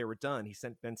after they were done, he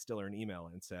sent Ben Stiller an email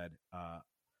and said,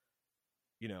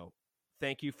 you know,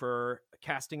 thank you for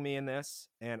casting me in this,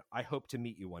 and I hope to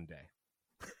meet you one day.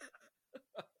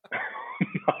 Oh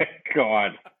my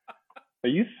God. Are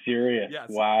you serious? Yes.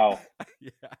 Wow.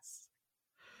 Yes.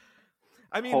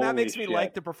 I mean, Holy that makes me shit.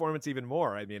 like the performance even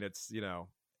more. I mean, it's, you know,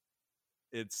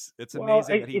 it's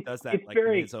amazing that he does that like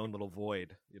in his own little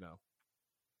void, you know.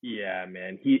 Yeah,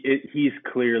 man. He's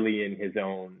clearly in his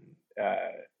own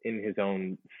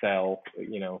cell,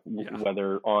 you know,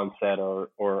 whether on set or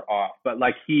off. But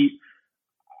like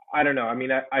I don't know. I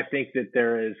mean, I think that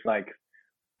there is like,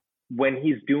 when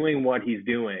he's doing what he's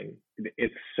doing,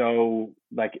 it's so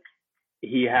like,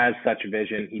 he has such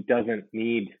vision. He doesn't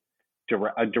need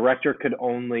a director could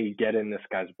only get in this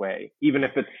guy's way, even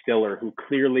if it's Stiller, who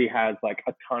clearly has like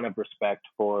a ton of respect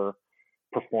for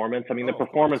performance. I mean, the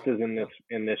performances in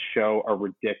this show are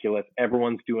ridiculous.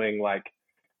 Everyone's doing like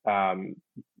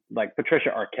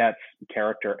Patricia Arquette's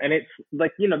character, and it's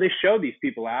like, you know, they show these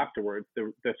people afterwards,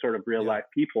 the sort of real life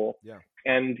people,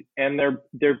 and they're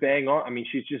bang on. I mean,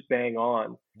 she's just bang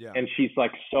on, and she's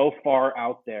like so far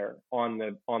out there on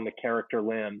the character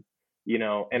limb, you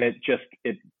know, and it just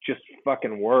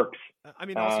fucking works. I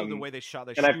mean, also the way they shot,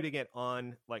 shooting it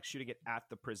at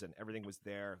the prison. Everything was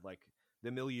there. Like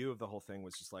the milieu of the whole thing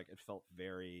was just like, it felt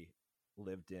very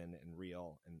lived in and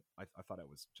real. And I thought it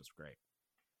was just great.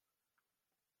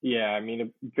 Yeah. I mean,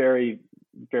 a very,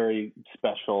 very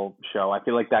special show. I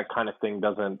feel like that kind of thing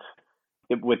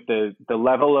with the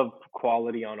level of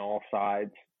quality on all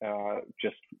sides,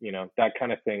 just, you know, that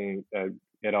kind of thing,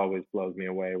 it always blows me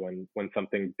away when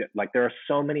something like, there are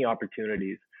so many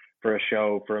opportunities for a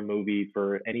show, for a movie,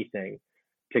 for anything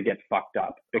to get fucked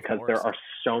up, because there are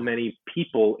so many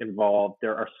people involved.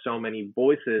 There are so many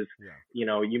voices. You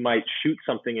know, you might shoot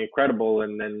something incredible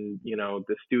and then, you know,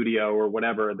 the studio or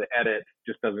whatever, the edit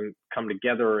just doesn't come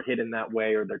together or hit in that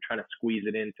way, or they're trying to squeeze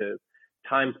it into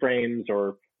time frames,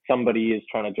 or somebody is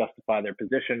trying to justify their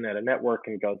position at a network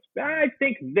and goes, I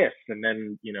think this, and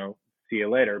then, you know, see you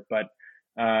later. But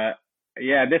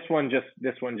Yeah, this one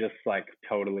just like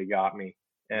totally got me.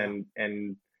 And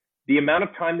the amount of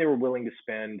time they were willing to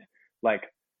spend, like,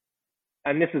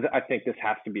 and I think this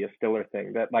has to be a Stiller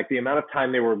thing, that like the amount of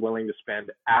time they were willing to spend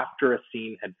after a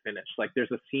scene had finished. Like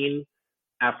there's a scene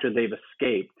after they've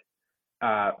escaped,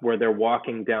 where they're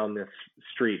walking down this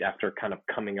street after kind of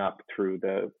coming up through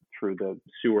the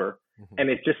sewer, and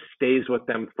it just stays with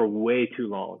them for way too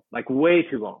long, like way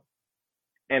too long.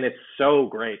 And it's so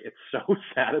great. It's so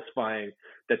satisfying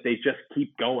that they just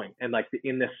keep going. And like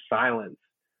in this silence,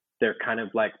 they're kind of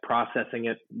like processing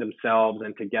it themselves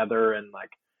and together. And like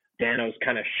Dano's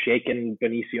kind of shaking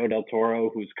Benicio del Toro,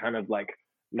 who's kind of like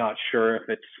not sure if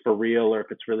it's for real or if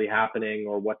it's really happening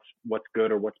or what's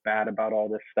good or what's bad about all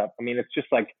this stuff. I mean, it's just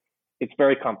like, it's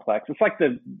very complex. It's like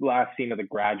the last scene of The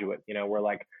Graduate, you know, where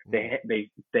like they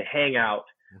hang out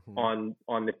on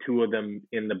the two of them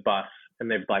in the bus, and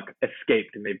they've like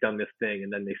escaped and they've done this thing,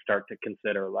 and then they start to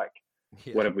consider like,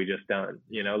 what have we just done?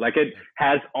 You know, like it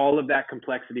has all of that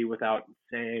complexity without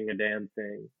saying a damn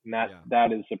thing. And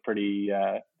that is a pretty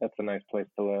that's a nice place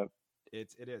to live.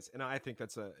 It is, and I think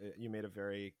you made a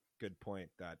very good point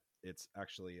that it's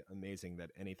actually amazing that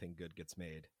anything good gets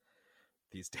made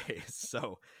these days.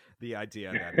 So the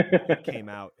idea that it came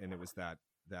out and it was that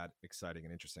exciting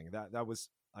and interesting, that was,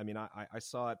 I mean, I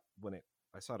saw it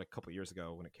I saw it a couple years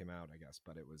ago when it came out, I guess,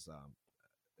 but it was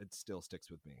it still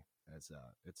sticks with me as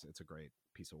it's a great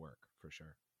piece of work for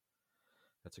sure.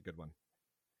 That's a good one.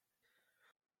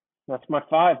 That's my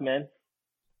 5, man.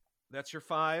 That's your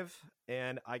 5,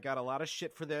 and I got a lot of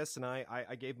shit for this, and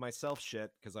I gave myself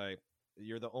shit because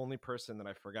you're the only person that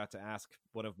I forgot to ask.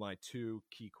 One of my 2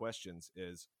 key questions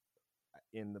is,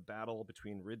 in the battle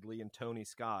between Ridley and Tony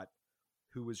Scott,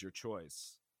 who was your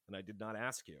choice? And I did not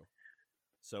ask you.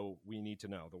 So we need to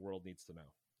know. The world needs to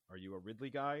know. Are you a Ridley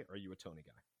guy or are you a Tony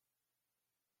guy?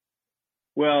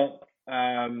 Well,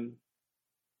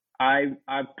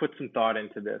 I've put some thought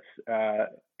into this,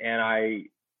 and I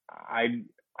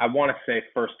want to say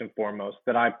first and foremost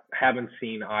that I haven't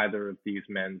seen either of these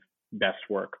men's best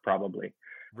work, probably.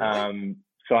 Really?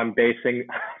 So I'm basing,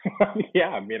 yeah.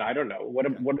 I mean, I don't know what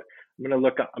I'm gonna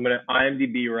look up. I'm gonna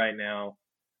IMDb right now.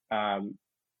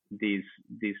 These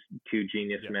 2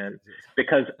 genius men,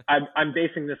 because I'm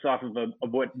basing this off of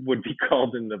what would be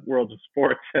called in the world of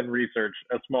sports and research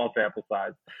a small sample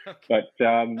size. Okay.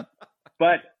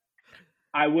 But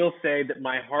I will say that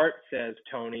my heart says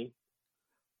Tony,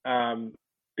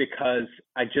 because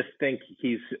I just think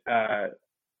he's a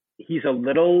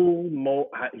little more.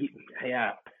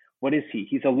 What is he?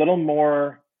 He's a little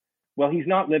more. Well, he's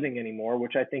not living anymore,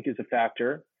 which I think is a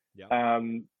factor. Yeah.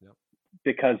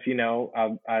 Because, you know,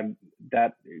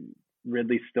 that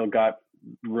Ridley still got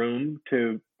room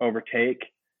to overtake.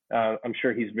 I'm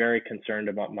sure he's very concerned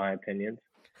about my opinions.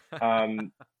 But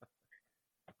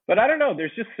I don't know.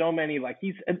 There's just so many, like,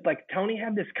 he's like, Tony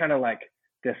had this kind of like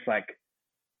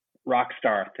rock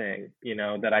star thing, you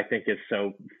know, that I think is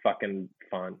so fucking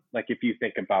fun. Like if you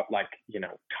think about like, you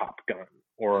know, Top Gun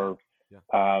or,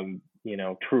 you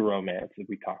know, True Romance that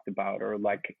we talked about, or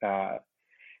like,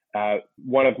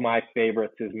 one of my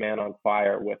favorites is Man on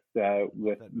Fire with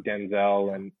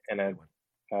Denzel and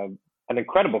an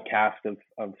incredible cast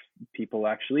of people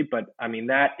actually. But I mean,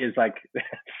 that is like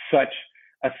such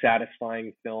a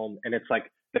satisfying film, and it's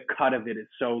like the cut of it is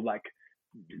so like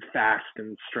fast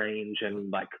and strange,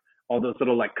 and like all those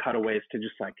little like cutaways to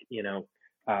just like, you know,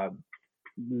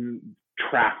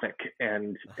 traffic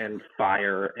and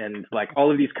fire and like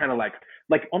all of these kind of like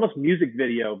almost music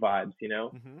video vibes, you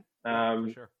know.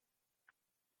 For sure.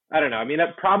 I don't know. I mean,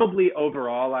 probably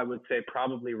overall, I would say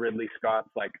probably Ridley Scott's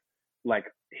like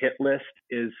hit list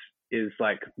is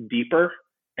like deeper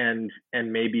and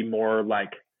maybe more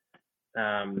like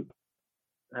I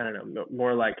don't know,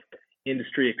 more like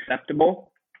industry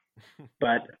acceptable.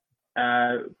 But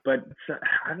I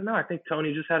don't know. I think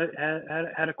Tony just had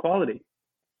a quality.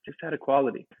 Just had a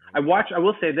quality. I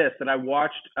will say this, that I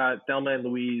watched Thelma and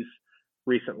Louise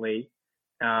recently.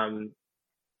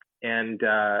 And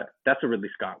that's a Ridley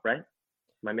Scott, right?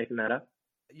 Am I making that up?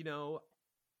 You know,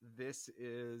 this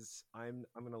is, I'm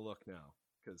going to look now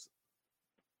because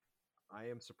I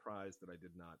am surprised that I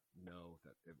did not know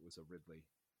that it was a Ridley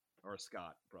or a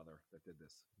Scott brother that did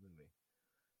this movie.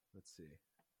 Let's see.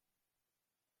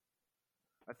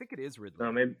 I think it is Ridley.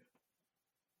 Oh, maybe.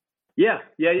 Yeah.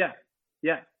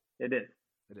 It is.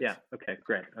 Yeah. Okay.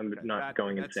 Great. I'm not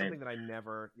going that's insane. Something that I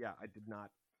never. Yeah, I did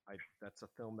not. That's a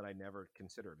film that I never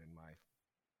considered in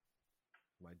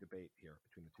my debate here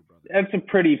between the two brothers. That's a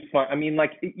pretty fun. I mean,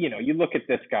 like, you know, you look at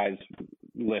this guy's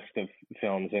list of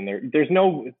films, and there's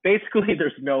no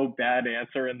bad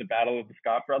answer in the Battle of the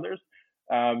Scott Brothers.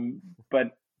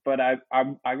 But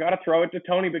I got to throw it to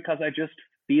Tony because I just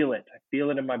feel it. I feel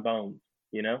it in my bones.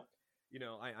 You know.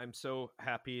 I'm so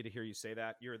happy to hear you say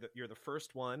that. You're the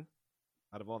first one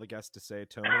out of all the guests to say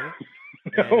Tony.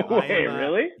 No way,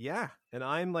 really? Yeah, and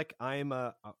I'm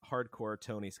a hardcore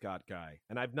Tony Scott guy,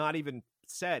 and I've not even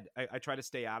said I try to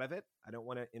stay out of it. I don't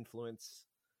want to influence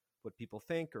what people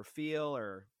think or feel,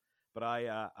 but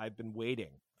I've been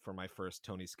waiting for my first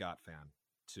Tony Scott fan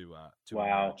to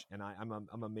wow. emerge, and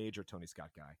I'm a major Tony Scott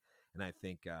guy, and I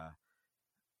think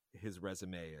his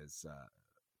resume is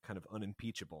kind of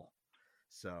unimpeachable.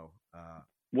 So,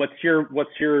 what's your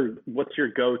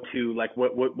go-to, like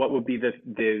what would be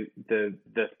the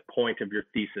point of your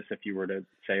thesis if you were to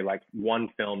say like one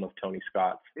film of Tony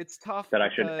Scott's? It's tough that I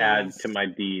should add to my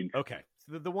deeds. Okay,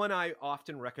 so the one I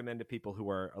often recommend to people who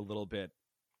are a little bit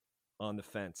on the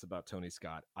fence about Tony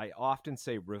Scott, I often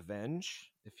say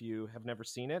Revenge, if you have never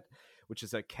seen it, which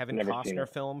is a Kevin Costner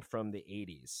film from the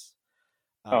 80s.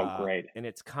 Oh, great. And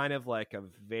it's kind of like a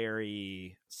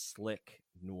very slick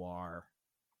noir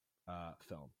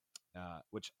film,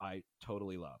 which I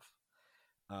totally love.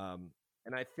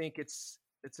 And I think it's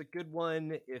a good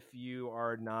one if you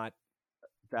are not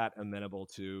that amenable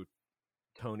to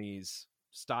Tony's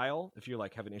style. If you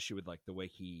like have an issue with like the way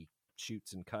he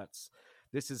shoots and cuts,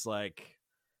 this is like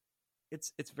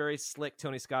it's very slick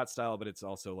Tony Scott style, but it's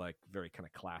also like very kind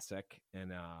of classic,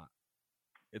 and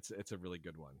it's a really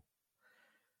good one.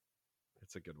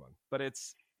 It's a good one, but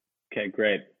it's okay.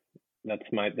 Great. That's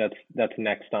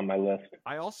next on my list.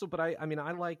 I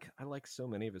like so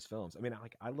many of his films. I mean,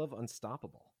 I love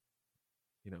Unstoppable.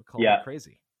 Call me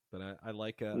crazy, but I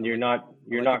like you're not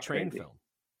a train crazy. film.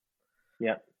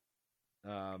 Yeah.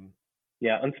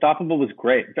 Yeah, Unstoppable was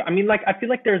great. I mean, like, I feel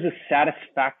like there's a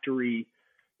satisfactory,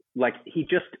 like, he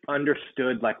just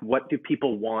understood, like, what do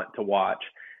people want to watch?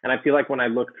 And I feel like when I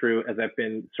look through, as I've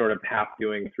been sort of half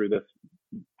doing through this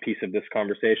piece of this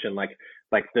conversation, like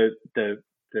the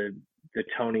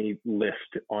Tony list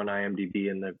on IMDb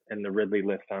and the Ridley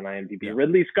list on IMDb. Yeah.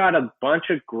 Ridley's got a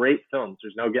bunch of great films.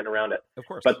 There's no getting around it. Of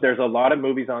course. But there's a lot of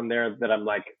movies on there that I'm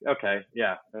like, okay,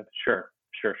 yeah, sure.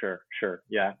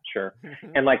 Yeah, sure.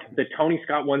 And like the Tony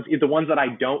Scott ones, the ones that I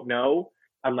don't know,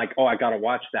 I'm like, oh, I got to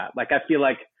watch that. Like, I feel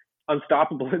like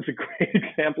Unstoppable is a great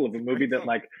example of a movie that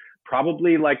like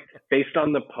probably like based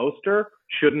on the poster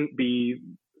shouldn't be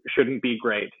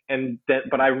great. And that,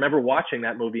 but I remember watching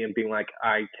that movie and being like,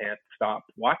 I can't stop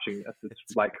watching this.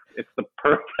 It's like, it's the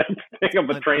perfect thing of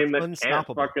a train that can't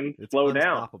fucking slow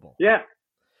down. Yeah.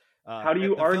 How do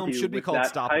you argue film should be with called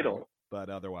that Stoppable, title? But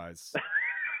otherwise,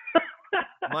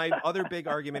 my other big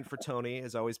argument for Tony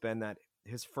has always been that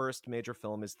his first major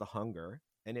film is The Hunger,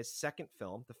 and his second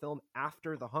film, the film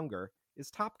after The Hunger, is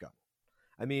Top Gun.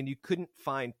 I mean, you couldn't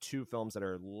find two films that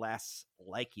are less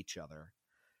like each other,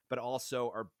 but also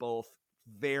are both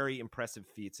very impressive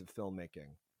feats of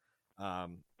filmmaking.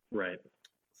 Right.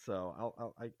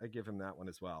 So I give him that one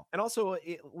as well. And also,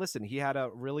 listen, he had a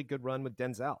really good run with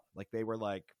Denzel. Like, they were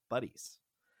like buddies.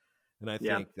 And I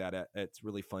think that it's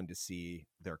really fun to see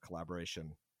their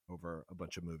collaboration over a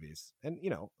bunch of movies. And,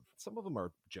 some of them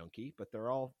are junky, but they're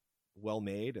all well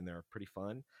made and they're pretty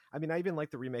fun. I mean, I even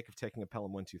like the remake of Taking a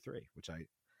Pelham 123, which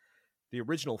the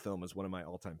original film is one of my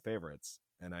all-time favorites.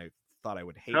 And I thought I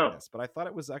would hate this, but I thought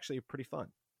it was actually pretty fun.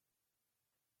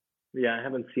 Yeah, I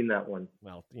haven't seen that one.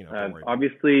 Well, don't worry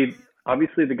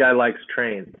obviously the guy likes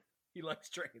trains. He likes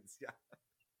trains, yeah.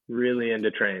 Really into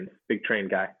trains. Big train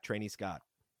guy. Trainee Scott.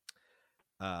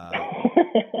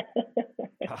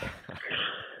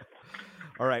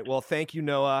 All right. Well, thank you,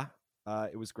 Noah.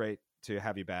 It was great to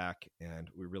have you back, and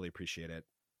we really appreciate it.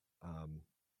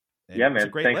 Yeah,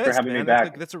 man. Thanks for having me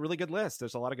back. That's a really good list.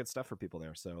 There's a lot of good stuff for people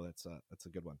there, so that's a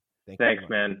good one. Thanks,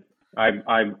 man.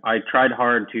 I tried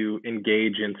hard to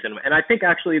engage in cinema, and I think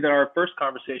actually that our first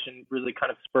conversation really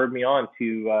kind of spurred me on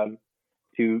to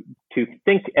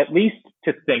think, at least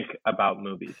to think about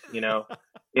movies.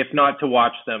 If not to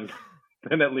watch them,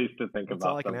 then at least to think that's about them. That's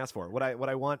all I can ask for. What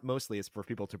I want mostly is for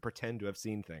people to pretend to have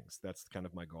seen things. That's kind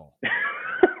of my goal.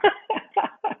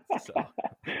 So.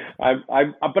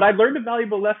 But I learned a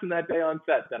valuable lesson that day on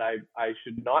set that I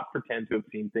should not pretend to have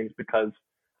seen things, because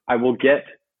I will get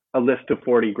a list of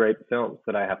 40 great films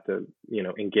that I have to,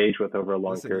 engage with over a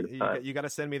long period of time. You got to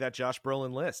send me that Josh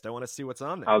Brolin list. I want to see what's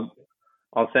on there.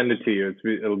 I'll send it to you.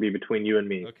 It'll be between you and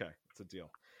me. Okay, it's a deal.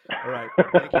 All right.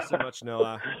 Thank you so much,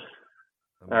 Noah.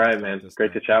 All right, man.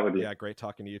 Great to chat with you. Yeah, great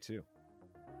talking to you too.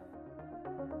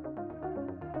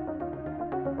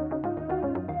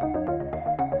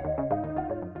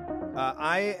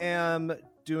 I am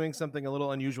doing something a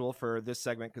little unusual for this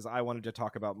segment because I wanted to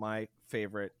talk about my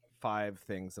favorite 5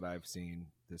 things that I've seen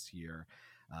this year.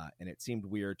 And it seemed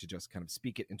weird to just kind of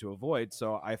speak it into a void.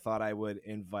 So I thought I would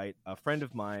invite a friend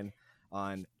of mine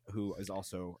on who is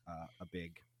also a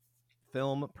big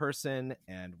film person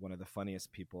and one of the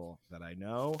funniest people that I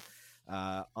know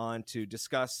on to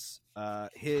discuss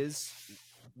his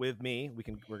with me.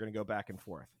 We're going to go back and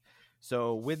forth.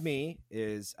 So with me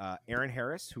is Aaron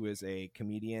Harris, who is a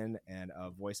comedian and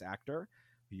a voice actor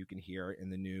who you can hear in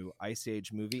the new Ice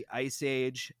Age movie, Ice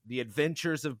Age: The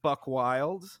Adventures of Buck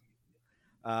Wild.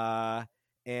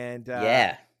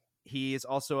 He is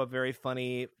also a very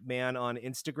funny man on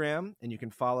Instagram, and you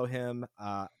can follow him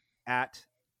at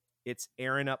It's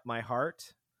Aaron Up My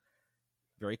Heart.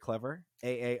 Very clever.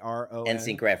 AARON.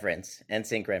 NSYNC reference.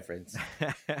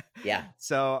 Yeah.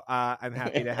 So I'm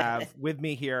happy to have with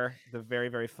me here the very,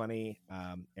 very funny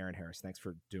Aaron Harris. Thanks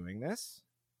for doing this,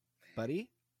 buddy.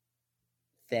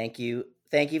 Thank you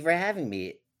for having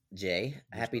me, Jay.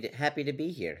 Happy to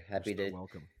be here. Happy to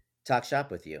welcome. Talk shop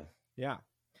with you. Yeah.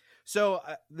 So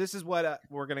this is what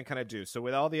we're going to kind of do. So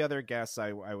with all the other guests,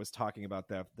 I was talking about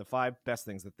the 5 best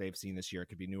things that they've seen this year. It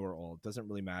could be new or old. Doesn't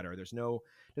really matter.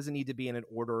 Doesn't need to be in an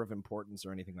order of importance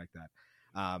or anything like that.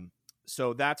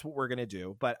 So that's what we're going to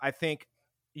do. But I think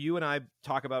you and I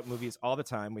talk about movies all the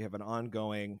time. We have an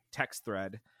ongoing text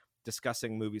thread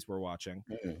discussing movies we're watching.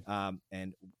 Mm-hmm.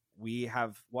 And we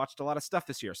have watched a lot of stuff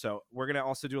this year. So we're going to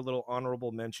also do a little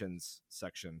honorable mentions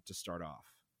section to start off.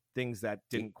 Things that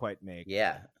didn't quite make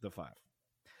the 5.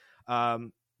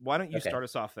 Why don't you start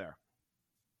us off there?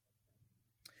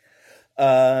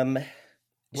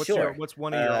 Sure. What's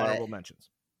one of your honorable mentions?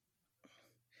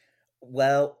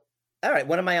 Well, all right.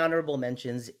 One of my honorable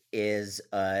mentions is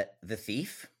The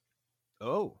Thief.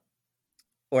 Oh.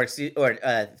 Or Thief,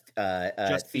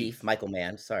 Michael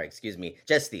Mann. Sorry, excuse me.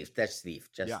 Just Thief. Thief.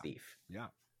 Yeah.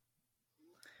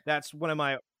 That's one of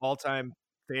my all-time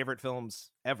favorite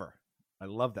films ever. I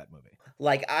love that movie.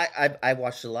 Like I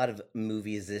watched a lot of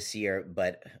movies this year,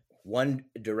 but one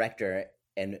director,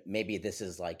 and maybe this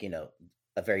is like, a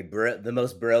very the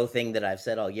most bro thing that I've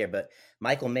said all year, but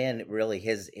Michael Mann really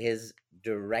his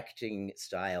directing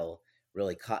style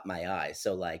really caught my eye.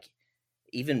 So like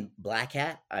even Black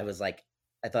Hat, I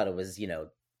thought it was,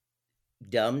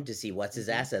 dumb to see what's his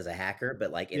ass as a hacker,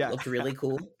 but like it looked really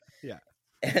cool. Yeah.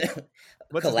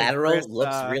 Collateral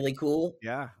looks really cool.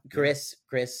 Yeah. Chris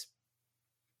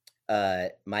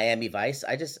Miami Vice.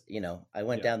 I just, I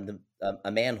went down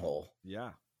a manhole. Yeah.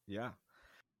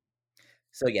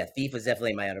 So yeah, Thief was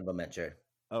definitely my honorable mention.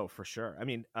 Oh, for sure. I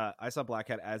mean, I saw Black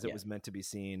Hat as it was meant to be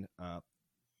seen,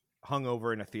 hung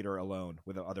over in a theater alone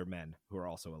with other men who are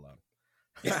also alone.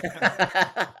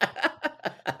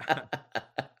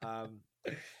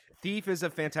 Thief is a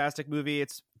fantastic movie.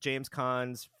 It's James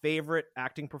Caan's favorite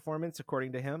acting performance,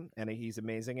 according to him, and he's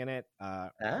amazing in it.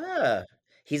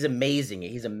 He's amazing.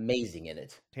 He's amazing in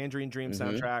it. Tangerine Dream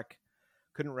soundtrack.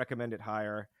 Couldn't recommend it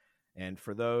higher. And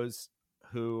for those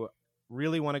who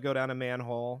really want to go down a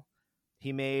manhole,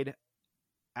 he made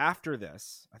after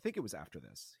this, I think it was after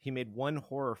this, he made one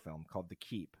horror film called The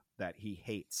Keep that he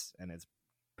hates and is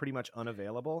pretty much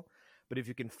unavailable. But if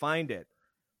you can find it,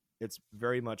 it's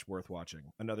very much worth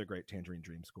watching. Another great Tangerine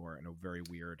Dream score and a very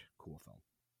weird, cool film.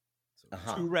 So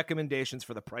 2 recommendations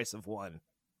for the price of 1.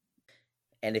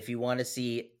 And if you want to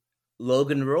see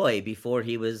Logan Roy before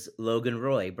he was Logan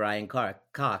Roy, Brian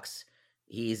Cox,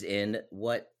 he's in,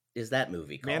 what is that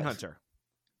movie called? Manhunter.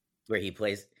 Where he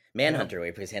plays where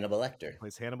he plays Hannibal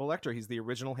Lecter. He's the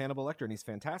original Hannibal Lecter, and he's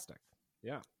fantastic.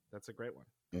 Yeah, that's a great one.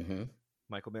 Mm-hmm.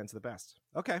 Michael Mann's the best.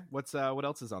 Okay, what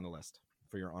else is on the list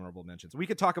for your honorable mentions? We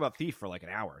could talk about Thief for like an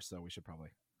hour, so we should probably...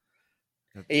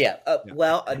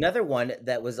 Well, another one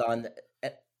that was on...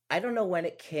 I don't know when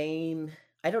it came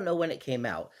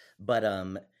out, but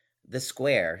The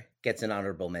Square gets an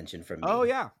honorable mention from me. Oh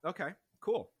yeah, okay,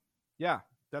 cool. Yeah,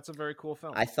 that's a very cool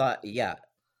film. I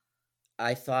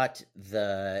thought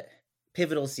the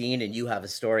pivotal scene, and you have a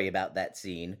story about that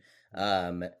scene,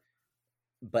 but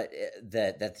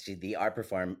the art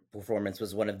performance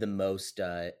was one of the most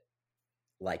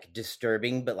like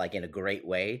disturbing, but like in a great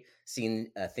way, things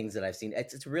that I've seen.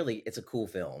 It's a cool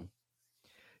film.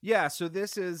 Yeah, so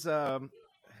this is I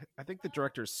think the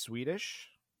director's Swedish.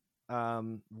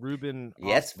 Ruben.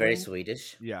 Yes, very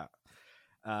Swedish. Yeah.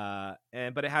 But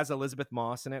it has Elizabeth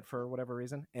Moss in it for whatever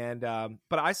reason. And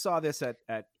but I saw this at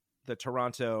the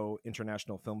Toronto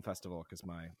International Film Festival because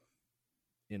my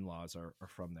in-laws are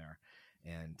from there.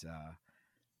 And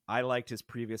I liked his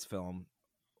previous film,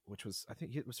 which was, I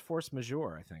think it was Force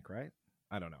Majeure, I think, right?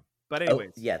 I don't know. But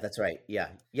anyways. Oh, yeah, that's right. Yeah.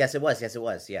 Yes, it was.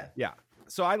 Yeah. Yeah.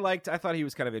 So I thought he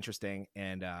was kind of interesting,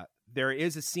 and there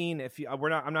is a scene.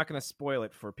 I'm not going to spoil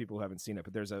it for people who haven't seen it,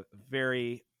 but there's a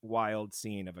very wild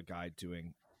scene of a guy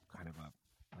doing kind of a,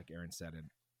 like Aaron said, a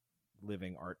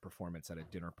living art performance at a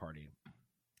dinner party,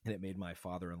 and it made my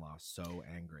father-in-law so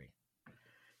angry.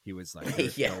 He was like,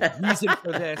 "There's no reason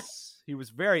for this." He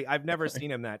was I've never seen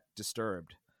him that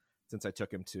disturbed since I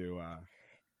took him to.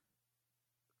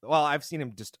 Well, I've seen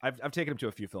him I've taken him to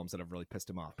a few films that have really pissed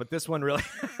him off, but this one really,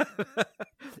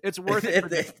 it's worth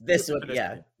it. This one,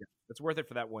 yeah, it's worth it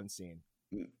for that one scene,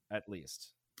 at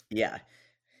least. Yeah,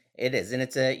 it is, and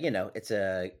it's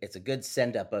a good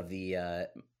send up of the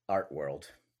art world.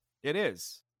 It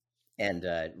is, and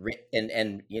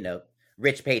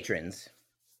rich patrons.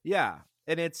 Yeah,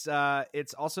 and it's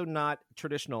also not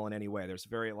traditional in any way. There's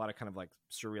a lot of kind of like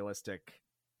surrealistic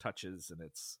touches, and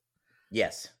it's.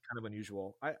 Yes. Kind of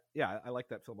unusual. I like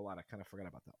that film a lot. I kind of forgot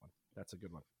about that one. That's a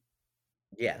good one.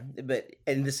 Yeah, but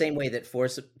in the same way that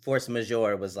Force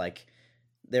Majeure was like,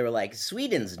 they were like,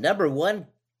 Sweden's #1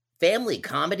 family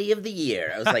comedy of the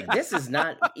year. I was like, this is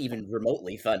not even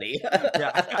remotely funny.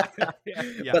 Yeah.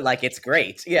 But like, it's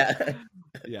great. Yeah.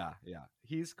 Yeah.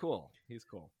 He's cool.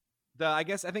 I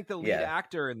think the lead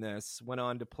actor in this went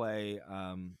on to play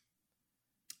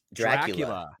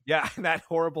Dracula. Yeah, that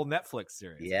horrible Netflix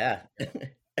series. Yeah.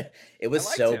 It was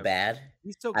so bad.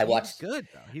 He's good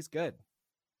though. He's good.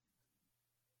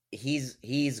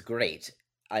 He's great.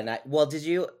 And did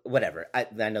you whatever. I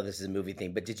know this is a movie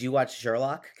thing, but did you watch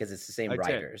Sherlock? Because it's the same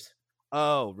writers. Did.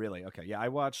 Oh, really? Okay. Yeah, I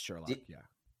watched Sherlock.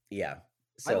 Yeah.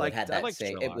 So it had that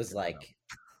same Sherlock, it was like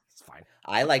it's fine.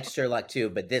 I liked Sherlock too,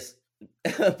 but this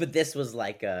was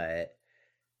like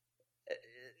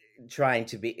trying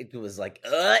to be, it was like,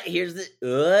 here's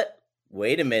the,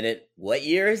 wait a minute, what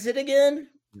year is it again?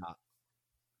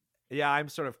 Yeah, I'm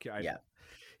sort of,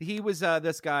 he was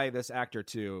this actor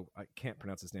too, I can't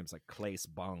pronounce his name, it's like Claes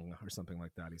Bang or something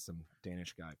like that, he's some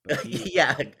Danish guy. But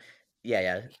yeah.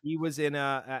 He was in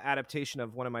a adaptation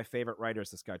of one of my favorite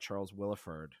writers, this guy, Charles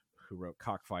Willeford, who wrote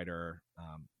Cockfighter,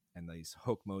 and these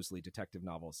Hoke Mosley detective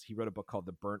novels. He wrote a book called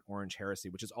The Burnt Orange Heresy,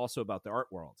 which is also about the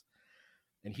art world.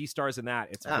 And he stars in that.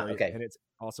 It's and it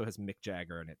also has Mick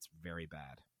Jagger, and it's very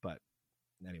bad. But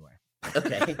anyway.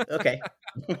 Okay.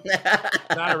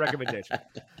 Not a recommendation.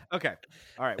 Okay.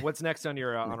 All right. What's next on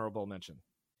your honorable mention?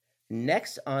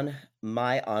 Next on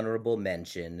my honorable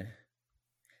mention,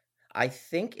 I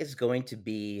think is going to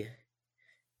be,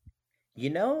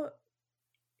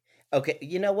 okay,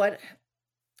 you know what?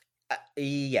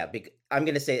 I'm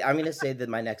gonna say that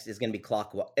my next is gonna be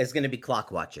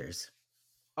Clock Watchers.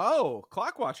 Oh,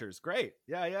 Clock Watchers, great.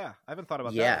 Yeah. I haven't thought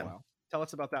about that in a while. Tell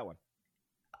us about that one.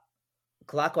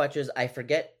 Clock Watchers, I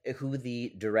forget who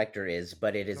the director is,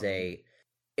 but it is a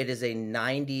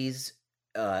 90s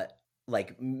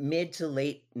like mid to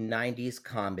late 90s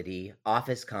comedy,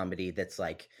 office comedy that's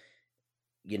like,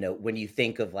 when you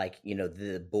think of like,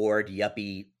 the bored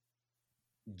yuppie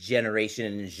generation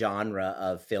and genre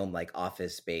of film like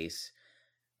Office Space,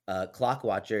 Clock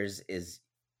Watchers is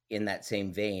in that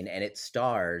same vein, and it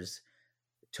stars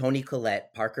Toni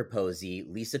Collette, Parker Posey,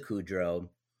 Lisa Kudrow,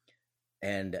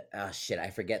 and I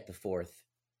forget the fourth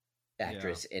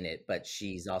actress in it, but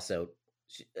she's also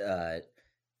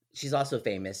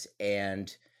famous,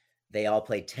 and they all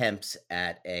play temps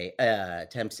at a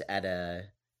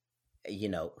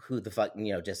who the fuck,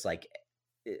 just like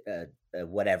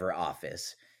whatever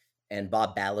office, and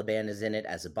Bob Balaban is in it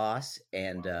as a boss,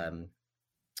 and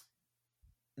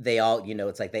they all,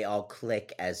 it's like they all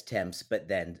click as temps, but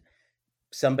then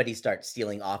somebody starts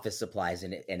stealing office supplies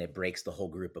and it breaks the whole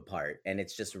group apart. And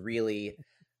it's just really,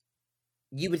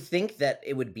 you would think that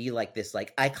it would be like this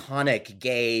like iconic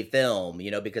gay film,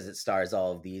 because it stars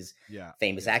all of these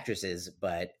famous actresses,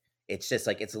 but it's just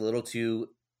like, it's a little too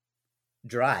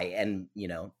dry. And,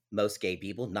 most gay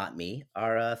people, not me,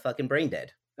 are fucking brain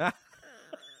dead. So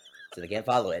they can't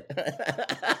follow it.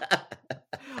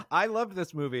 I loved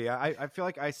this movie. I feel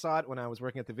like I saw it when I was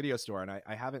working at the video store, and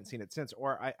I haven't seen it since,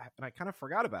 or I kind of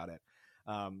forgot about it.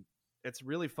 It's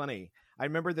really funny. I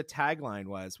remember the tagline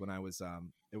was when I was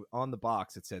on the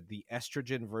box. It said the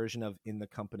estrogen version of In the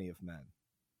Company of Men.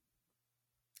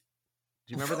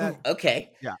 Do you remember that?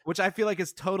 Okay. Yeah, which I feel like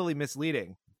is totally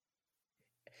misleading.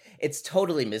 It's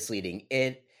totally misleading.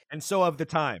 And so of the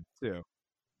time too.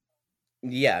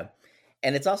 Yeah,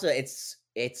 and it's also it's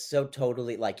so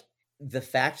totally like the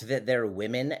fact that they're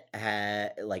women.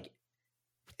 Like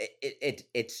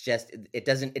it's just it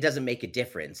doesn't make a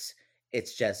difference.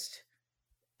 It's just,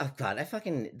 oh god, the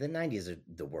 90s are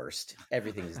the worst.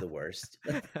 Everything is the worst.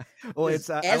 Well, it's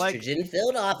estrogen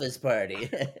filled office party.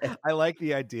 I like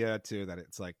the idea too that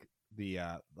it's like the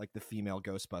like the female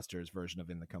Ghostbusters version of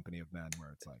In the Company of Men,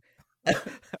 where it's like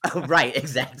Oh, right,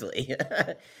 exactly.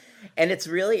 And it's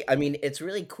really, I mean, it's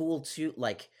really cool too.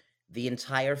 Like the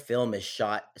entire film is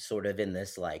shot sort of in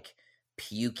this like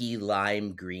pukey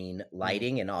lime green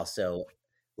lighting, and also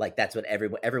like that's what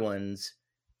everyone's,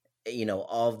 you know,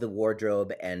 all of the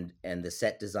wardrobe and the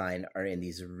set design are in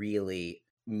these really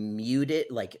muted,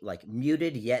 like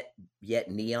muted yet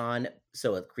neon,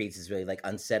 so it creates this really like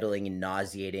unsettling and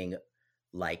nauseating,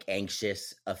 like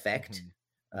anxious effect.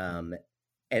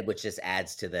 And which just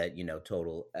adds to the, you know,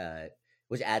 total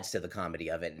which adds to the comedy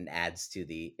of it, and adds to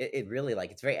the it really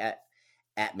like it's very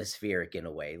atmospheric in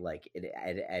a way. Like it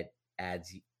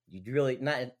adds, you really,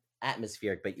 not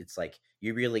atmospheric, but it's like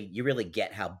you really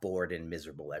get how bored and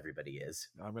miserable everybody is.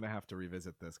 I'm gonna have to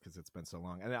revisit this because it's been so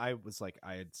long. And I was like,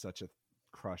 I had such a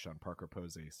crush on Parker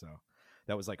Posey, so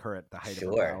that was like her at the height of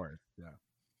her powers.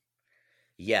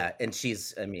 Yeah, and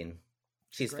she's great.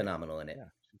 Phenomenal in it. Yeah,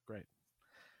 she's great.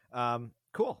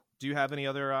 Cool. Do you have any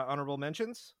other honorable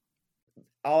mentions?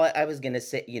 All I was gonna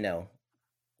say, you know,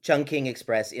 Chungking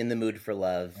Express, In the Mood for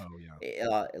Love. Oh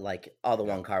yeah. Like all the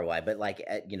Wong Kar-wai, but like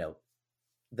you know,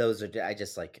 those are, I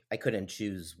just like, I couldn't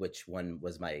choose which one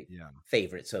was my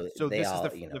favorite. So they this all,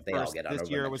 is you know, they all get honorable this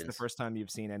year mentions. Was the first time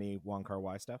you've seen any Wong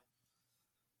Kar-wai stuff?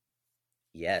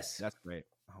 Yes, that's great.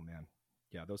 Oh man,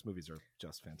 yeah, those movies are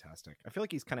just fantastic. I feel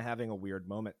like he's kind of having a weird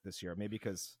moment this year, maybe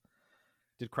because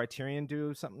did Criterion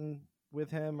do something with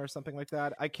him or something like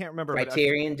that? I can't remember.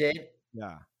 Criterion did.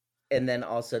 Yeah. And then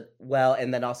also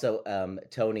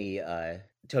Tony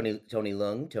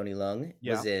Leung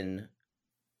was in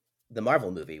the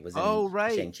Marvel movie. Was in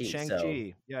right, Shang-Chi.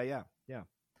 So.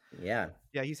 Yeah.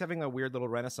 He's having a weird little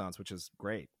renaissance, which is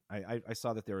great. I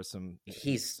saw that there was some of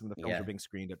the films are being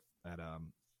screened at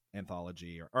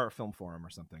Anthology or Film Forum or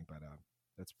something, but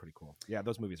that's pretty cool. Yeah,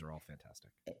 those movies are all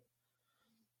fantastic.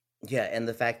 Yeah, and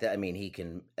the fact that, I mean,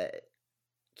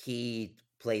 he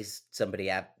plays somebody,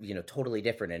 you know, totally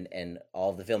different in all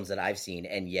of the films that I've seen,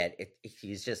 and yet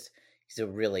he's a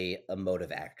really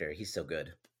emotive actor. He's so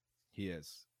good. He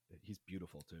is. He's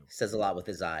beautiful too. Says a lot with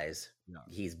his eyes. Yeah.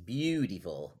 He's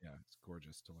beautiful. Yeah, it's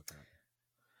gorgeous to look at.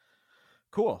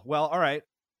 Cool. Well, all right.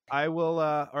 I will.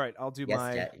 All right, I'll do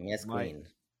my queen.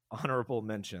 Honorable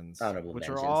mentions, which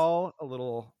are mentions. all a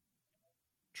little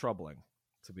troubling,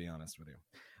 to be honest with you.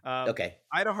 Okay.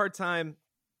 I had a hard time.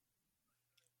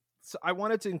 So I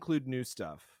wanted to include new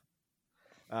stuff.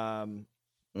 And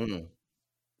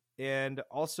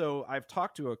also I've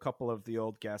talked to a couple of the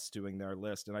old guests doing their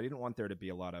list, and I didn't want there to be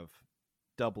a lot of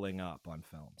doubling up on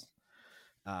films.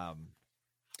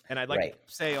 And I'd like to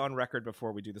say on record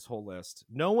before we do this whole list,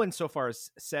 no one so far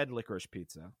has said Licorice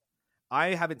Pizza. I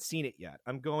haven't seen it yet.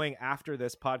 I'm going after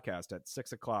this podcast at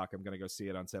 6:00. I'm going to go see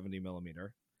it on 70mm.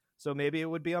 So maybe it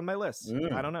would be on my list.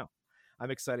 I don't know.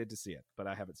 I'm excited to see it, but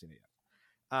I haven't seen it yet.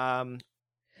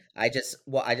 I just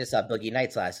saw Boogie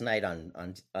Nights last night on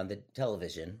the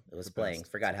television. It was playing.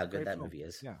 Forgot how good that movie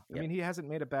is. Yeah. I mean, he hasn't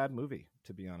made a bad movie,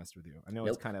 to be honest with you. I know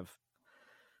it's kind of,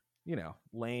 you know,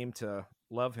 lame to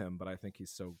love him, but I think he's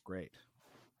so great.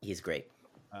 He's great.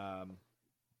 I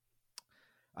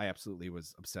absolutely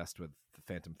was obsessed with The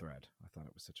Phantom Thread. I thought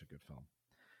it was such a good film.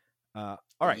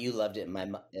 All right. You loved it. My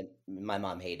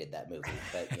mom hated that movie,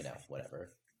 but you know,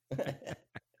 whatever.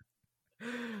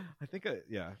 I think, I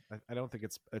don't think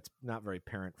it's not very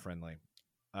parent friendly.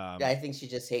 I think she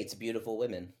just hates beautiful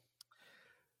women.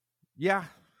 Yeah,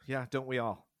 don't we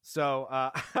all? So,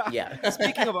 yeah.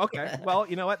 Speaking of, okay, well,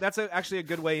 you know what? That's actually a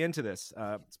good way into this.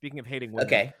 Speaking of hating women,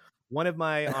 okay. One of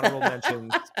my honorable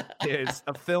mentions is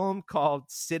a film called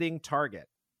Sitting Target,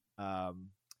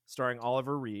 starring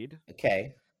Oliver Reed.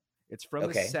 Okay. It's from the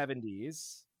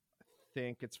 70s. I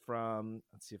think it's from,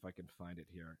 let's see if I can find it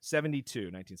here.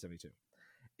 1972.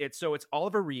 It's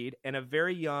Oliver Reed and a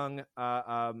very young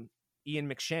Ian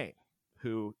McShane,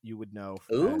 who you would know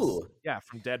from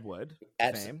Deadwood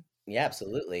fame. Yeah,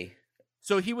 absolutely.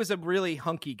 So he was a really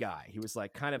hunky guy. He was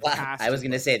like kind of I was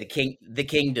going to say the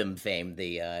Kingdom fame,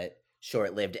 the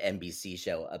short-lived NBC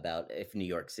show about if New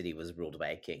York City was ruled by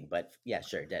a king. But yeah,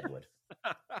 sure, Deadwood.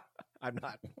 I'm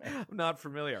not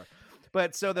familiar.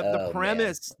 But so the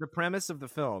premise of the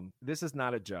film, this is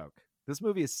not a joke. This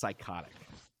movie is psychotic.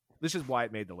 This is why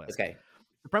it made the list. Okay.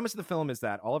 The premise of the film is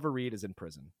that Oliver Reed is in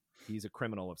prison. He's a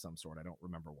criminal of some sort. I don't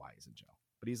remember why he's in jail,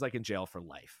 but he's like in jail for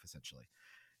life, essentially.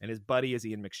 And his buddy is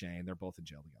Ian McShane. They're both in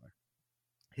jail together.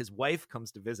 His wife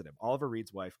comes to visit him. Oliver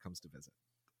Reed's wife comes to visit.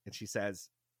 And she says,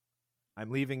 I'm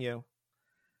leaving you.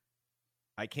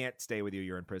 I can't stay with you.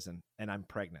 You're in prison. And I'm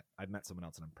pregnant. I've met someone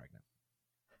else and I'm pregnant.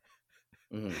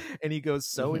 And he goes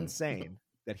so insane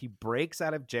that he breaks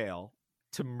out of jail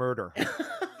to murder her.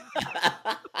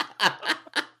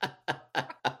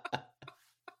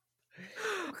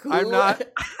 I'm not.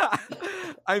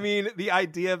 I mean, the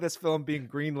idea of this film being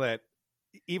greenlit,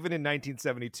 even in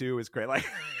 1972, is great. Like,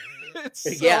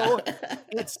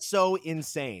 it's so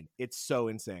insane. It's so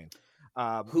insane.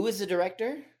 Who is the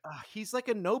director? He's like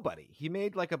a nobody. He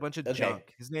made like a bunch of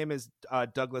junk. His name is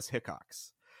Douglas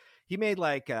Hickox. He made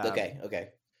like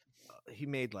he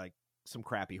made like some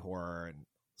crappy horror and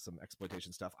some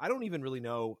exploitation stuff. I don't even really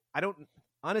know.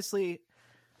 Honestly,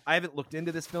 I haven't looked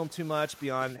into this film too much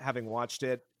beyond having watched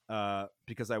it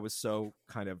because I was so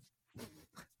kind of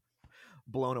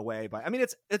blown away by. I mean,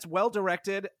 it's well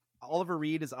directed. Oliver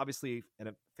Reed is obviously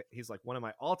he's like one of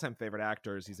my all-time favorite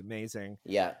actors. He's amazing.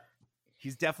 Yeah.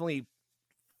 He's definitely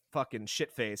fucking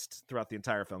shit-faced throughout the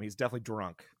entire film. He's definitely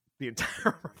drunk the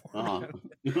entire performance.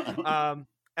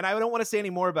 And I don't want to say any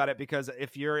more about it because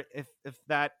if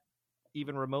that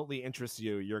even remotely interests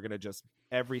you, you're gonna just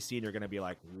every scene you're gonna be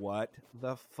like, what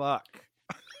the fuck?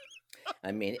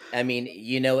 I mean,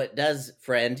 you know it does,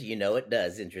 friend. You know it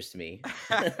does interest me.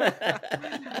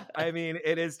 I mean,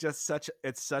 it is just such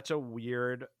a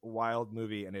weird, wild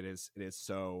movie, and it's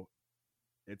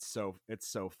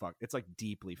fucked. It's like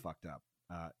deeply fucked up.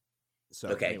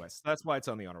 Anyways, that's why it's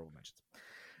on the honorable mentions.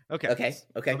 Okay. So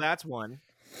that's one.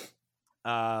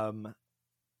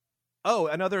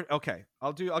 Another. Okay,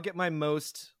 I'll get my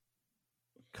most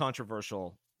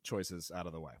controversial choices out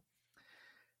of the way.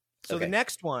 So the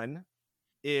next one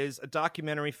is a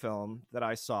documentary film that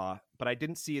I saw, but I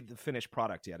didn't see the finished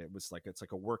product yet. It's like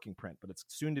a working print, but it's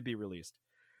soon to be released.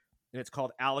 And it's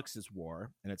called Alex's War,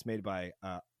 and it's made by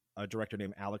a director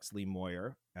named Alex Lee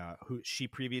Moyer, who she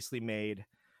previously made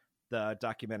the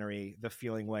documentary "The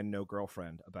Feeling When No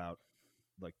Girlfriend" about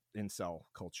like incel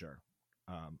culture.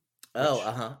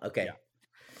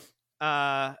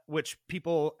 Which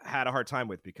people had a hard time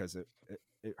with because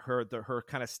her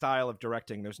kind of style of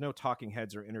directing, there's no talking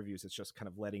heads or interviews. It's just kind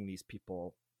of letting these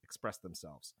people express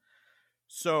themselves.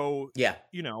 So, it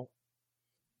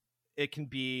can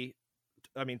be,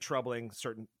 troubling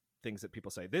certain things that people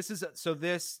say.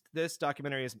 This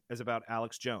documentary is about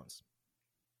Alex Jones.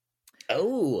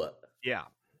 Oh, yeah.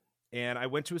 And I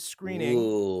went to a screening.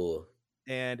 Ooh.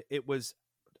 And it was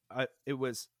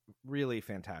really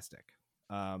fantastic.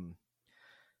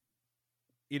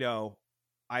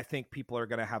 I think people are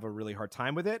going to have a really hard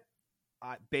time with it.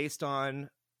 I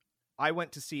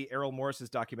went to see Errol Morris's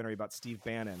documentary about Steve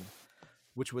Bannon,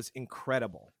 which was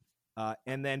incredible.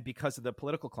 And then because of the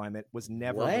political climate, was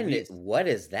never released. What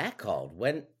is that called?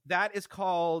 When that is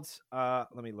called?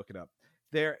 Let me look it up.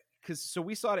 So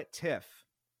we saw it at TIFF,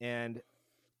 and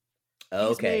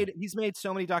he's made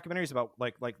so many documentaries about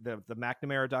like the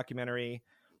McNamara documentary,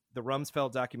 the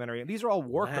Rumsfeld documentary, and these are all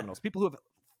war criminals, people who have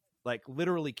like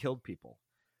literally killed people.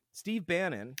 Steve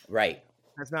Bannon,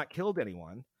 has not killed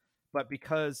anyone, but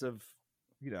because of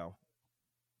the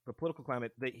political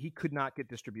climate, he could not get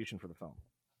distribution for the film.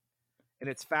 And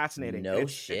it's fascinating.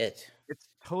 It's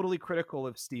totally critical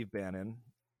of Steve Bannon,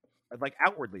 like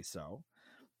outwardly so,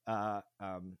 but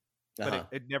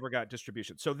it never got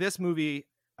distribution. So this movie,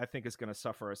 I think, is going to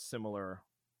suffer a similar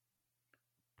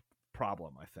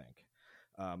problem. I think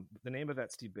the name of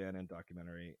that Steve Bannon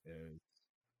documentary is,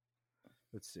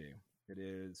 let's see. It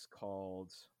is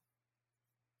called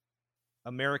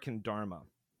American Dharma.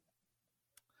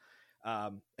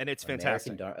 And it's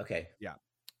fantastic. Okay. Yeah.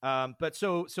 But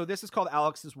so this is called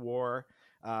Alex's War.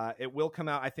 It will come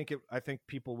out. I think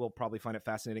people will probably find it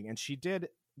fascinating. And she did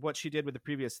what she did with the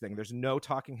previous thing. There's no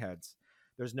talking heads.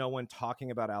 There's no one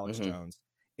talking about Alex Jones.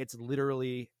 It's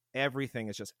literally everything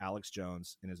is just Alex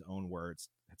Jones in his own words.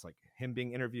 It's like him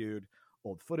being interviewed,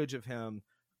 old footage of him,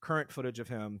 current footage of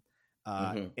him.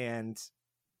 And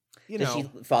does she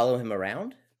follow him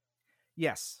around?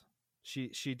 Yes, she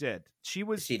did. She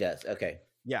does. Okay.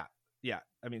 Yeah.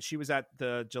 I mean, she was at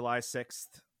the July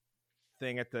 6th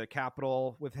thing at the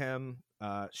Capitol with him.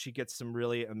 She gets some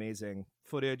really amazing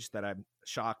footage that I'm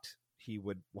shocked he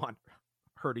would want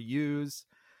her to use.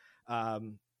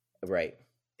 Right.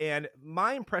 And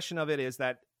my impression of it is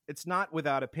that it's not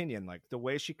without opinion. Like the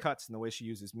way she cuts and the way she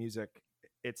uses music,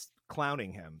 it's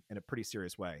clowning him in a pretty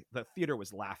serious way. The theater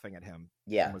was laughing at him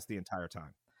almost the entire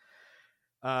time.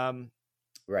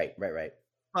 Right.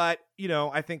 But,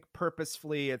 I think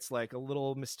purposefully it's like a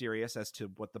little mysterious as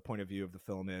to what the point of view of the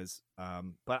film is.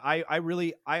 But I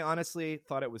honestly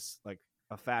thought it was like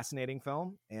a fascinating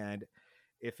film. And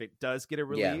if it does get a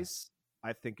release,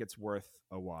 I think it's worth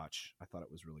a watch. I thought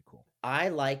it was really cool. I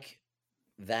like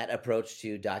that approach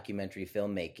to documentary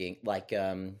filmmaking. Like,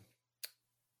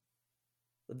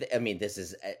 this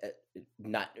is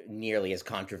not nearly as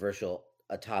controversial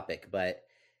a topic, but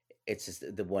it's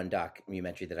just the one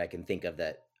documentary that I can think of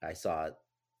that I saw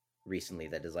recently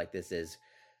that is like this is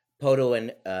Poto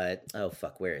and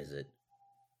where is it?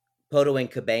 Poto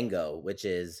and Cabango, which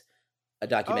is a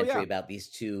documentary about these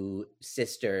two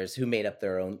sisters who made up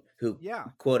their own,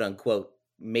 quote unquote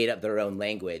made up their own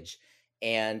language.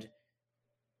 And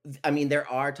I mean, there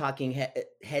are talking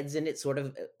heads in it, sort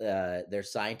of. They're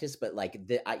scientists, but like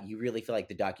you really feel like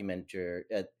the documenter,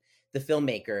 the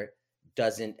filmmaker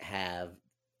doesn't have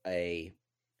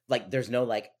there's no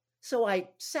like. So I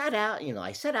set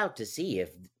out to see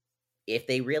if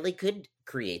they really could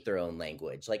create their own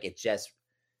language. Like it just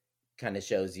kind of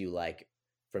shows you like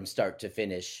from start to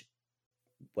finish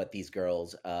what these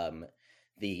girls,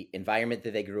 the environment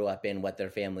that they grew up in, what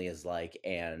their family is like,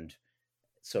 and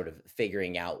sort of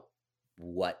figuring out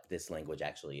what this language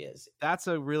actually is. That's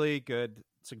a really good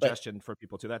suggestion for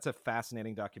people too. That's a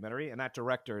fascinating documentary, and that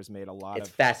director has made a lot of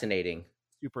fascinating,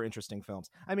 super interesting films.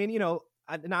 I mean,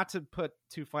 not to put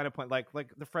too fine a point, like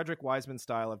the Frederick Wiseman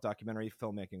style of documentary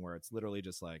filmmaking, where it's literally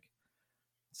just like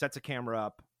sets a camera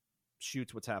up,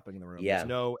 shoots what's happening in the room. There's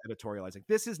no editorializing.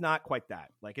 This is not quite that.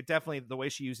 Like it definitely, the way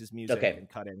she uses music and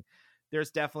cutting,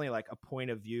 there's definitely like a point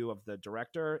of view of the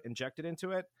director injected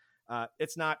into it.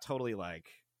 It's not totally like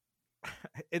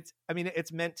it's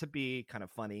meant to be kind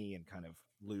of funny and kind of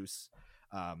loose.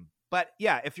 But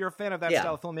yeah, if you're a fan of that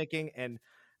style of filmmaking, and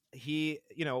he,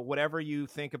 whatever you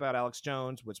think about Alex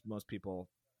Jones, which most people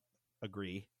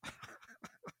agree,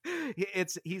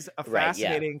 he's a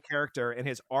fascinating character, and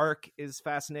his arc is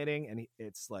fascinating, and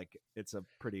it's a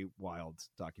pretty wild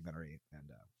documentary. And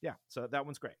so that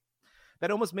one's great.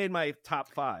 That almost made my top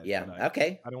 5. Yeah. I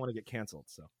don't want to get canceled.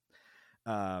 So,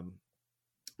 right.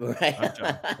 I'm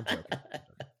joking.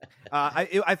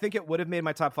 I think it would have made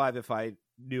my top 5 if I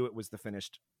knew it was the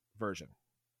finished version.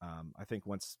 I think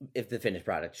if the finished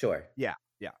product, sure. Yeah.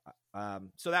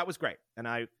 So that was great, and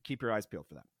I keep your eyes peeled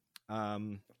for that.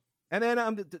 And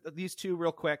then these two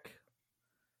real quick.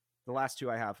 The last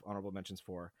two I have honorable mentions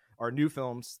for are new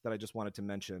films that I just wanted to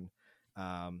mention.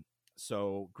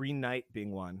 So Green Knight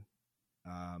being one,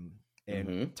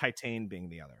 and Titane being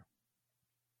the other.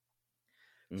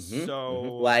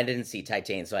 So well, I didn't see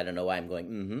Titane, so I don't know why I'm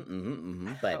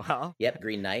going but yep,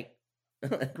 Green Knight.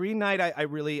 Green Knight,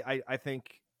 I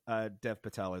think Dev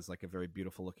Patel is like a very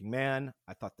beautiful looking man.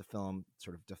 I thought the film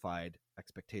sort of defied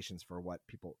expectations for what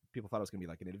people thought it was going to be,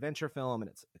 like an adventure film, and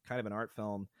it's kind of an art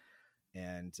film.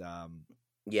 And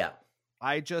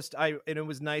and it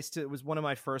was nice it was one of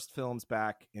my first films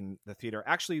back in the theater.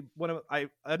 Actually,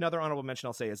 another honorable mention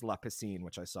I'll say is La Piscine,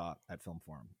 which I saw at Film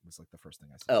Forum. It was like the first thing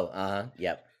I saw.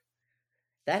 Yep.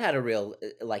 That had a real,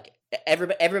 like,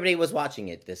 everybody was watching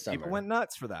it this summer. People went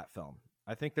nuts for that film.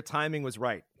 I think the timing was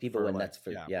right. People went nuts for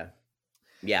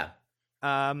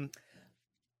I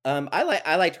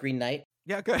liked Green Knight.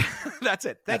 Yeah, good. That's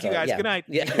it. Thank you guys. Good night.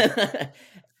 Yeah.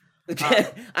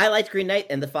 I liked Green Knight,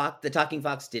 and the talking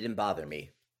fox didn't bother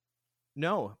me.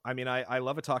 No, I mean, I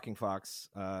love a talking fox.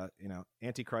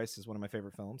 Antichrist is one of my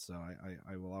favorite films, so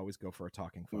I will always go for a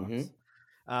talking fox.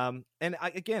 And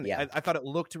I thought it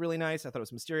looked really nice. I thought it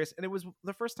was mysterious, and it was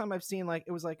the first time I've seen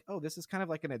it was like, oh, this is kind of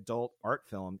like an adult art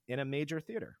film in a major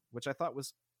theater, which I thought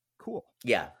was cool.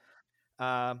 Yeah.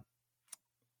 And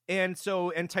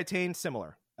Titane,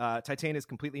 similar. Titane is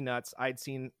completely nuts. I'd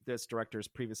seen this director's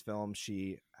previous film.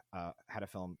 She had a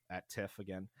film at TIFF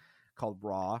again called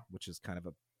Raw, which is kind of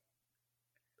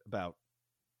about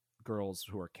girls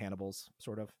who are cannibals,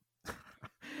 sort of.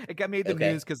 It got made the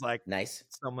news because nice,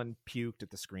 someone puked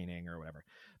at the screening or whatever.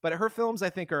 But her films, I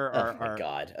think, are oh my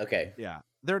god, okay, yeah,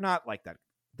 they're not like that.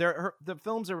 The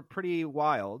films are pretty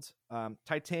wild.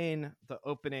 Titane, the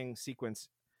opening sequence,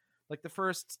 like the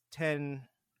first 10-15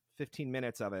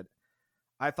 minutes of it,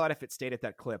 I thought if it stayed at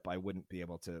that clip, I wouldn't be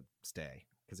able to stay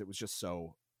because it was just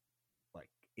so like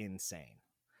insane.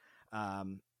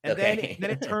 And then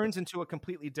it turns into a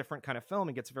completely different kind of film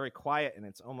and gets very quiet, and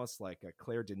it's almost like a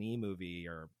Claire Denis movie,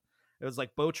 or it was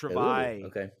like Beau Travail,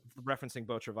 referencing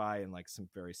Beau Travail in like some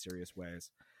very serious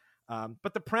ways.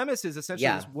 But the premise is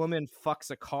essentially this woman fucks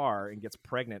a car and gets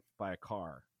pregnant by a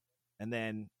car, and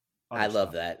then I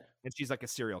love that, and she's like a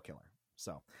serial killer.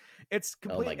 So it's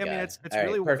complete. Oh my God. I mean, it's All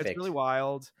really right, it's really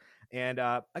wild. And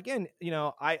again,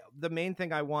 the main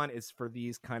thing I want is for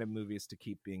these kind of movies to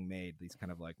keep being made. These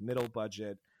kind of like middle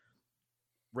budget,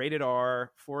 rated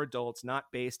R for adults, not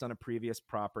based on a previous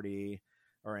property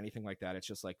or anything like that. It's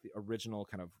just like the original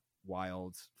kind of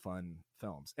wild, fun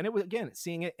films. And it was, again,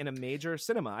 seeing it in a major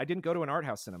cinema. I didn't go to an art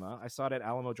house cinema. I saw it at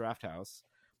Alamo Drafthouse.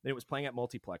 It was playing at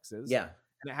multiplexes. Yeah.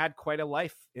 And it had quite a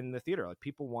life in the theater. Like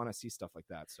people want to see stuff like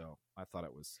that. So I thought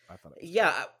it was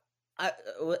yeah.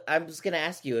 I'm just gonna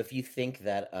ask you if you think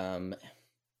that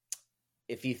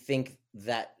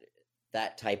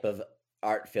that type of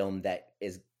art film that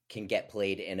can get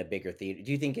played in a bigger theater.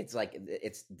 Do you think it's like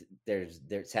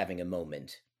there's having a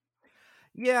moment,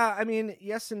 Yeah, I mean,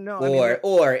 yes and no.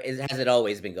 has it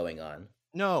always been going on?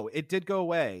 No, it did go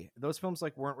away. Those films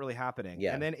like weren't really happening.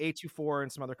 Yeah. And then A24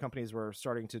 and some other companies were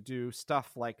starting to do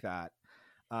stuff like that.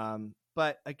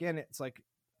 But again, it's like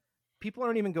people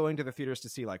aren't even going to the theaters to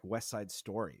see like West Side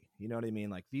Story. You know what I mean?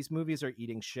 Like these movies are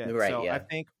eating shit. Right, So yeah. I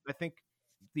think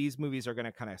these movies are going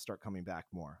to kind of start coming back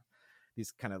more.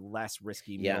 These kind of less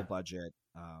risky, middle budget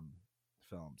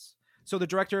films. So the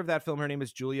director of that film, her name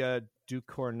is Julia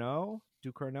Ducournau,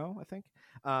 I think.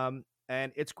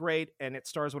 And it's great. And it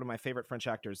stars one of my favorite French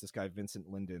actors, this guy, Vincent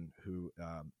Lindon, who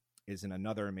is in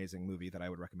another amazing movie that I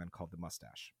would recommend called The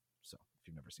Mustache. So if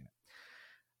you've never seen it.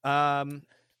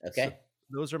 Okay. So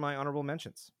those are my honorable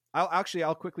mentions.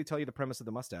 I'll quickly tell you the premise of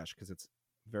The Mustache because it's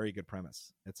a very good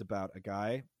premise. It's about a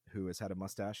guy who has had a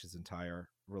mustache his entire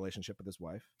relationship with his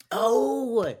wife.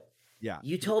 Oh, yeah.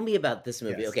 You told me about this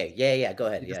movie. Yes. Okay. Yeah. Go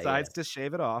ahead. He decides to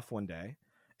shave it off one day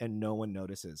and no one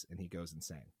notices and he goes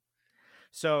insane.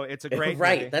 So it's a great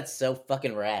movie. That's so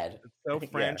fucking rad. It's so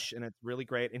French and it's really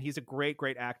great. And he's a great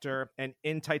actor. And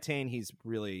in Titane, he's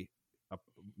really a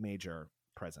major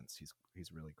presence.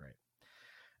 He's really great.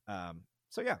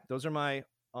 So yeah, those are my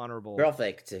honorable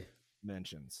perfect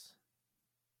mentions.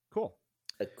 Cool.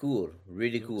 Cool.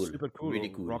 Really cool. Super cool. Really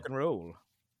cool. Rock and roll.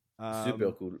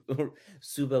 Super cool.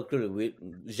 Super cool.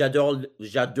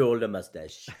 J'adore le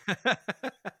mustache.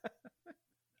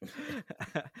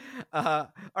 All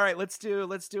right, let's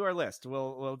do our list.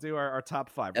 We'll do our top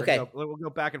 5. Okay. We'll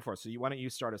go back and forth. So why don't you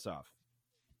start us off?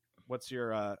 What's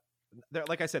your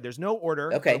like I said, there's no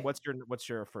order. Okay. What's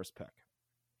your first pick?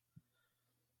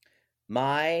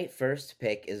 My first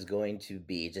pick is going to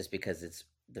be, just because it's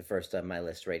the first on my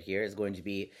list right here, is going to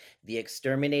be The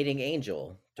Exterminating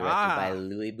Angel, directed by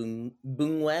Louis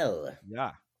Buñuel.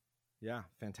 Yeah,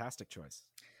 fantastic choice.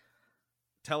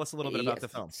 Tell us a little bit about the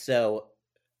film.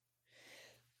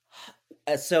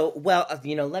 Well,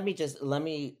 let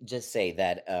me just say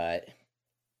that,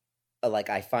 like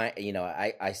I find,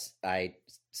 I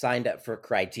signed up for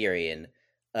Criterion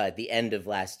at the end of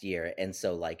last year, and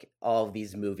so like all of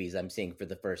these movies I'm seeing for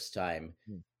the first time,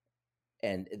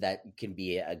 and that can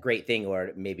be a great thing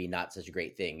or maybe not such a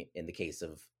great thing. In the case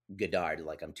of Godard,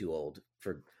 like I'm too old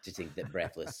to think that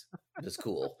Breathless was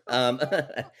cool.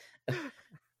 Fair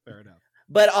enough.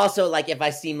 But also, like, if I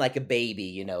seem like a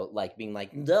baby, like being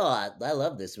like, duh, I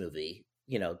love this movie,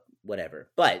 whatever.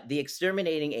 But The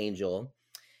Exterminating Angel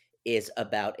is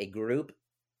about a group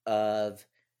of,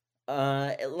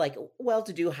 like,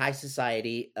 well-to-do high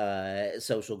society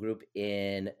social group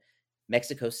in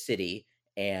Mexico City.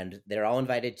 And they're all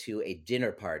invited to a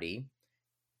dinner party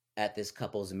at this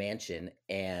couple's mansion.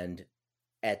 And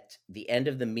at the end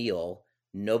of the meal,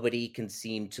 nobody can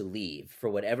seem to leave. For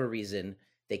whatever reason,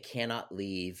 they cannot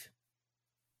leave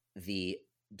the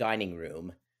dining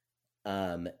room.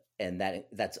 And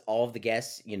that's all of the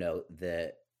guests,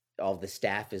 all of the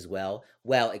staff as well.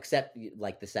 Well, except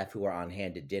like the staff who are on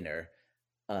hand at dinner.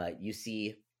 You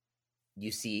see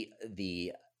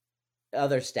the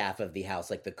other staff of the house,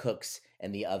 like the cooks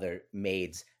and the other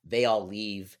maids, they all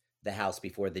leave the house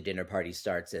before the dinner party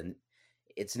starts. And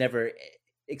it's never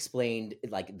explained.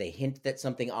 Like, they hint that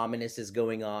something ominous is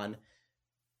going on,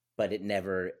 but it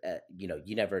never,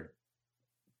 you never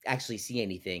actually see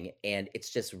anything. And it's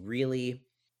just really,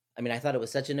 I thought it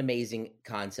was such an amazing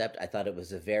concept. I thought it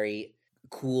was a very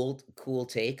cool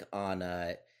take on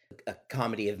a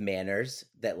comedy of manners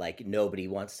that, like, nobody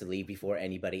wants to leave before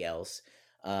anybody else.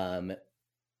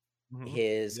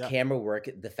 His camera work,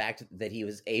 the fact that he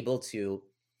was able to,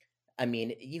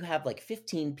 you have like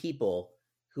 15 people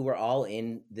who are all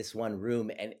in this one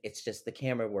room, and it's just the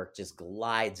camera work just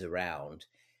glides around.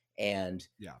 And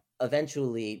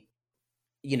eventually,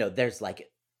 there's like,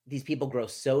 these people grow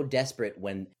so desperate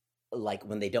when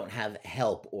they don't have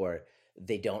help, or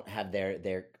they don't have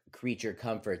their creature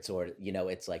comforts, or,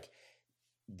 it's like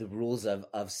the rules of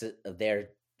their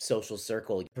social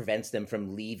circle prevents them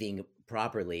from leaving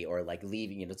properly, or like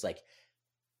leaving, it's like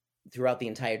throughout the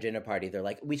entire dinner party, they're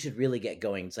like, we should really get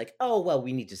going. It's like, oh, well,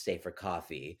 we need to stay for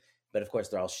coffee. But of course,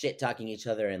 they're all shit talking each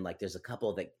other. And like, there's a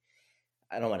couple that,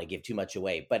 I don't want to give too much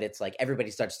away, but it's like everybody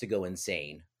starts to go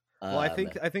insane. Well, I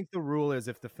think the rule is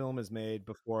if the film is made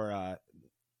before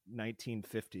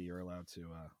 1950, you're allowed to.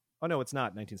 Oh no, it's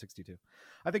not 1962.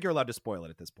 I think you're allowed to spoil it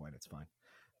at this point. It's fine.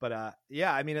 But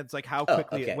it's like how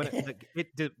quickly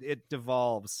it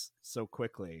devolves so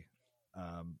quickly.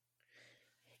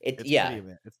 It's such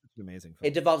an amazing film.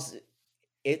 It devolves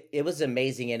it was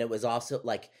amazing, and it was also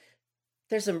like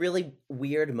there's some really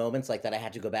weird moments like that I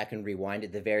had to go back and rewind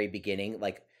at the very beginning,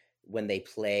 like when they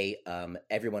play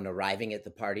everyone arriving at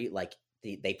the party, like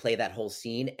they play that whole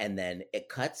scene and then it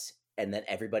cuts and then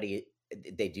everybody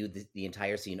they do the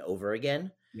entire scene over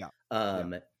again. Yeah.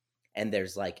 And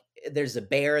there's a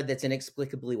bear that's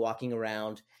inexplicably walking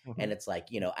around, Mm-hmm. and it's like,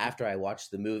 after I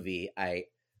watched the movie, I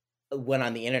went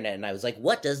on the internet and I was like,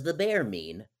 what does the bear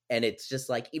mean? And it's just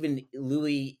like, even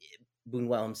Louis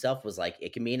Buñuel himself was like,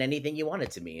 it can mean anything you want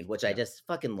it to mean, which I just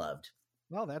fucking loved.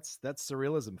 Well, that's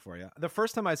surrealism for you. The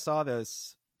first time I saw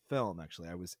this film, actually,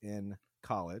 I was in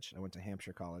college. I went to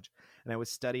Hampshire College, and I was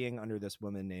studying under this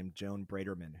woman named Joan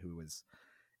Braderman, who was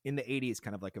in the 80s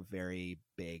kind of like a very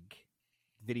big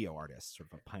video artist,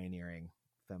 sort of a pioneering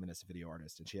feminist video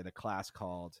artist. And she had a class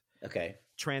called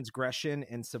Transgression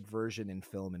and Subversion in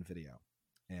Film and Video.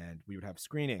 And we would have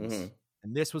screenings. Mm-hmm.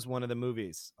 And this was one of the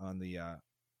movies on the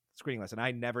screening list. And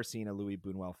I'd never seen a Louis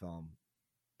Buñuel film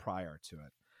prior to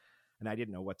it. And I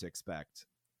didn't know what to expect.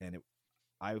 And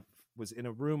I was in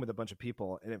a room with a bunch of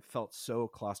people, and it felt so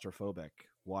claustrophobic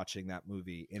watching that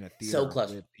movie in a theater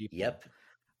with people. Yep.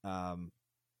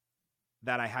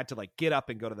 That I had to like get up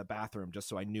and go to the bathroom just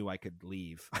so I knew I could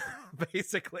leave,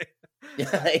 basically.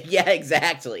 Yeah,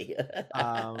 exactly.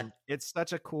 It's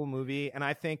such a cool movie. And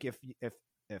I think if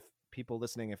people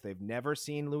listening, if they've never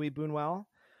seen Louis Buñuel,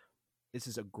 this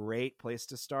is a great place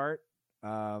to start.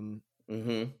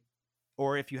 Mm-hmm.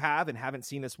 Or if you have and haven't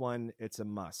seen this one, it's a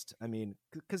must. I mean,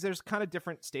 because there's kind of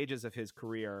different stages of his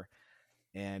career,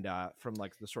 and from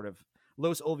like the sort of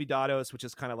Los Olvidados, which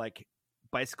is kind of like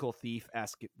bicycle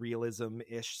thief-esque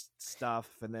realism-ish stuff,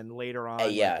 and then later on,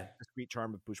 like, The Sweet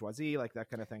Charm of Bourgeoisie, like that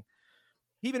kind of thing.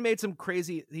 He even made some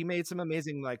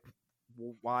amazing, like,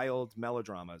 wild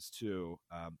melodramas too,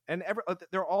 and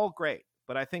they're all great.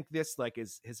 But I think this like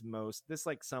is his most. This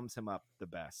like sums him up the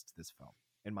best. This film,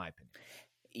 in my opinion.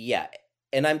 Yeah,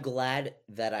 and I'm glad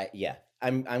that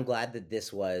I'm glad that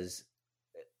this was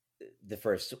the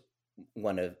first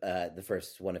one of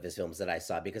his films that I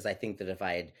saw, because I think that if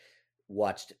I had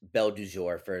watched Belle du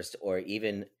Jour first, or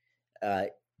even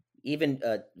what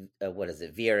is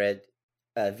it,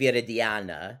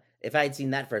 Viridiana, if I had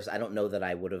seen that first, I don't know that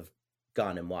I would have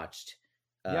gone and watched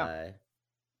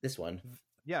this one.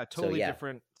 Yeah, totally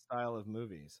different style of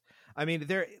movies. I mean,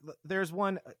 there's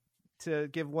one. To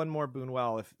give one more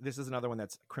Buñuel, if this is another one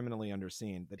that's criminally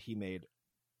underseen that he made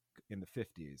in the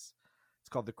 50s. It's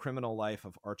called The Criminal Life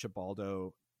of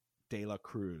Archibaldo de la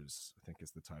Cruz, I think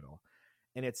is the title.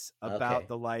 And it's about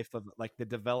the life of like the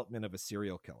development of a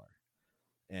serial killer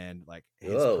and like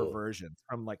his perversion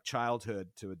from like childhood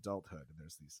to adulthood. And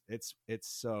there's these, it's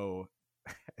so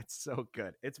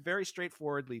good. It's very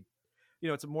straightforwardly,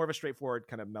 it's more of a straightforward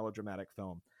kind of melodramatic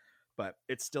film, but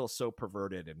it's still so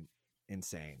perverted and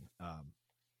insane.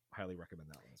 Highly recommend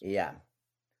that one as well. Yeah.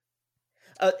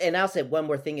 And I'll say one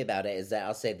more thing about it is that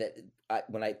I'll say that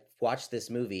when I watched this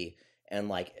movie, and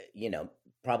like,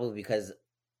 probably because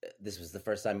this was the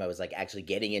first time I was like actually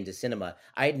getting into cinema,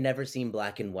 I had never seen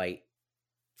black and white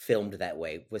filmed that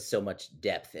way with so much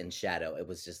depth and shadow. It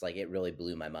was just like, it really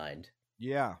blew my mind.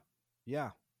 Yeah.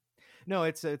 No,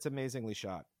 it's amazingly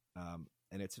shot.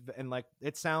 And like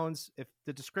it sounds, if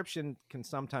the description can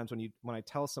sometimes when I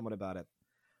tell someone about it,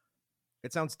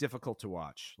 it sounds difficult to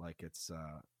watch. Like it's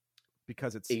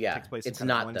because it takes place in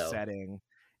kind of one setting.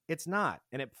 It's not,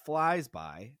 and it flies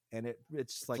by, and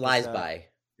it's like flies by.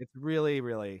 It's really,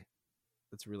 really,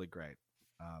 it's really great.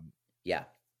 Yeah,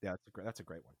 that's a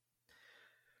great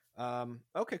one.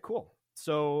 Okay, cool.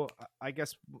 So I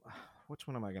guess which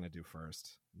one am I going to do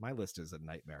first? My list is a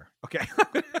nightmare. Okay.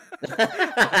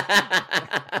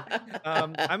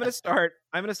 I'm going to start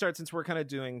since we're kind of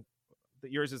doing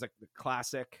yours is like the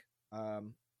classic.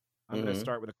 I'm going to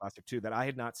start with a classic too that I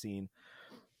had not seen.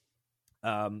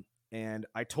 And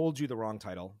I told you the wrong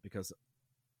title because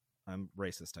I'm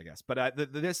racist, I guess. But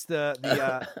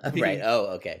right. Oh,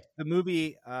 okay. The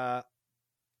movie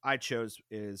I chose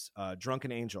is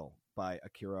Drunken Angel by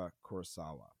Akira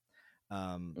Kurosawa.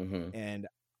 And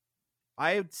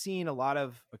I had seen a lot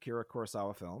of Akira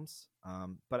Kurosawa films,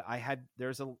 but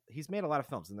he's made a lot of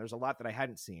films, and there's a lot that I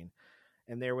hadn't seen.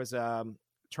 And there was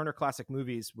Turner Classic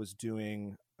Movies was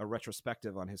doing a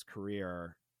retrospective on his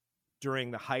career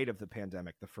during the height of the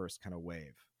pandemic, the first kind of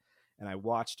wave. And I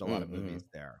watched a lot of movies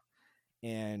there.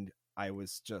 And I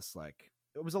was just like,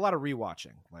 it was a lot of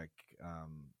rewatching, like,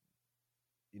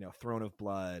 Throne of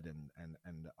Blood and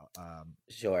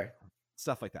sure.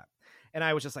 Stuff like that. And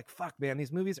I was just like, fuck, man,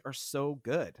 these movies are so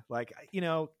good. Like,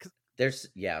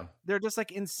 they're just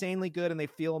like insanely good, and they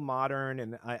feel modern.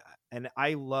 And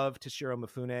I love Toshiro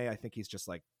Mifune. I think he's just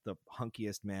like the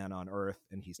hunkiest man on earth,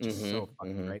 and he's just so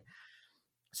fucking great.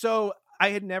 So I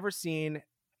had never seen,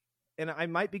 and I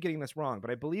might be getting this wrong, but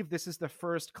I believe this is the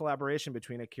first collaboration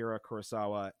between Akira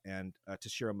Kurosawa and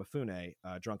Toshiro Mifune,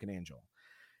 Drunken Angel.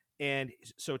 And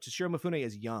so Toshiro Mifune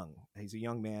is young. He's a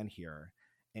young man here,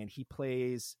 and he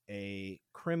plays a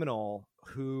criminal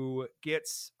who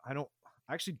gets, I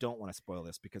actually don't want to spoil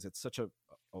this because it's such a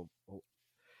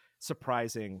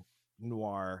surprising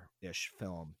noir-ish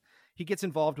film. He gets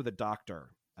involved with a doctor,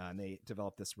 and they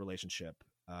develop this relationship.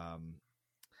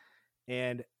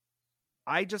 And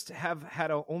I just have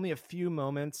had only a few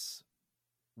moments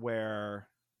where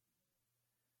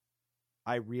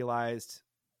I realized,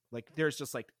 like, there's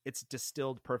just like, it's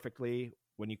distilled perfectly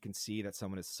when you can see that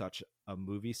someone is such a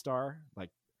movie star,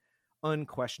 like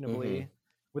unquestionably,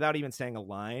 without even saying a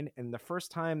line. And the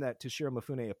first time that Toshiro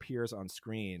Mifune appears on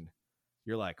screen,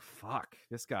 you're like, fuck,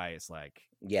 this guy is like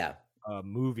a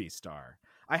movie star.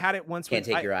 I had it once. Can't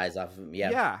take your eyes off of him.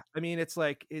 Yeah. I mean, it's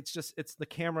like, it's the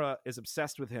camera is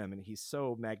obsessed with him, and he's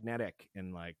so magnetic,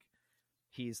 and like,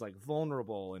 he's like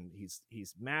vulnerable, and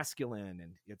he's masculine,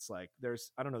 and it's like,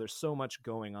 there's so much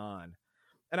going on.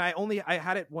 And I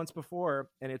had it once before,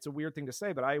 and it's a weird thing to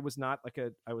say, but I was not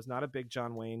a big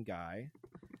John Wayne guy.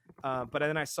 But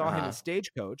then I saw him in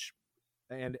Stagecoach,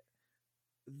 and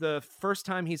the first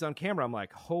time he's on camera, I'm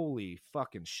like, holy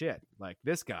fucking shit. Like,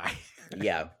 this guy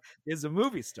is a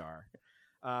movie star.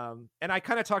 And I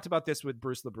kind of talked about this with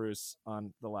Bruce LaBruce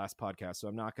on the last podcast, so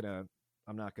I'm not going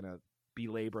to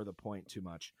belabor the point too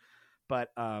much. But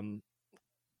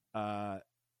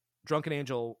Drunken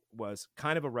Angel was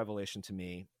kind of a revelation to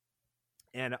me.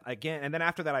 And then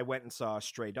after that, I went and saw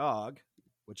Stray Dog,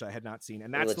 which I had not seen.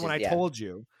 And that's the one I told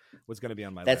you was going to be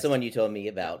on my list. That's the one you told me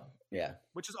about. Yeah.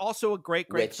 Which is also a great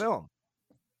film.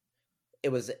 It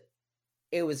was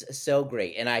so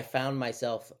great. And I found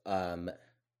myself,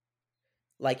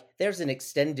 like, there's an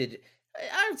extended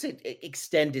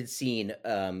scene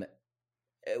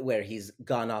where he's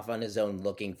gone off on his own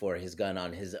looking for his gun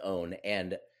on his own.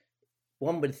 And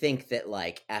one would think that,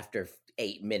 like, after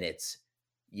 8 minutes,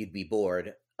 you'd be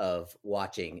bored of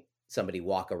watching somebody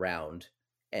walk around,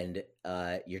 and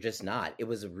you're just not. It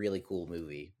was a really cool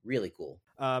movie. Really cool.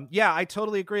 Yeah, I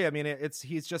totally agree. I mean,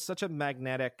 he's just such a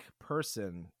magnetic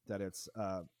person that it's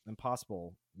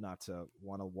impossible not to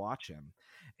want to watch him.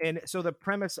 And so the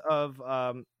premise of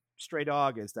Stray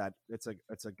Dog is that it's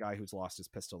a guy who's lost his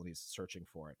pistol, and he's searching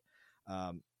for it.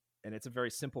 And it's a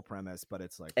very simple premise, but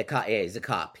it's like he's a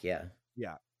cop. Yeah.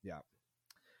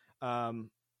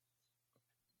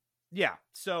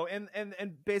 So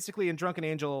and basically, in Drunken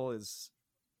Angel is,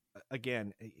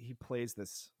 again, he plays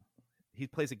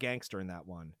a gangster in that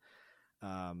one.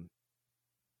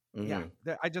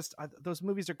 Those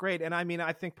movies are great. And I mean,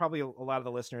 I think probably a lot of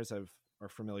the listeners are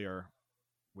familiar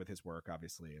with his work,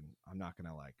 obviously, and I'm not going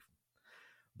to like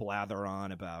blather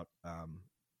on about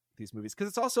these movies, because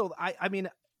it's also, I mean,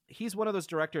 he's one of those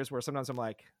directors where sometimes I'm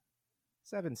like,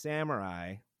 Seven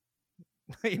Samurai,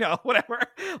 whatever,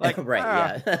 like,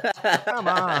 right, come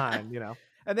on,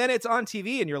 and then it's on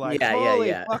TV, and you're like,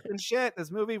 holy fucking shit,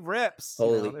 this movie rips.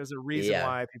 There's a reason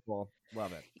why people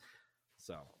love it.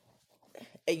 So,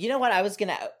 you know what, I was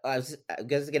gonna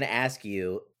ask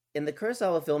you, in the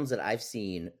Kurosawa films that I've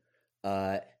seen,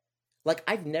 like,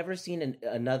 I've never seen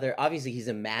another. Obviously, he's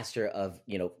a master of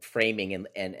framing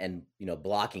and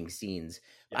blocking scenes.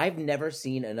 Yeah. I've never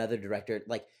seen another director,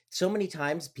 like, so many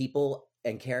times people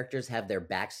and characters have their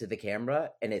backs to the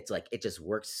camera, and it's like it just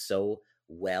works so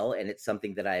well, and it's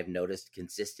something that I have noticed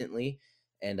consistently.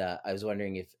 And I was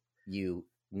wondering if you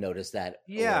noticed that,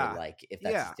 or like if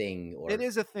that's a thing, or it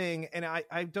is a thing. And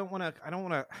I don't want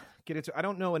to get into. I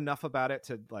don't know enough about it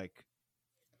to like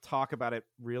talk about it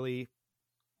really,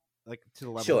 like, to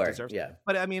the level it deserves. Yeah.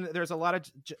 But I mean, there's a lot of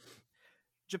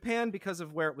Japan, because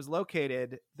of where it was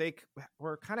located, they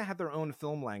were kind of had their own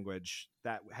film language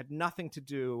that had nothing to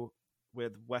do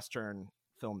with Western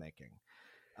filmmaking.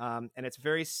 And it's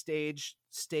very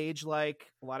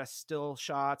stage-like, a lot of still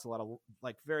shots, a lot of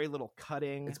like very little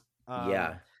cutting.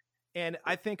 And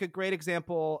I think a great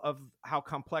example of how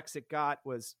complex it got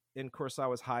was in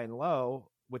Kurosawa's High and Low,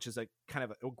 which is a kind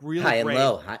of a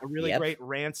really great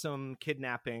ransom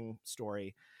kidnapping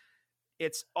story.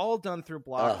 It's all done through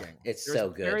blocking. There's so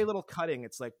good. Very little cutting.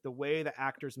 It's like the way the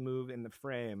actors move in the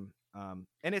frame. And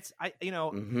it's,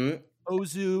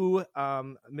 Ozu,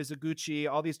 Mizoguchi,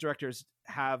 all these directors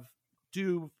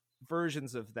do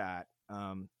versions of that.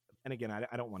 And again,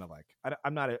 I don't want to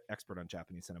I'm not an expert on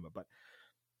Japanese cinema, but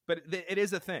but it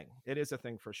is a thing. It is a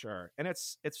thing for sure, and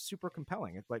it's super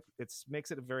compelling. It like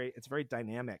makes it it's very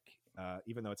dynamic,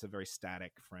 even though it's a very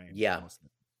static frame. Yeah.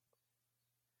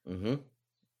 Mm-hmm.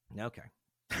 Okay.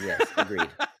 Yes, agreed.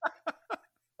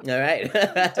 All right.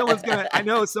 Someone's gonna. I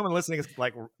know someone listening is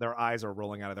like their eyes are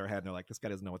rolling out of their head, and they're like, "This guy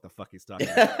doesn't know what the fuck he's talking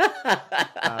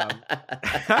about."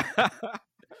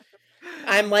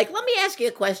 I'm like, let me ask you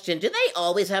a question. Do they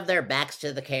always have their backs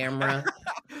to the camera?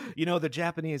 You know, the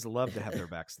Japanese love to have their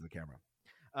backs to the camera.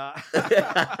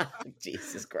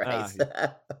 Jesus Christ!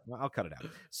 Well, I'll cut it out.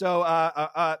 So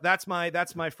that's my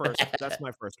first. That's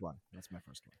my first one.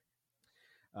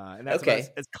 And that's okay.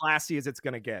 As classy as it's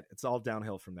going to get. It's all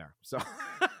downhill from there. So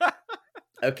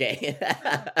okay.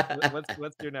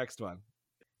 Let's do next one.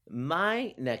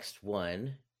 My next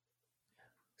one,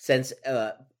 since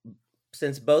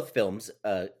both films,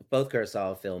 both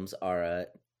Kurosawa films are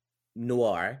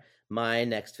noir, my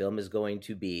next film is going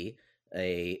to be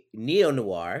a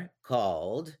neo-noir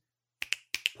called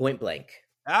Point Blank.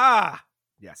 Ah,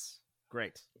 yes.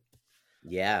 Great.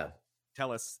 Yeah.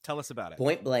 Tell us about it.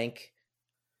 Point Blank.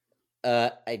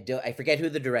 I forget who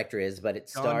the director is, but it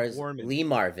stars Lee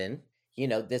Marvin. You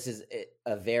know, this is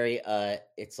a very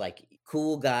it's like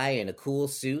cool guy in a cool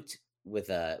suit with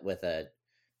a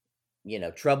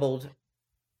troubled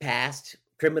past,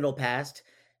 criminal past,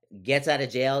 gets out of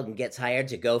jail and gets hired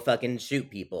to go fucking shoot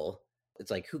people.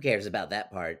 It's like, who cares about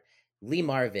that part? Lee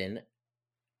Marvin,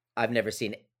 I've never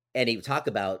seen any talk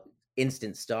about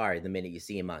instant star the minute you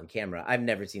see him on camera. I've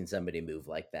never seen somebody move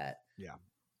like that. Yeah.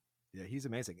 Yeah, he's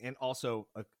amazing. And also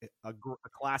a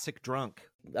classic drunk.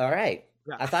 All right.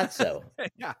 Yeah. I thought so.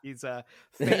 Yeah, he's a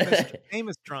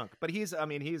famous drunk, but he's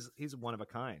one of a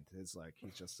kind. He's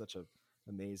just such an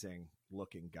amazing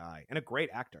looking guy and a great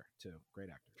actor too. Great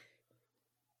actor.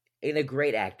 And a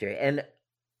great actor. And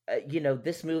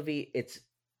this movie,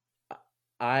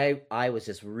 I was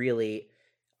just really,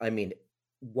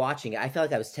 watching it. I felt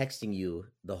like I was texting you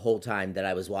the whole time that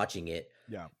I was watching it.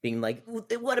 Yeah. Being like,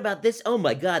 what about this? Oh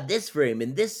my God, this frame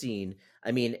and this scene.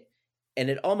 And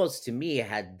it almost to me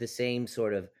had the same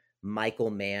sort of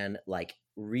Michael Mann, like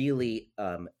really,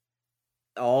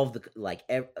 all of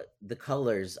the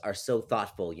colors are so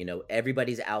thoughtful.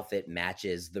 Everybody's outfit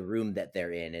matches the room that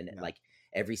they're in, and like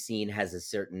every scene has a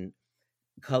certain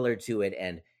color to it.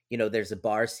 And there's a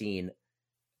bar scene,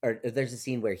 or there's a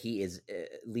scene where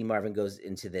Lee Marvin goes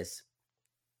into this.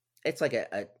 It's like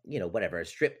a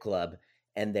strip club,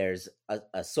 and there's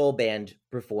a soul band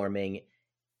performing,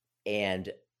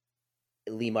 and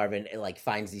Lee Marvin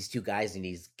finds these two guys, and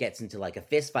he gets into like a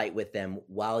fist fight with them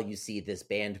while you see this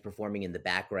band performing in the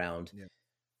background. Yeah.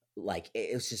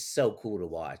 It was just so cool to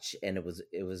watch, and it was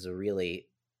a really,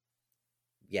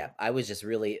 I was just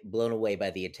really blown away by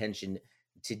the attention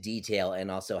to detail and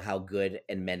also how good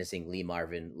and menacing Lee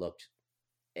Marvin looked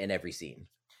in every scene.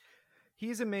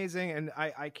 He's amazing, and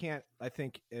I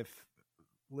think if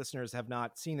listeners have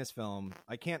not seen this film,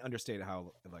 I can't understate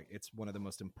how it's one of the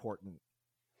most important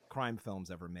crime films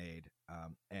ever made,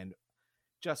 and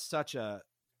just such a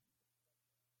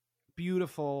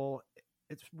beautiful.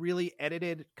 It's really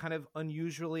edited kind of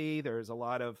unusually. There's a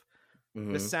lot of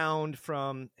the sound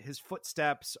from his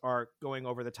footsteps are going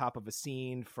over the top of a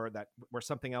scene where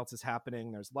something else is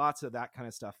happening. There's lots of that kind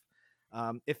of stuff.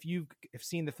 If you've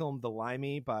seen the film The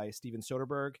Limey by Steven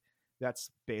Soderbergh, that's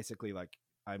basically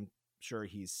I'm sure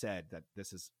he's said that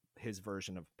this is his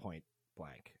version of Point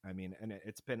Blank. And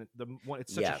it's been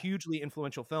it's such a hugely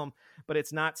influential film, but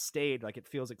it's not stayed. It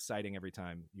feels exciting every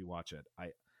time you watch it.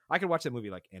 I could watch that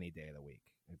movie any day of the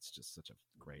week. It's just such a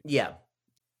great film.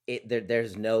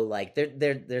 There's no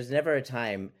there's never a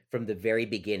time from the very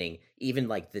beginning, even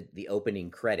the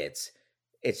opening credits,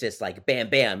 it's just bam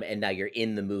bam, and now you're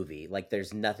in the movie.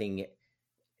 There's nothing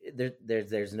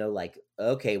there's no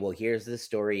okay, well, here's the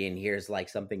story, and here's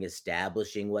something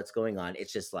establishing what's going on.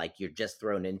 It's just you're just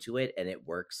thrown into it, and it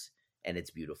works, and it's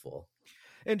beautiful.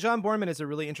 And John Boorman is a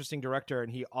really interesting director,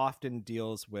 and he often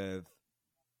deals with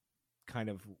kind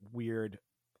of weird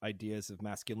ideas of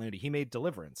masculinity. He made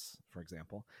Deliverance, for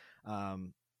example. He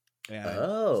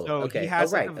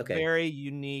has a very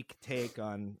unique take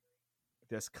on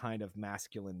this kind of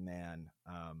masculine man,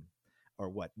 or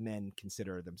what men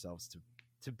consider themselves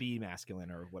to be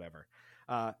masculine or whatever.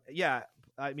 That's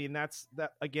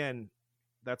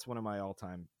one of my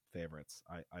all-time favorites.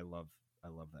 I love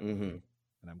that movie,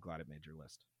 and I'm glad it made your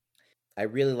list. I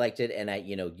really liked it, and I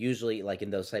usually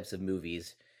in those types of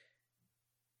movies,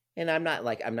 and I'm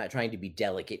not trying to be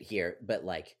delicate here, but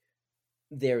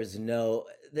it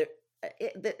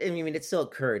still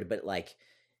occurred, but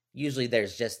usually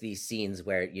there's just these scenes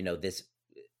where this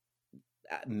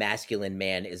masculine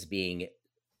man is being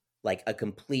like a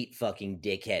complete fucking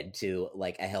dickhead to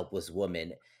like a helpless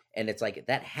woman. And it's like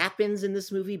that happens in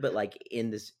this movie, but like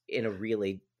in a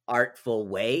really artful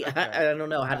way. Okay. I don't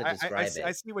know how to describe it.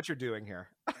 I see what you're doing here.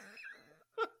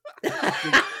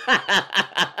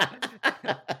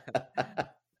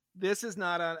 This is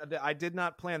not I did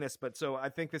not plan this, but so I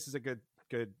think this is a good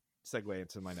segue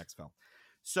into my next film.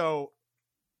 So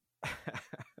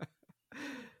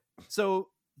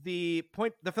the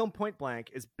film Point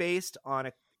Blank is based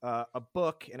on a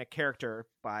book and a character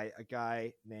by a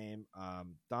guy named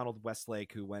Donald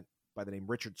Westlake, who went by the name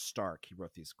Richard Stark. He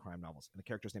wrote these crime novels, and the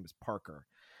character's name is Parker.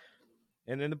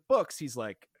 And in the books, he's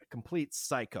like a complete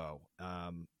psycho.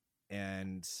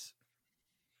 And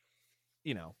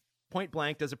you know, Point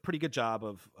Blank does a pretty good job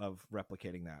of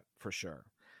replicating that for sure.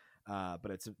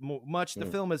 But it's the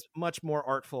film is much more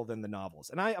artful than the novels,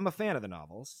 and I'm a fan of the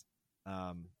novels.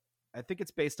 I think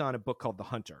it's based on a book called The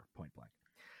Hunter, Point Blank.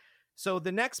 So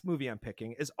the next movie I'm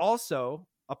picking is also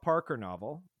a Parker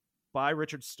novel by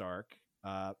Richard Stark.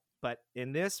 But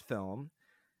in this film,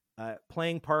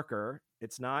 playing Parker,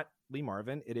 it's not Lee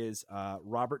Marvin. It is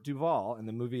Robert Duvall, and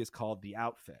the movie is called The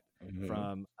Outfit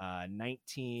from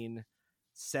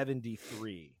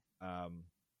 1973.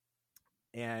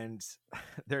 And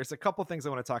there's a couple things I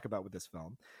want to talk about with this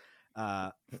film.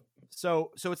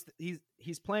 So it's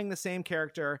he's playing the same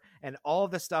character, and all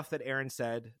of the stuff that Aaron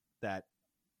said that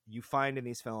you find in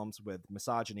these films with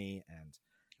misogyny and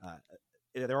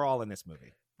they're all in this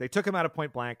movie. They took him out of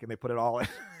Point Blank and they put it all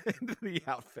into The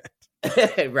Outfit.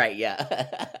 Right,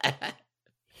 yeah.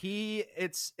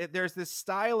 There's this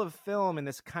style of film and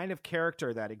this kind of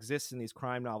character that exists in these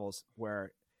crime novels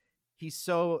where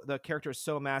the character is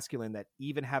so masculine that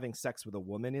even having sex with a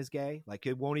woman is gay. Like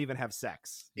it won't even have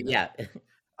sex. You know? Yeah.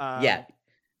 Yeah.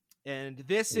 And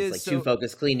this it's is like Two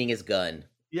Focus cleaning his gun.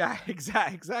 Yeah,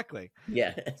 exactly.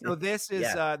 Yeah. So this is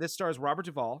this stars Robert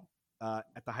Duvall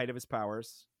at the height of his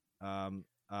powers.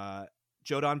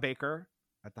 Joe Don Baker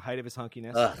at the height of his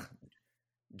hunkiness. Ugh.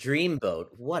 Dreamboat,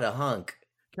 what a hunk.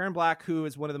 Karen Black, who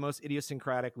is one of the most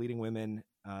idiosyncratic leading women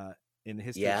in the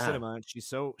history of cinema, and she's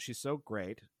so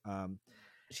great.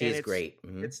 She is great.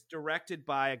 Mm-hmm. It's directed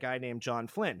by a guy named John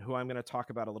Flynn, who I'm going to talk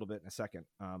about a little bit in a second.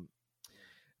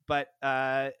 But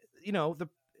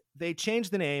they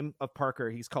changed the name of Parker.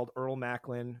 He's called Earl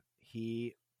Macklin.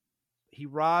 He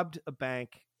robbed a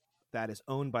bank that is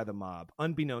owned by the mob,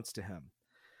 unbeknownst to him.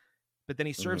 But then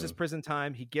he serves his prison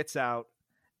time. He gets out,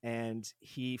 and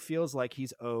he feels like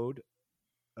he's owed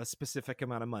a specific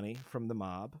amount of money from the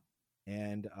mob.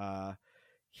 And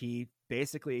he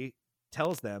basically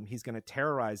tells them he's going to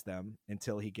terrorize them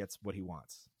until he gets what he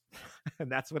wants.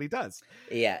 And that's what he does.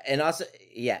 Yeah. And also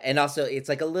it's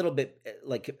like a little bit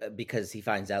like because he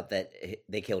finds out that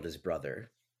they killed his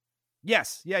brother.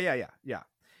 Yes. Yeah.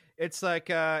 It's like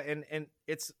and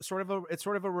it's sort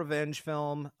of a revenge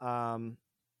film.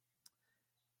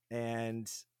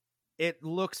 And it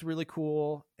looks really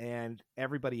cool, and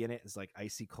everybody in it is like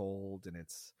icy cold, and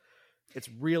it's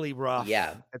really rough.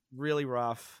 Yeah. It's really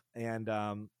rough. And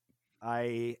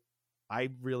I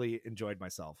really enjoyed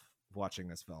myself watching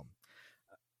this film.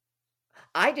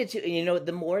 I did too. You know,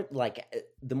 the more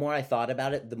I thought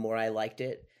about it, the more I liked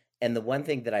it. And the one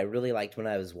thing that I really liked when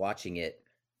I was watching it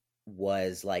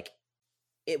was like,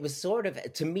 it was sort of,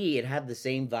 to me, it had the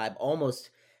same vibe almost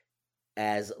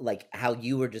as like how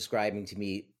you were describing to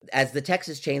me as the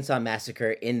Texas Chainsaw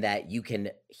Massacre, in that you can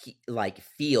I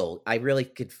really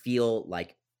could feel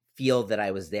that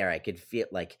I was there. I could feel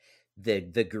like the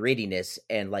grittiness,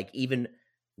 and like even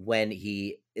when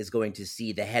he is going to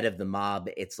see the head of the mob,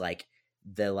 it's like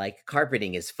the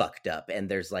carpeting is fucked up and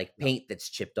there's like paint that's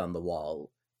chipped on the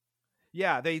wall.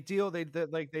 Yeah, the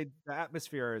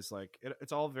atmosphere is like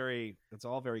it's all very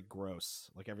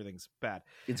gross. Like everything's bad.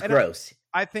 It's gross.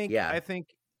 I think the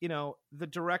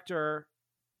director,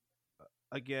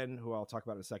 again, who I'll talk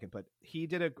about in a second, but he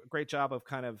did a great job of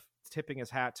kind of tipping his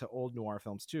hat to old noir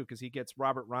films too, because he gets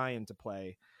Robert Ryan to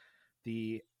play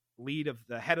the lead of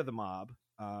the head of the mob,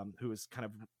 who is kind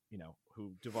of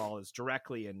who Duvall is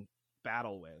directly in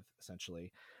battle with,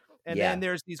 essentially. And then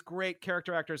there's these great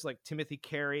character actors like Timothy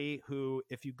Carey, who,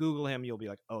 if you Google him, you'll be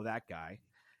like, oh, that guy.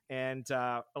 And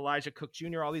Elijah Cook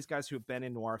Jr., all these guys who have been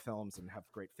in noir films and have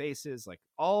great faces. Like,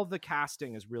 all of the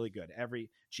casting is really good.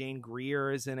 Jane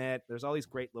Greer is in it. There's all these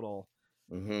great little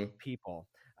people.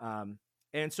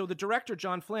 And so the director,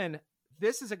 John Flynn,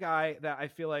 this is a guy that I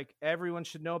feel like everyone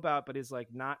should know about, but is like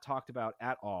not talked about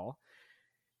at all.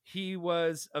 He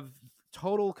was a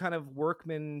total kind of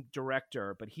workman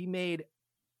director, but he made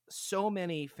so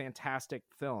many fantastic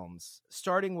films,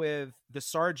 starting with The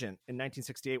Sergeant in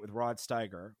 1968 with Rod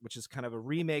Steiger, which is kind of a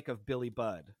remake of Billy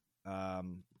Budd.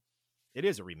 It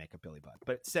is a remake of Billy Budd,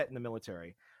 but it's set in the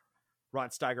military.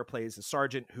 Rod Steiger plays a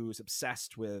sergeant who's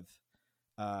obsessed with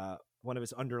one of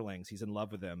his underlings. He's in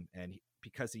love with him, and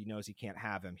because he knows he can't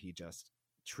have him, he just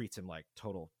treats him like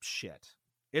total shit.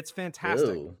 It's fantastic.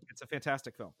 Ooh. It's a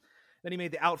fantastic film. Then he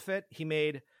made The Outfit. He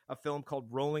made a film called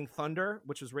Rolling Thunder,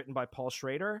 which was written by Paul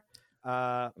Schrader.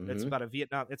 It's about a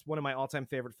Vietnam. It's one of my all-time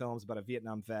favorite films about a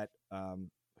Vietnam vet who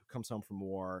comes home from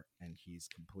war and he's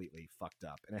completely fucked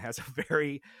up. And it has a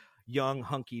very young,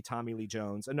 hunky Tommy Lee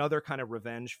Jones, another kind of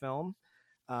revenge film.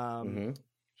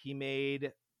 He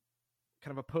made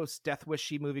kind of a post-Death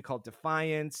Wishy movie called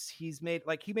Defiance. He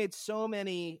made so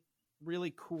many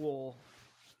really cool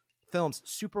films,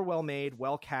 super well made,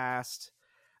 well cast,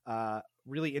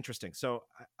 really interesting. So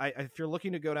if you're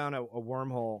looking to go down a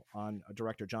wormhole on a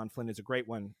director, John Flynn is a great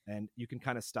one, and you can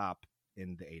kind of stop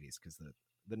in the 80s because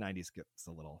the 90s gets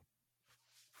a little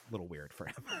weird for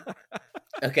him.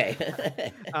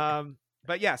 Okay.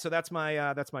 But yeah, so that's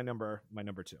my number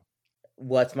 2.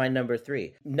 What's my number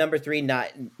 3? Number 3,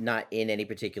 not in any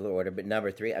particular order, but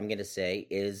number 3, I'm going to say,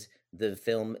 is the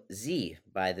film Z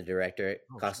by the director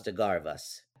Costa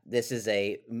Gavras. This is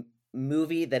a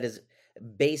movie that is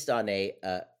based on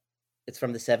it's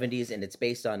from the 70s, and it's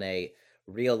based on a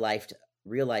real life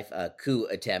coup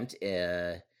attempt.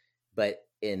 But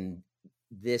in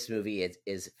this movie, it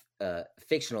is a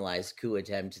fictionalized coup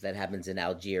attempt that happens in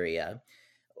Algeria,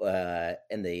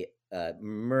 and the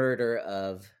murder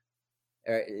of,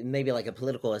 or maybe like a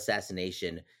political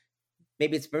assassination.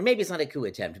 Maybe it's not a coup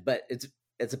attempt, but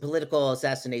it's a political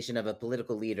assassination of a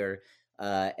political leader,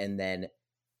 and then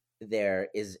there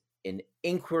is an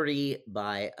inquiry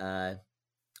by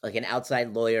like an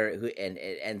outside lawyer and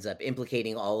it ends up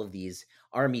implicating all of these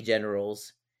army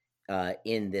generals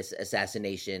in this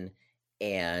assassination,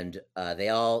 and they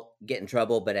all get in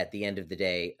trouble, but at the end of the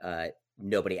day,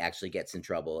 nobody actually gets in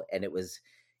trouble. And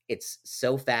it's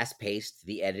so fast paced,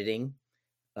 the editing.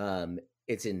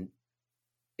 It's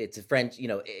a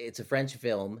French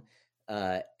film.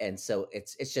 And so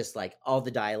it's just like all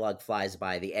the dialogue flies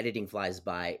by, the editing flies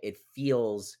by.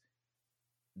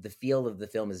 The feel of the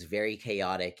film is very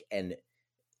chaotic, and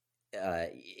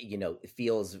it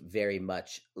feels very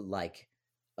much like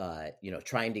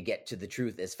trying to get to the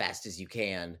truth as fast as you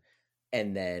can,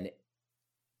 and then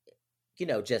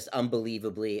just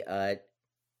unbelievably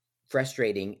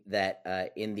frustrating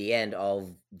that in the end all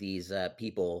of these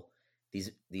people,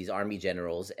 these army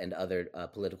generals and other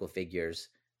political figures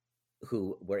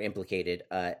who were implicated,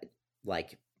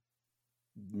 like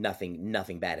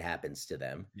nothing bad happens to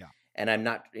them. Yeah. And I'm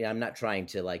not trying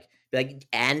to be like,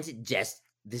 and just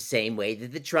the same way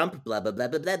that the Trump blah blah blah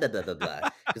blah blah blah blah blah,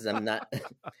 because I'm not.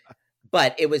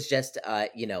 But it was just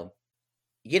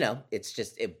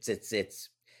it's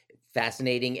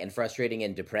fascinating and frustrating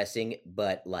and depressing,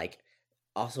 but like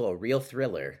also a real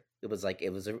thriller. It was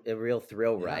a real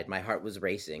thrill ride. My heart was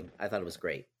racing. I thought it was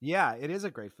great. Yeah, it is a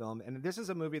great film. And this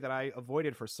is a movie that I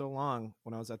avoided for so long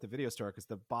when I was at the video store, because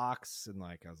the box and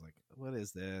I was like, what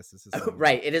is this? This is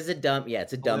right. It is a dumb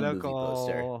movie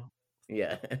poster.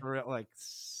 Yeah. Like,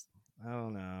 I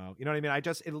don't know. You know what I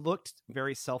mean? It looked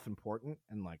very self-important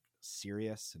and like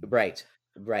serious. And, right.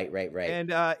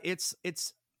 And it's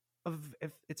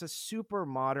a super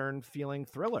modern feeling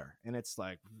thriller, and it's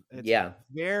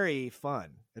very fun.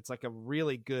 It's like a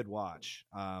really good watch.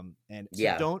 And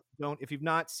so don't if you've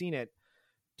not seen it,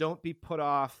 don't be put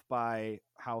off by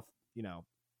how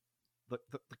the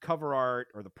cover art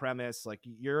or the premise. Like,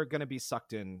 you're going to be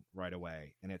sucked in right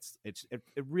away, and it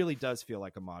really does feel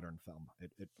like a modern film.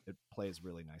 It plays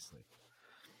really nicely.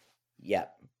 Yeah,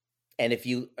 and if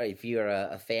you're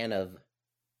a fan of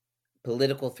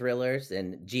political thrillers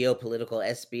and geopolitical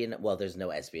espionage. Well, there's no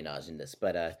espionage in this,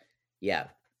 but you got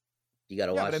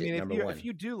to watch it. Number 1. If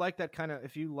you do like that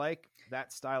if you like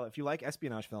that style, if you like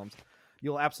espionage films,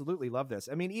 you'll absolutely love this.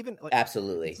 I mean, even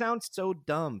absolutely, it sounds so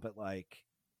dumb, but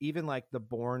even the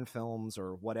Bourne films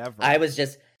or whatever. This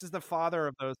is the father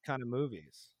of those kind of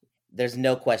movies. There's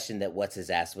no question that What's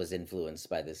His Ass was influenced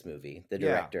by this movie. The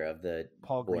director of the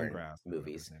Paul Bourne Greengrass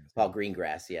movies, Paul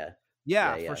Greengrass. Yeah.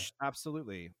 Yeah.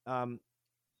 Absolutely.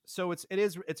 So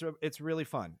it's really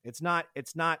fun. It's not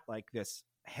like this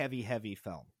heavy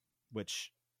film,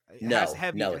 which has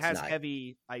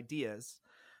heavy ideas,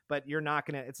 but you're not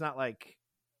gonna. It's not like,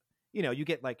 you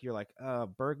get you're like,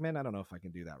 Bergman. I don't know if I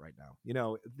can do that right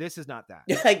now. This is not that.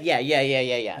 Yeah.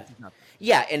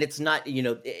 Yeah, and it's not.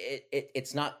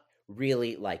 It's not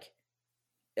really like.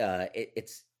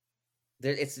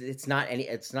 It's not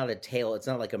a tale. It's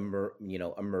not like a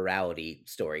morality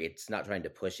story. It's not trying to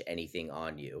push anything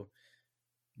on you.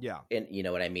 Yeah. And you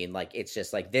know what I mean? Like, it's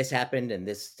just like this happened and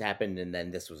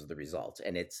then this was the result,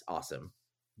 and it's awesome.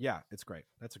 Yeah, it's great.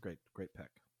 That's a great pick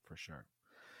for sure.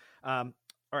 All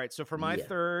right, so for my Yeah.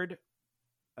 third,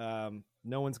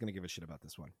 no one's gonna give a shit about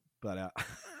this one, but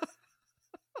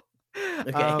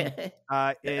Okay.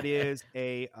 it is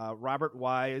a Robert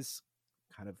Wise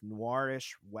kind of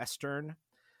noirish Western,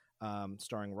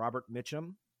 starring Robert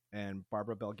Mitchum and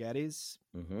Barbara Bel Geddes,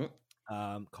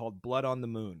 called Blood on the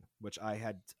Moon, which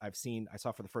I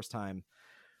saw for the first time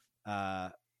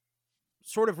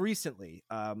sort of recently.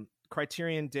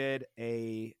 Criterion did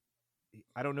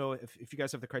I don't know if you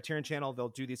guys have the Criterion channel, they'll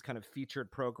do these kind of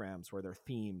featured programs where they're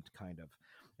themed kind of,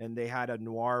 and they had a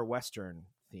noir Western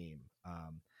theme.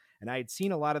 And I had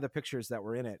seen a lot of the pictures that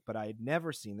were in it, but I had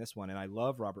never seen this one. And I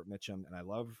love Robert Mitchum, and I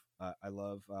love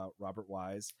Robert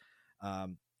Wise.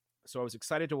 So I was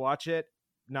excited to watch it,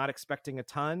 not expecting a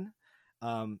ton,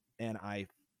 and I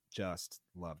just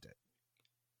loved it.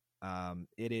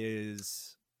 It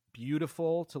is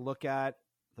beautiful to look at.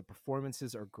 The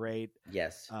performances are great.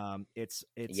 Yes. It's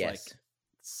Yes. like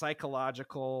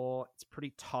psychological. It's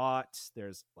pretty taut.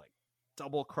 There's like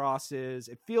double crosses.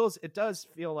 It does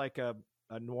feel like a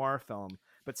noir film,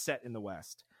 but set in the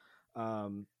West.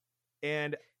 And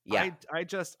Yeah.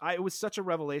 it was such a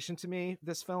revelation to me,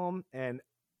 this film. And,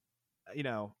 you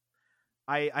know,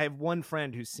 I have one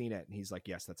friend who's seen it, and he's like,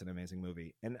 yes, that's an amazing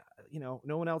movie. And, you know,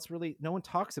 no one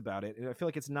talks about it. And I feel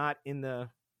like it's not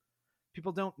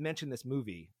people don't mention this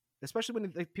movie, especially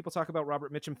when people talk about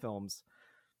Robert Mitchum films.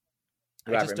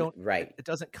 It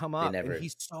doesn't come up. And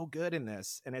he's so good in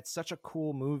this, and it's such a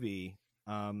cool movie.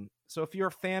 So if you're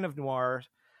a fan of noir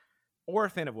or a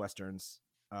fan of Westerns,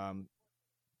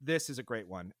 this is a great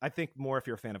one. I think more if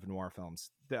you're a fan of noir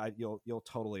films, you'll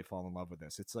totally fall in love with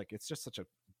this. It's just such a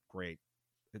great,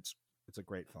 it's a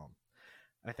great film.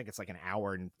 I think it's like an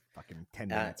hour and fucking 10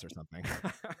 minutes or something.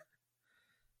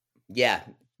 Yeah,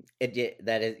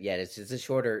 it's just a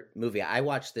shorter movie. I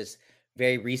watched this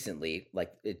very recently,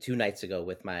 like 2 nights ago,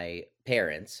 with my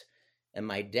parents, and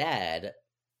my dad,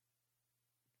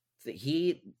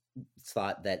 he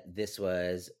thought that this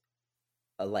was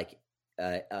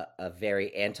a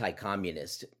very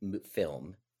anti-communist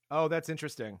film. Oh, that's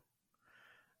interesting.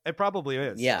 It probably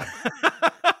is. Yeah.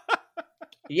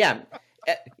 Yeah.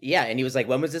 Yeah, and he was like,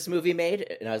 when was this movie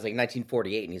made? And I was like,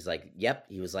 1948. And he's like, yep.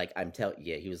 He was like,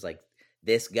 he was like,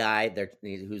 this guy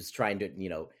who's trying to, you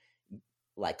know,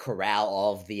 like corral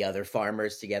all of the other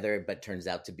farmers together, but turns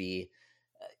out to be,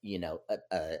 you know,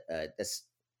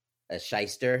 a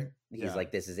shyster. He's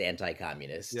like, this is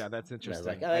anti-communist. Yeah, that's interesting. And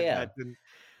I was like, oh,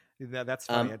 yeah. That's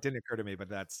funny. It didn't occur to me, but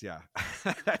that's, yeah,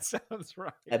 that sounds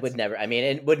right. It would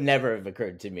never have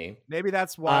occurred to me. Maybe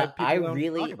that's why people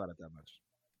don't talk about it that much.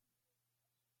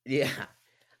 Yeah,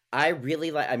 I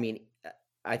really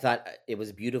I thought it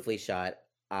was beautifully shot.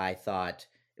 I thought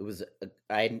it was,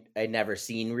 I'd never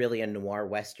seen really a noir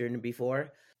Western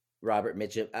before. Robert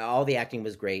Mitchum, all the acting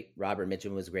was great. Robert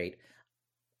Mitchum was great.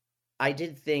 I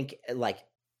did think, like,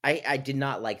 I did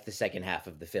not like the second half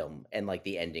of the film and like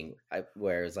the ending,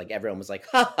 where it was like everyone was like,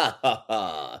 ha ha ha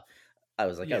ha. I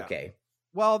was like, Yeah. okay.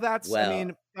 Well, that's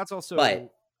also,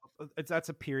 but that's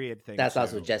a period thing. That's too.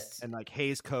 also just, and like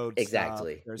Hays Code.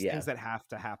 exactly. Stuff. There's Yeah. things that have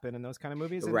to happen in those kind of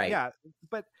movies. And Right. Yeah.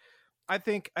 But I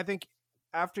think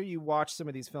after you watch some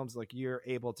of these films, like, you're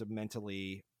able to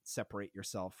mentally separate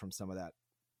yourself from some of that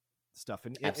stuff.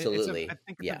 And Absolutely. I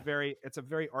think it's a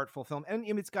very artful film. And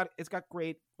it's got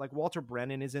great, like, Walter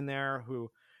Brennan is in there, who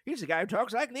he's the guy who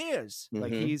talks like this.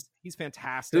 Like, Mhm. he's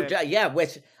fantastic. Which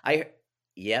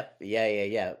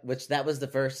that was the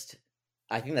first,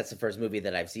 I think that's the first movie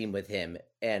that I've seen with him,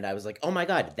 and I was like, oh my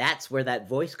god, that's where that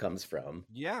voice comes from.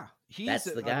 Yeah, That's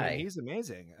the guy. I mean, he's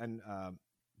amazing, and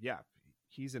yeah,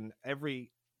 he's in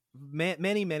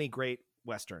many great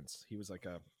Westerns. He was like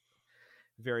a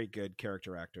very good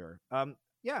character actor.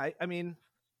 Yeah, I mean,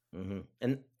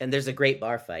 and there's a great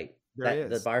bar fight.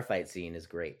 The bar fight scene is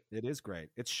great. It is great.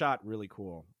 It's shot really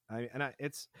cool.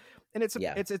 It's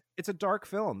a dark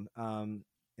film.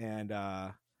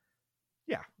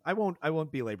 Yeah, I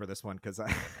won't belabor this one because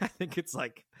I think it's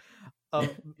like of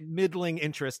middling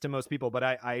interest to most people, but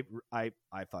I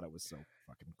thought it was so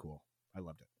fucking cool. I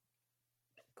loved it.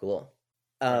 Cool.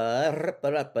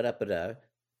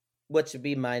 What should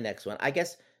be my next one? I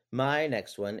guess my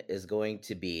next one is going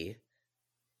to be,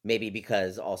 maybe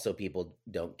because also people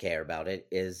don't care about it,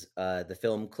 is the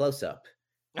film Close Up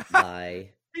by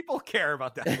People care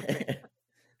about that movie.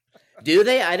 Do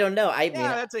they? I don't know. I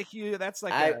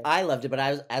loved it, but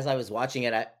as I was watching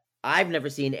it, I've never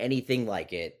seen anything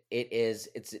like it.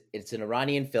 It's an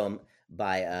Iranian film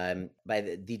by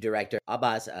the director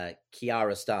Abbas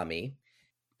Kiarostami.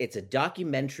 It's a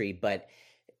documentary, but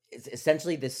it's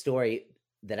essentially this story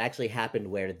that actually happened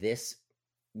where this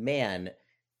man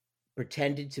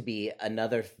pretended to be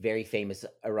another very famous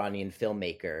Iranian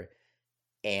filmmaker,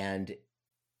 and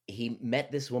he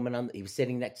met this woman he was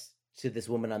sitting next to this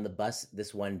woman on the bus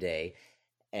this one day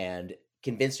and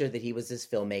convinced her that he was this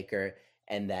filmmaker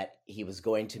and that he was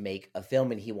going to make a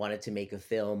film, and he wanted to make a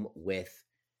film with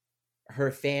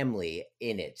her family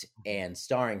in it and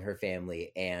starring her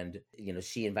family. And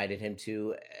she invited him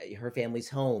to her family's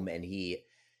home, and he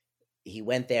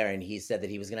went there, and he said that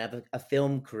he was going to have a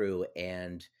film crew,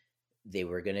 and they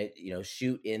were going to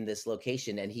shoot in this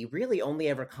location. And he really only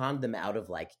ever conned them out of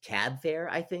like cab fare,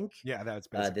 I think. Yeah, that's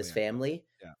basically this family.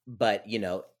 Yeah. But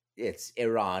it's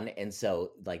Iran, and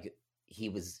so like he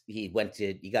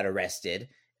got arrested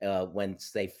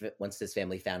once this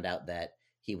family found out that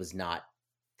he was not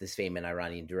this famous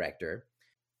Iranian director,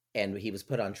 and he was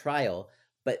put on trial.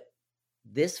 But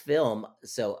this film,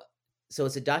 so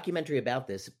it's a documentary about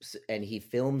this, and he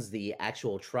films the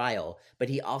actual trial, but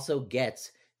he also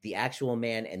gets the actual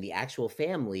man and the actual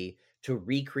family to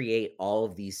recreate all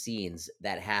of these scenes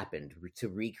that happened, to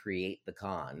recreate the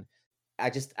con. I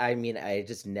just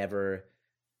never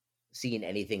seen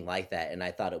anything like that, and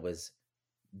I thought it was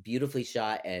beautifully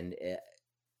shot and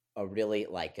a really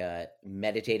like a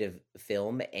meditative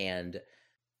film. And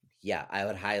yeah, I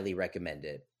would highly recommend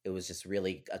it. It was just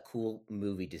really a cool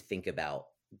movie to think about,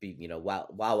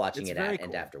 while watching it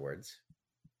and afterwards.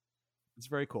 It's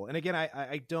very cool. And again,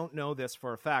 I don't know this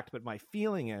for a fact, but my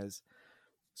feeling is,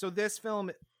 so this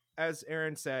film, as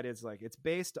Aaron said, is like it's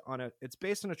based on a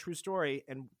true story,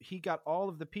 and he got all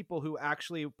of the people who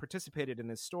actually participated in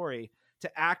this story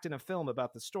to act in a film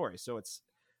about the story. So it's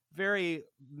very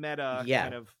meta,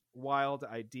 kind of wild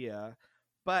idea,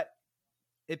 but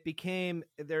it became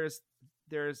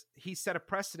he set a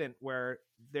precedent where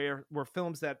there were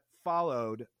films that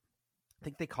followed. I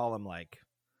think they call them like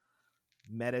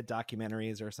meta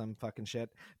documentaries or some fucking shit,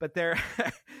 but there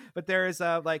is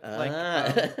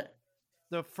the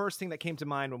first thing that came to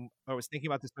mind when I was thinking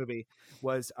about this movie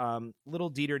was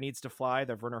Little Dieter Needs to Fly,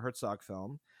 the Werner Herzog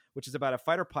film, which is about a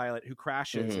fighter pilot who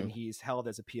crashes and he's held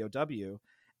as a POW.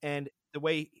 And the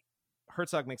way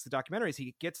Herzog makes the documentary is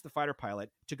he gets the fighter pilot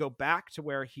to go back to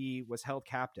where he was held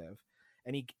captive,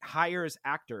 and he hires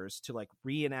actors to like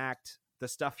reenact the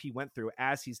stuff he went through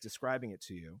as he's describing it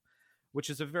to you, which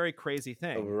is a very crazy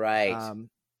thing. Right.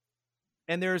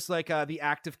 And there's like the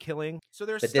act of killing. So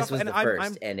there's but stuff, this was and the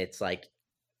first, and it's like,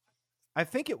 I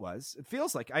think it was. It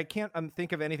feels like I can't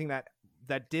think of anything that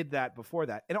did that before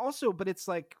that. And also, but it's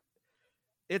like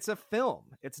it's a film.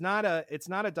 It's not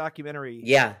a documentary.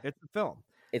 Yeah, it's a film.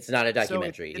 It's not a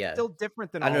documentary. So it's still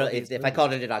different than I don't know if I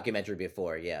called it a documentary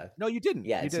before. Yeah. No, you didn't.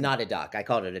 Yeah, it's not a doc. I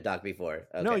called it a doc before.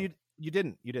 Okay. No, you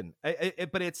didn't.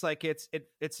 But it's like it's a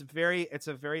very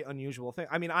unusual thing.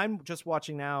 I mean, I'm just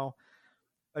watching now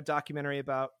a documentary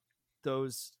about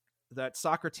that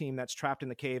soccer team that's trapped in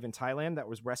the cave in Thailand that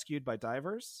was rescued by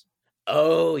divers.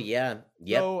 Oh yeah,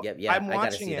 yep. I'm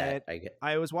watching it.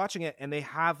 I was watching it, and they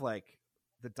have like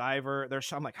the diver.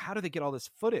 I'm like, how do they get all this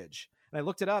footage? And I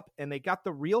looked it up, and they got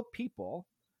the real people,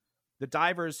 the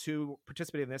divers who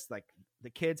participated in this, like the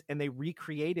kids, and they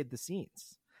recreated the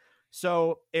scenes.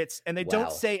 So they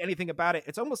don't say anything about it.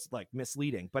 It's almost like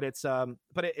misleading, but it's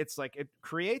like it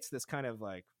creates this kind of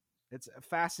like, it's a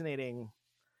fascinating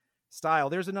style.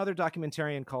 There's another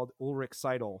documentarian called Ulrich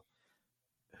Seidel,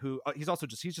 who he's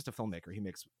just a filmmaker. He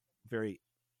makes very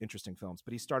interesting films,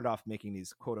 but he started off making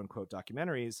these quote unquote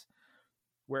documentaries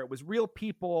where it was real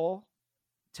people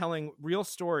telling real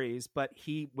stories, but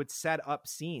he would set up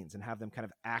scenes and have them kind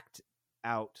of act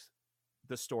out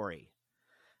the story.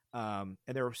 And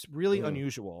they were really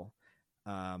unusual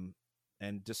and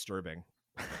disturbing.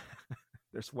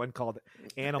 There's one called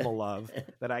Animal Love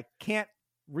that I can't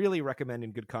really recommend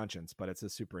in good conscience, but it's a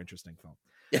super interesting film.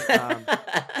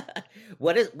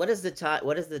 What is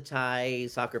the Thai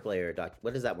soccer player doc?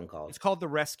 What is that one called? It's called The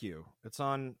Rescue. It's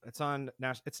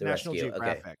National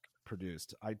Geographic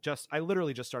produced. I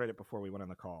literally just started it before we went on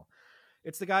the call.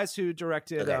 It's the guys who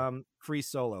directed Free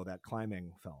Solo, that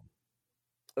climbing film.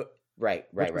 Right.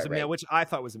 Which I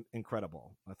thought was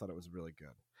incredible. I thought it was really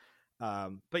good.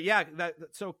 But yeah,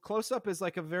 so Close Up is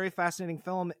like a very fascinating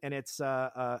film, and it's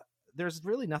there's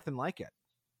really nothing like it.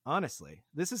 Honestly,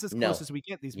 this is as close as we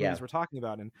get these movies we're talking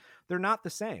about, and they're not the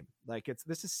same. Like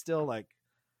this is still like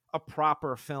a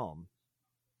proper film.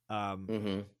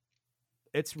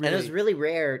 It's really, and it was really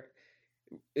rare.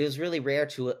 It was really rare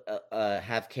to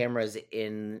have cameras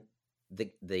in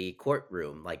the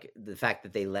courtroom, like the fact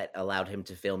that they allowed him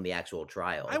to film the actual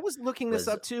trial. I was looking this was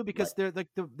up too because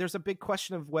there's a big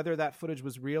question of whether that footage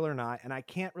was real or not, and I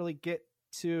can't really get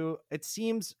to. It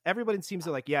seems everybody seems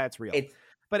to like, yeah, it's real,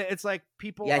 but it's like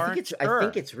people aren't sure. I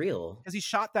think it's real because he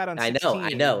shot that on 16, I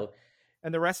know,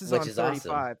 and the rest is which on is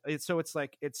 35. awesome. So it's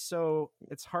like it's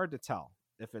hard to tell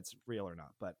if it's real or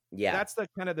not. But yeah, that's the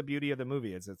kind of the beauty of the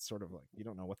movie is it's sort of like you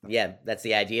don't know what the that's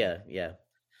the idea. Yeah.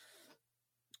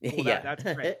 Well, yeah, that's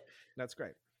great. That's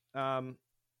great. All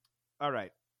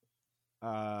right.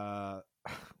 God,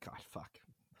 fuck.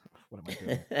 What am I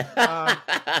doing?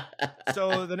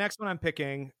 So the next one I'm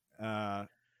picking. God.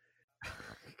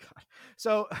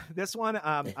 So this one,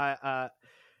 I'll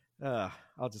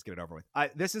just get it over with.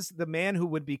 This is The Man Who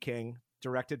Would Be King,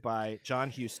 directed by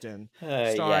John Huston,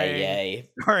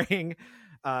 starring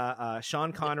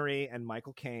Sean Connery and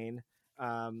Michael Caine.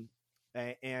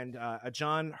 And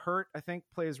John Hurt, I think,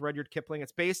 plays Rudyard Kipling.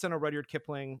 It's based on a Rudyard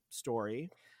Kipling story.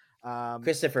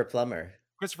 Christopher Plummer.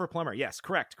 Yes,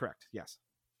 correct. Yes.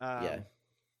 Yeah.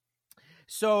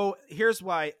 So here's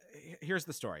the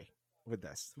story with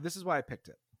this. This is why I picked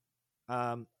it.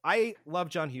 I love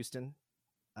John Huston.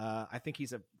 I think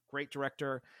he's a great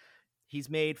director. He's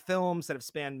made films that have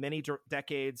spanned many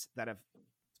decades that have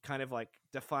kind of like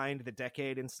defined the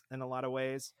decade in a lot of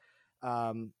ways.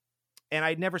 And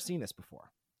I'd never seen this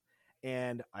before.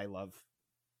 And I love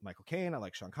Michael Caine. I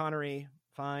like Sean Connery.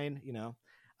 Fine, you know.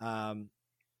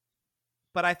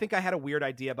 But I think I had a weird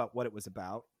idea about what it was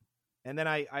about. And then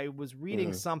I was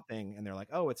reading something, and they're like,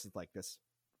 oh, it's like this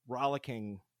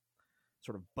rollicking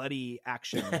sort of buddy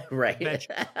action. Right.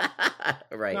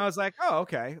 Right. And I was like, oh,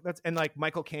 okay. And like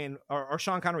Michael Caine or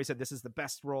Sean Connery said, this is the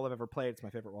best role I've ever played. It's my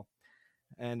favorite role.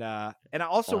 And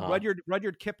also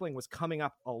Rudyard Kipling was coming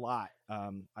up a lot.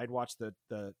 I'd watched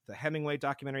the Hemingway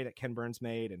documentary that Ken Burns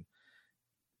made, and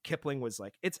Kipling was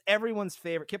like, it's everyone's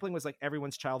favorite. Kipling was like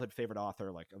everyone's childhood favorite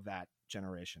author, like of that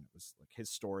generation. It was like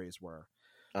his stories were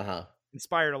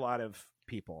inspired a lot of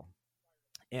people.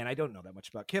 And I don't know that much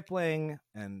about Kipling,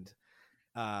 and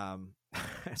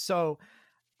so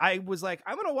I was like,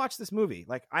 I'm gonna watch this movie.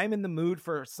 Like, I'm in the mood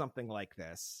for something like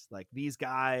this, like these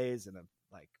guys, and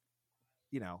like,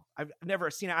 you know, I've never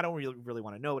seen it. I don't really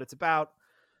want to know what it's about.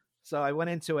 So I went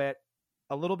into it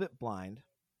a little bit blind,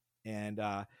 and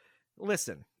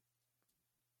listen,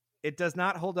 it does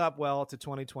not hold up well to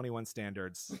 2021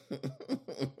 standards.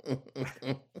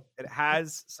 It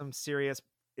has some serious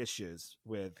issues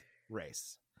with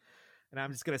race. And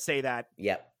I'm just going to say that.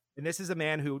 Yep. And this is a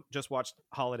man who just watched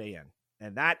Holiday Inn,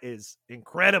 and that is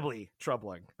incredibly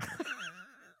troubling.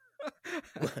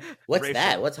 What's racial.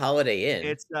 That? What's Holiday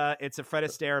Inn? It's a Fred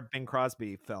Astaire, Bing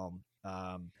Crosby film.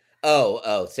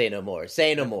 Say no more.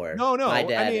 Say no more. No. My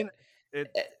dad, I mean,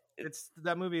 it's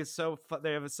that movie is so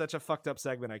they have such a fucked up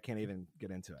segment. I can't even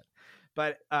get into it.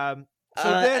 But I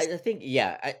think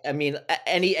I mean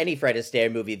any Fred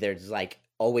Astaire movie, there's like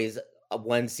always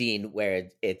one scene where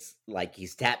it's like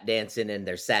he's tap dancing and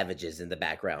there's savages in the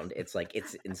background. It's like,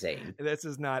 it's insane. This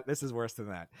is worse than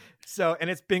that. So, and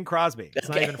it's Bing Crosby. It's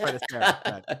not even Fred Astaire,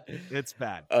 but it's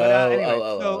bad. But anyway,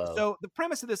 so the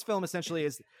premise of this film essentially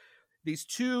is these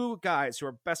two guys who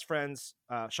are best friends,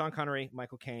 Sean Connery,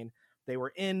 Michael Caine. They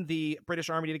were in the British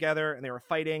Army together, and they were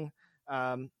fighting.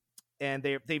 And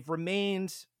they've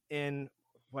remained in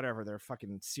whatever, they're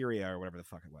fucking Syria or whatever the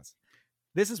fuck it was.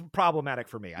 This is problematic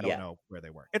for me. I don't know where they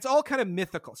were. It's all kind of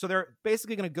mythical. So they're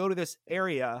basically going to go to this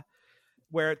area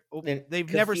where they've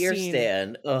never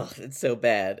seen. Oh, it's so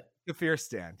bad.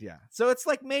 Kafirstan, yeah. So it's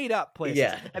like made up places.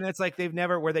 Yeah. And it's like they've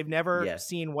never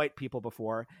seen white people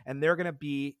before. And they're going to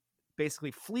be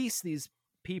basically fleece these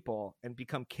people and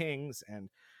become kings and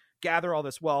gather all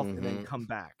this wealth and then come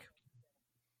back.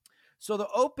 So the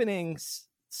opening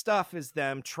stuff is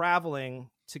them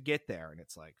traveling to get there. And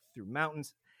it's like through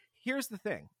mountains. Here's the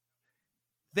thing.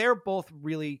 They're both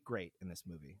really great in this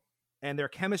movie. And their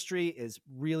chemistry is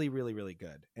really, really, really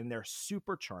good. And they're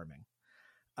super charming.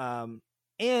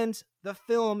 And the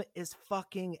film is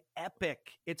fucking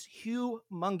epic. It's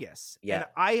humongous. Yeah.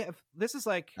 And this is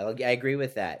like, I agree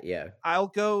with that. Yeah. I'll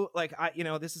go like,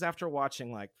 this is after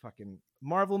watching like fucking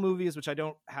Marvel movies, which I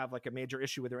don't have like a major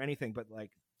issue with or anything, but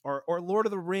like, or Lord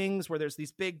of the Rings, where there's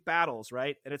these big battles,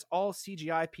 right? And it's all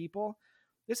CGI people.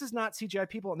 This is not CGI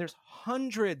people, and there's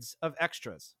hundreds of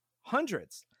extras.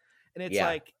 Hundreds. And it's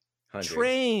like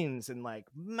trains and like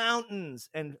mountains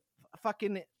and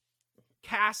fucking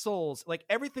castles. Like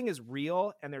everything is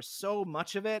real, and there's so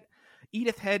much of it.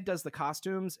 Edith Head does the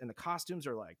costumes, and the costumes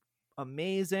are like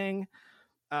amazing.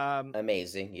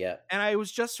 Amazing, yeah. And I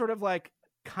was just sort of like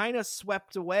kind of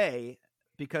swept away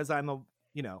because I'm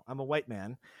I'm a white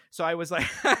man. So I was like,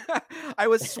 I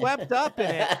was swept up in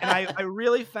it. And I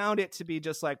really found it to be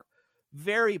just like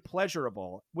very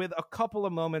pleasurable, with a couple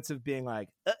of moments of being like,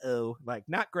 uh-oh, like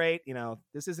not great,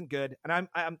 this isn't good. And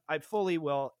I fully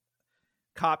will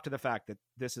cop to the fact that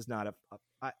this is not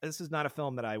a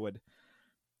film that I would,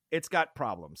 it's got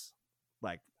problems,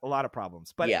 like a lot of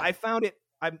problems, but Yeah. I found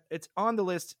it's on the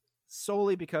list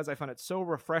solely because I found it so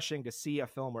refreshing to see a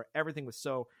film where everything was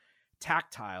so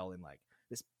tactile and like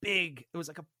it was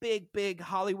like a big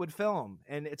Hollywood film,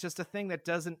 and it's just a thing that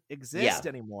doesn't exist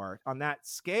anymore on that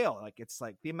scale. Like, it's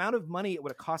like the amount of money it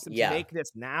would have cost them to make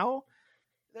this now,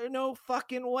 there's no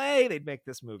fucking way they'd make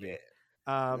this movie.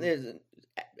 Never.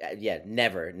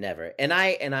 And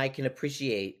I can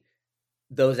appreciate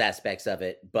those aspects of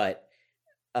it, but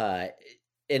to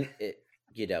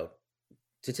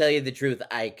tell you the truth,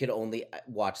 I could only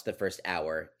watch the first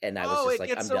hour, and I was just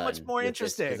like, I'm done. It gets so much more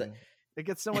interesting. It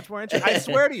gets so much more interesting. I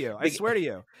swear to you.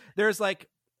 There's like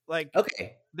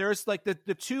okay. There's like the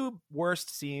two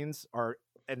worst scenes are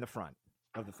in the front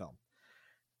of the film,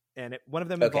 and one of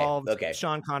them involves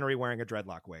Sean Connery wearing a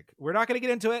dreadlock wig. We're not going to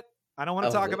get into it. I don't want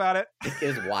to talk about it. It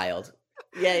was wild.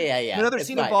 Yeah. Another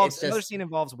scene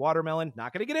involves watermelon.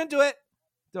 Not going to get into it.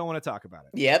 Don't want to talk about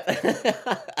it. Yep.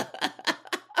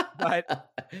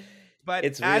 But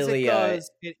it's as really, it goes,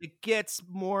 it gets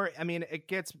more. I mean, it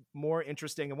gets more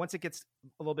interesting, and once it gets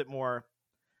a little bit more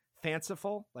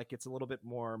fanciful, like it's a little bit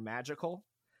more magical,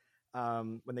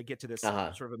 when they get to this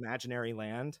sort of imaginary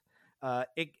land,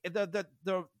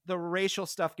 the racial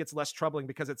stuff gets less troubling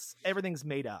because everything's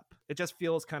made up. It just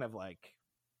feels kind of like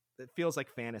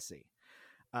fantasy.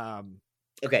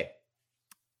 Okay.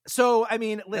 So I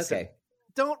mean, listen,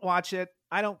 don't watch it.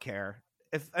 I don't care.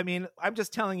 I'm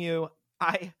just telling you,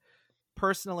 I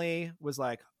personally was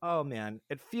like, oh man,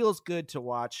 it feels good to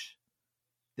watch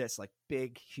this like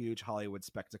big, huge Hollywood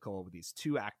spectacle with these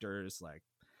two actors, like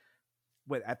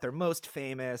at their most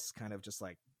famous, kind of just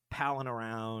like palling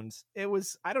around. It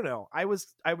was, I don't know. I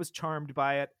was charmed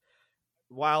by it,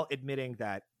 while admitting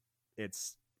that it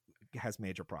has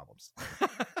major problems.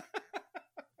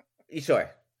 Sure.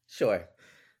 So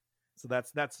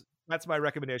that's my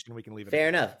recommendation. We can leave it. Fair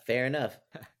enough.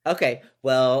 Okay.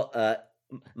 Well,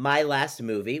 my last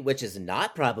movie, which is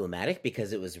not problematic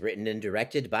because it was written and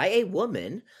directed by a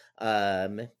woman,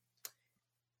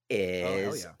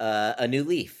 is A New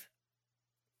Leaf,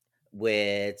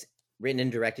 written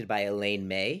and directed by Elaine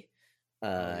May,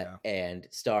 and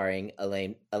starring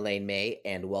Elaine May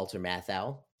and Walter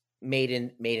Matthau. Made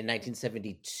in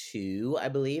 1972, I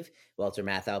believe. Walter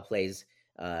Matthau plays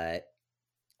a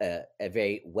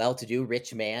very well-to-do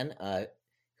rich man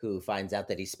who finds out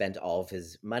that he spent all of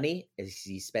his money.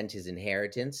 He spent his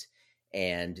inheritance,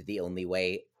 and the only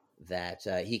way that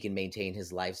he can maintain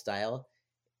his lifestyle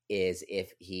is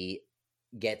if he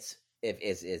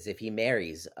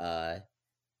marries a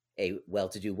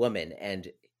well-to-do woman.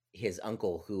 And his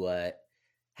uncle, who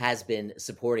has been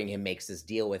supporting him, makes this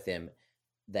deal with him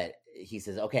that he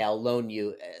says, okay, I'll loan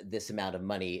you this amount of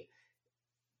money,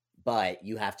 but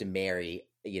you have to marry,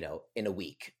 in a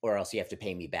week, or else you have to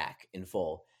pay me back in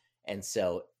full. And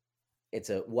so it's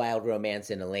a wild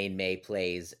romance, and Elaine May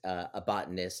plays a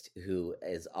botanist who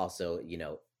is also,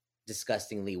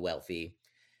 disgustingly wealthy,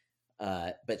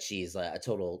 but she's a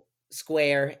total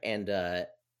square, and Walter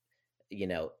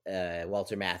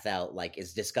Matthau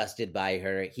is disgusted by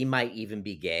her. He might even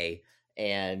be gay,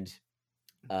 and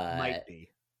might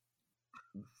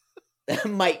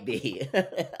be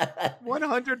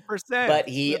 100%. But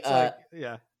he right.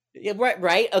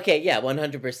 Okay,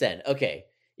 100%. Okay,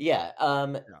 yeah.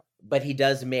 But he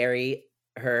does marry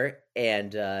her,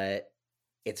 and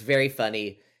it's very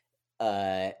funny.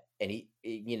 And he,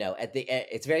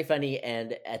 it's very funny.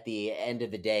 And at the end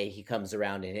of the day, he comes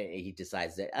around and he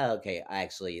decides that, okay, I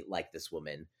actually like this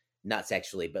woman, not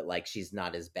sexually, but she's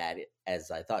not as bad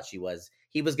as I thought she was.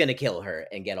 He was going to kill her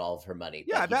and get all of her money.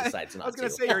 Yeah, but he decides not I was going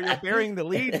to say you're bearing the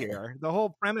lead here. The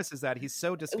whole premise is that he's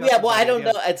so disgusted. Yeah, well, I don't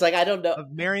know. It's I don't know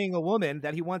of marrying a woman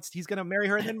that he's going to marry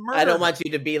her and then murder. I don't want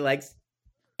you to be like.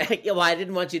 Well, I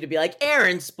didn't want you to be like,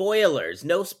 Aaron, spoilers.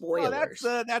 No spoilers.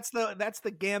 Well, that's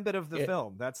the gambit of the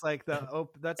film. That's that's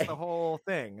the whole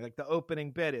thing. Like the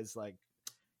opening bit is like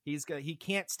he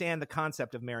can't stand the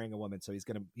concept of marrying a woman, so he's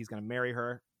gonna marry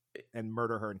her and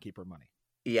murder her and keep her money.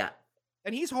 Yeah.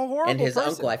 And he's horrible. And his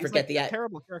person. uncle, I forget a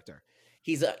terrible character.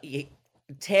 He's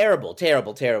terrible.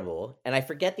 And I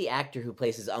forget the actor who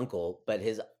plays his uncle, but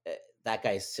that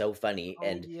guy is so funny.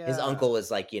 And his uncle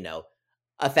is a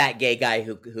fat gay guy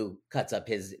who cuts up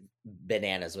his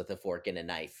bananas with a fork and a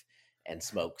knife and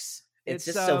smokes. It's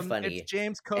just so funny. It's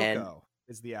James Coco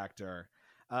is the actor.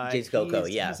 James Coco,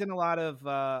 yeah. He's in a lot of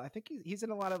I think he's in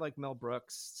a lot of like Mel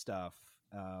Brooks stuff.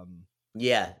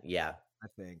 Yeah. I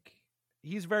think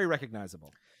he's very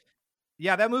recognizable.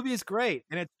 Yeah, that movie is great,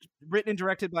 and it's written and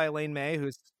directed by Elaine May,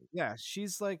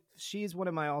 she's one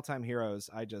of my all-time heroes.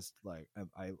 I just like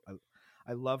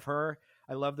I love her.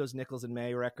 I love those Nichols and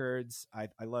May records. I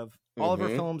love all of her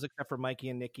films except for Mikey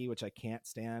and Nikki, which I can't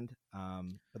stand.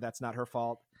 But that's not her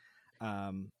fault.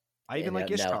 I even like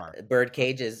Ishtar. No.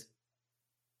 Birdcage is.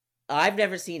 I've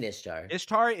never seen Ishtar.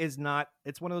 Ishtar is not.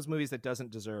 It's one of those movies that doesn't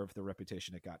deserve the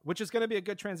reputation it got, which is going to be a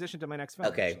good transition to my next film.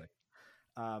 Okay.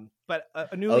 Actually. But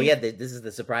a New Leaf. Oh yeah, this is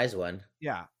the surprise one.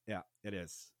 Yeah, it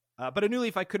is. But A New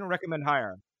Leaf, I couldn't recommend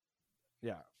higher.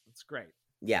 Yeah, it's great.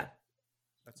 Yeah,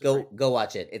 go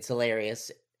watch it. It's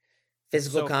hilarious,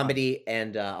 physical comedy, fun.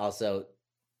 And also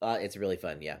it's really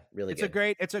fun. Yeah, really.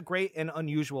 It's a great and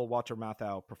unusual Walter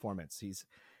Matthau performance.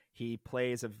 He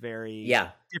plays a very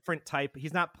different type.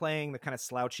 He's not playing the kind of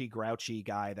slouchy, grouchy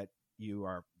guy that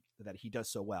he does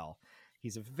so well.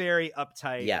 He's a very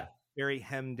uptight, very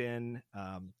hemmed in.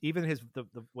 Even the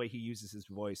way he uses his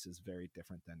voice is very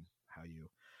different than how you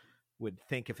would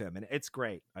think of him, and it's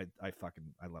great. I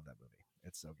love that movie.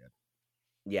 It's so good.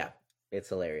 Yeah, it's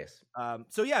hilarious.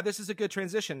 So yeah, this is a good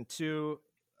transition to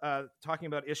talking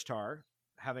about Ishtar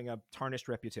having a tarnished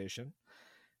reputation.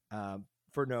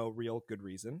 For no real good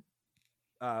reason.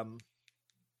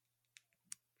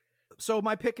 So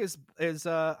my pick is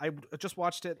I just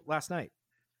watched it last night,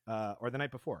 or the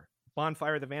night before.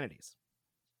 Bonfire of the Vanities.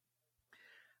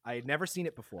 I had never seen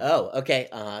it before. Oh, okay.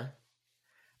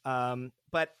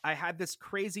 But I had this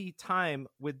crazy time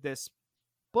with this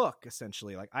book,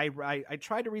 essentially. Like I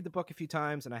tried to read the book a few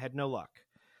times and I had no luck.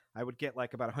 I would get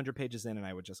like about 100 pages in and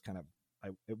I would just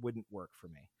it wouldn't work for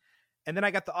me. And then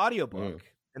I got the audiobook.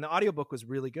 And the audiobook was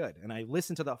really good. And I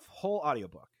listened to the whole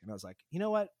audiobook and I was like, you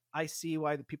know what? I see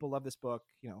why the people love this book.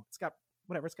 You know, it's got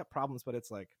problems, but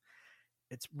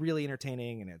it's really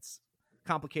entertaining and it's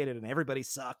complicated and everybody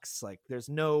sucks. Like there's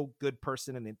no good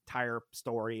person in the entire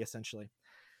story, essentially.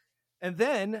 And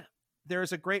then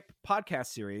there's a great podcast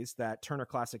series that Turner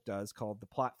Classic does called The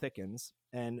Plot Thickens.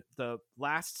 And the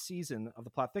last season of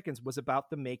The Plot Thickens was about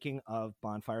the making of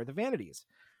Bonfire of the Vanities.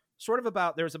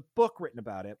 There's a book written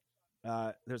about it.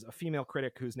 There's a female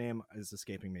critic whose name is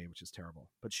escaping me, which is terrible,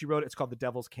 but she wrote it. It's called The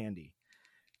Devil's Candy,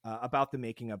 about the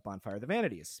making of Bonfire of the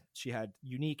Vanities. She had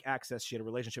unique access. She had a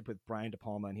relationship with Brian De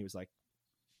Palma, and he was like,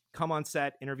 come on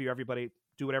set, interview everybody,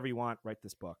 do whatever you want, write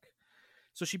this book.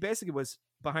 So she basically was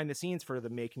behind the scenes for the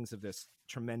makings of this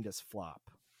tremendous flop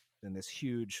and this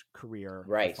huge career.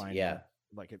 Right. Yeah.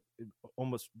 Like it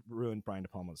almost ruined Brian De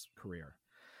Palma's career.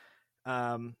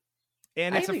 And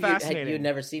it's a fascinating. You'd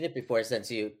never seen it before since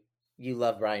you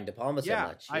love Brian De Palma so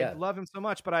much. Yeah, I love him so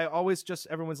much, but I always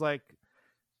everyone's like,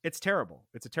 it's terrible.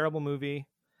 It's a terrible movie.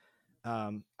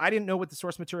 I didn't know what the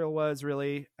source material was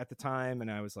really at the time. And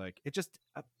I was like, it just,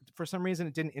 for some reason,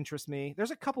 it didn't interest me.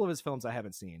 There's a couple of his films I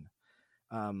haven't seen.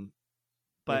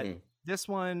 But this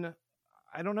one,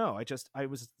 I don't know. I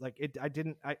was like,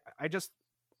 I just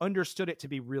understood it to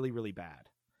be really, really bad.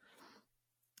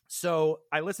 So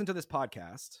I listened to this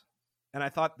podcast and I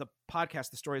thought the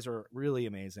stories are really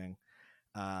amazing.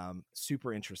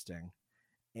 Super interesting.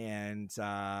 And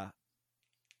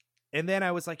then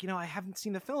I was like, I haven't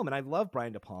seen the film and I love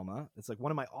Brian De Palma. It's like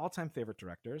one of my all-time favorite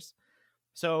directors.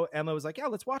 So Emma was like, yeah,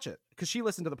 let's watch it. Because she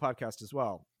listened to the podcast as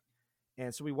well.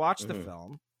 And so we watched the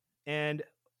film and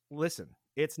listen,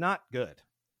 it's not good.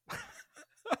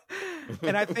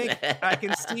 And I think I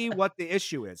can see what the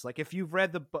issue is. Like if you've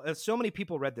read so many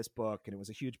people read this book and it was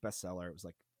a huge bestseller. It was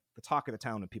like the talk of the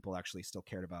town and people actually still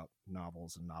cared about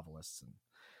novels and novelists. And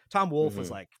Tom Wolfe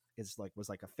was like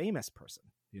a famous person,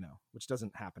 which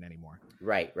doesn't happen anymore.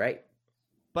 Right.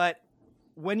 But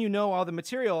when you know all the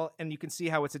material and you can see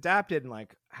how it's adapted and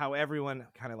like how everyone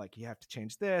kind of like, you have to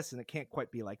change this and it can't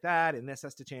quite be like that. And this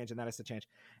has to change and that has to change.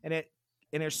 And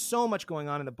there's so much going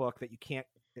on in the book that you can't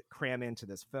cram into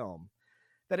this film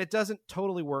that it doesn't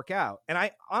totally work out. And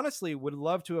I honestly would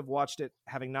love to have watched it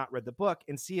having not read the book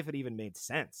and see if it even made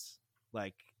sense.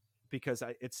 Like, because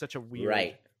it's such a weird,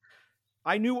 right.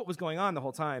 I knew what was going on the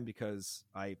whole time because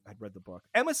I had read the book.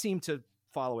 Emma seemed to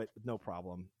follow it with no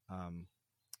problem.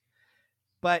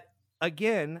 But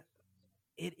again,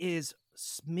 it is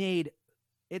made.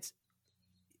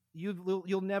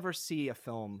 You'll never see a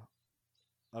film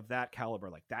of that caliber,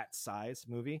 like that size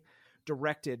movie,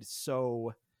 directed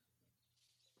so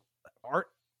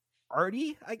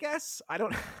arty. I guess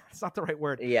it's not the right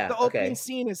word. Yeah. The opening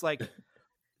scene is like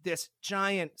this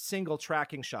giant single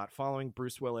tracking shot following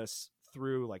Bruce Willis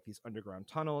through like these underground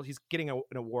tunnels. He's getting an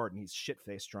award and he's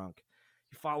shit-faced drunk.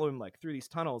 You follow him like through these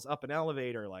tunnels, up an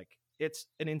elevator. Like it's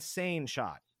an insane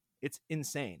shot. It's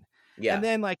insane. Yeah. And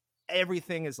then like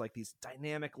everything is like these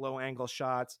dynamic low angle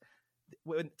shots.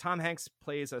 When Tom Hanks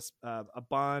plays a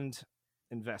Bond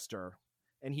investor,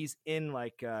 and he's in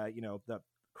like the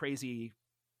crazy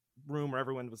room where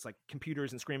everyone was like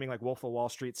computers and screaming like Wolf of Wall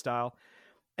Street style,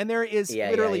 and there is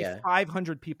literally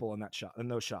 500 people in that shot, in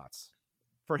those shots,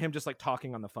 for him just like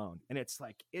talking on the phone, and it's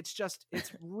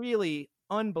really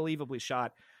unbelievably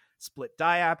shot. Split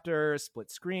diopter,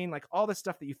 split screen, like all the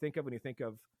stuff that you think of when you think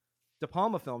of De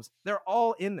Palma films, they're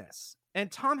all in this.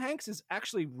 And Tom Hanks is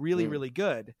actually really, really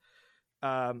good.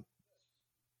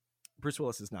 Bruce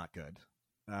Willis is not good.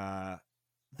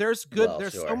 There's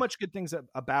so much good things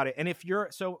about it. And if you're,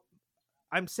 so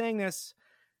I'm saying this,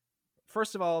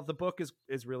 first of all, the book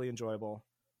is really enjoyable.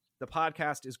 The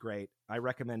podcast is great. I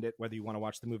recommend it, whether you want to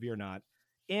watch the movie or not.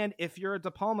 And if you're a De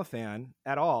Palma fan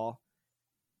at all,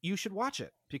 you should watch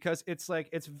it, because it's a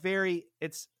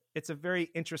very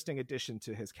interesting addition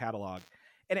to his catalog,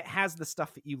 and it has the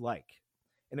stuff that you like.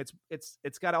 And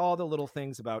it's got all the little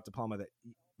things about De Palma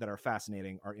that are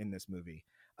fascinating are in this movie.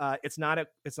 It's not a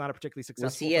particularly successful.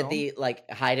 Was he at the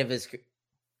height of his?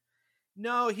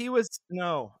 No, he was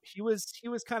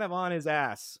kind of on his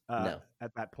ass at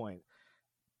that point,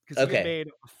 because he had made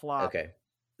a flop. Okay,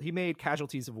 he made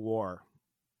Casualties of War,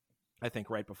 I think,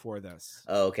 right before this.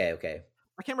 Oh, okay.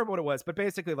 I can't remember what it was, but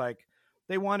basically, like,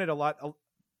 they wanted a lot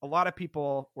of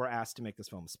people were asked to make this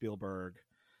film. Spielberg,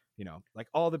 like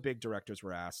all the big directors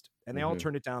were asked, and they all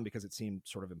turned it down because it seemed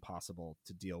sort of impossible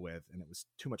to deal with, and it was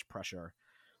too much pressure.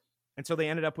 And so they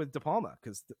ended up with De Palma,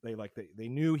 because they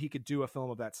knew he could do a film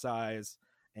of that size,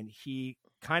 and he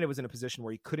kind of was in a position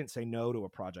where he couldn't say no to a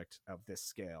project of this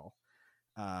scale,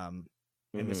 and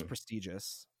this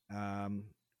prestigious.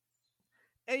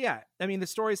 And yeah, I mean, the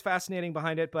story is fascinating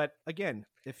behind it, but again,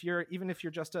 if you're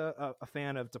just a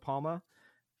fan of De Palma,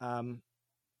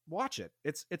 watch it.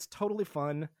 It's totally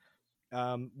fun.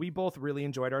 We both really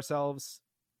enjoyed ourselves.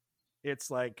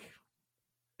 It's like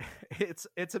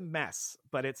it's a mess,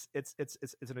 but it's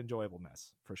an enjoyable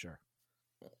mess for sure.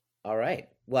 All right.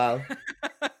 Well,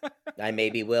 I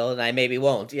maybe will and I maybe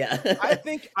won't. Yeah. I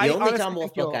think the only Tom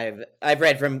Wolfe book I've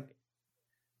read from.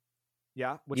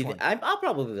 Yeah, which one? I'll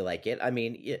probably like it. I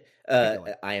mean,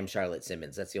 I Am Charlotte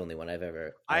Simmons. That's the only one I've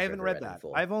ever. I haven't read that.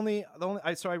 I've only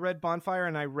so I read Bonfire,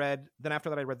 and then after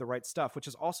that I read The Right Stuff, which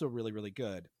is also really, really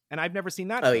good. And I've never seen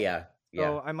that. Oh yeah.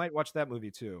 So I might watch that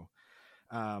movie too.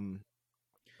 I'm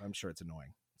sure it's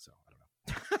annoying, so I don't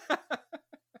know.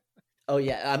 Oh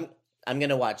yeah, I'm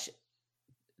gonna watch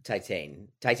Titanic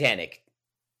 2.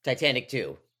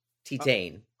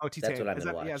 Titane. Oh, Titane. That's what I'm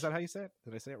gonna watch. Yeah, is that how you say it?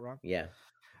 Did I say it wrong? Yeah.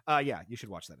 Yeah, you should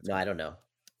watch that. No, I don't know.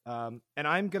 And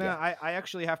I'm gonna. Yeah. I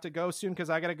actually have to go soon, because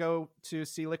I gotta go to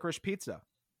see Licorice Pizza.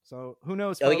 So who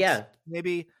knows? Folks? Oh yeah.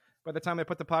 Maybe by the time I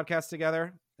put the podcast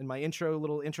together, in my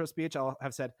little intro speech, I'll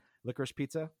have said Licorice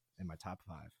Pizza in my top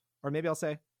 5, or maybe I'll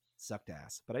say sucked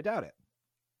ass, but I doubt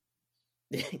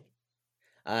it.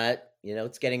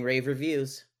 It's getting rave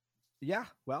reviews. Yeah,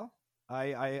 well,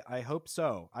 I hope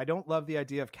so. I don't love the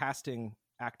idea of casting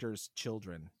actors'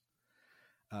 children,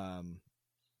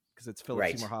 because it's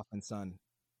Philip Seymour Hoffman's son.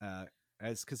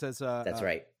 That's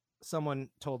right. Someone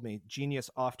told me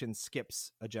genius often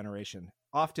skips a generation.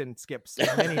 Often skips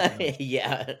many generations.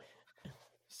 Yeah.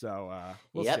 So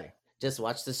we'll see. Just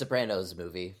watch the Sopranos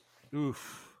movie.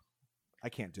 Oof. I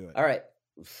can't do it. All right.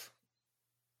 Oof.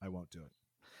 I won't do it.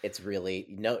 It's really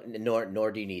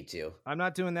nor do you need to. I'm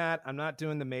not doing that. I'm not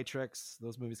doing The Matrix.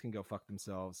 Those movies can go fuck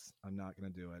themselves. I'm not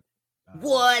going to do it.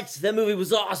 What? That movie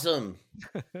was awesome.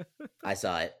 I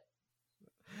saw it.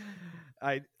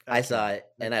 I saw it,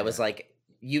 and I was like,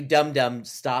 "You dumb,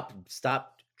 stop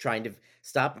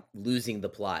losing the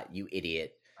plot, you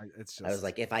idiot." I was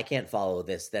like, if I can't follow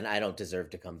this, then I don't deserve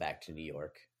to come back to New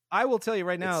York. I will tell you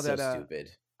right now that so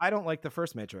stupid. I don't like the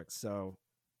first Matrix, so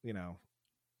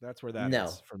that's where that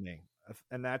is for me,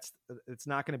 and it's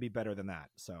not going to be better than that.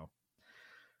 So,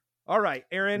 all right,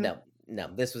 Aaron. No,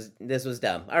 this was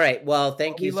dumb. All right, well,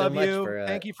 thank you so much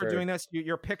thank you for doing this.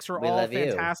 Your picks are all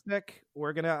fantastic.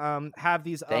 We're gonna have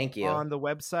these up on the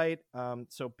website,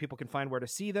 so people can find where to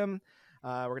see them.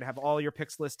 We're gonna have all your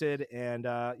picks listed, and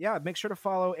make sure to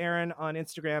follow Aaron on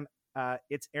Instagram.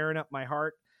 It's Aaron Up My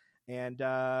Heart, and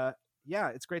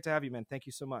it's great to have you, man. Thank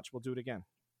you so much. We'll do it again.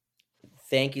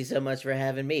 Thank you so much for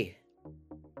having me.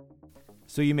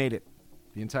 So you made it,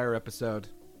 the entire episode,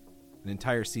 an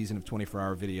entire season of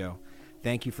 24-hour video.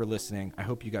 Thank you for listening. I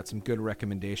hope you got some good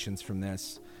recommendations from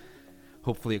this.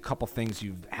 Hopefully a couple things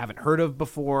you haven't heard of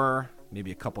before,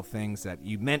 maybe a couple things that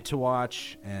you meant to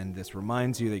watch, and this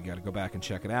reminds you that you got to go back and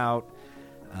check it out.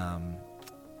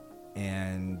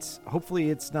 And hopefully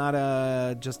it's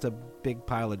not just a big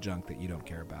pile of junk that you don't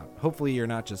care about. Hopefully you're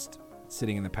not just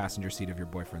sitting in the passenger seat of your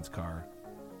boyfriend's car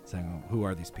saying, who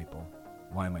are these people?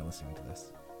 Why am I listening to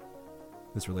this?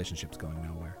 This relationship's going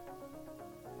nowhere.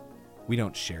 We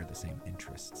don't share the same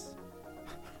interests.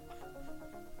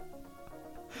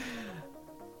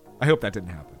 I hope that didn't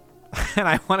happen. And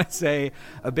I want to say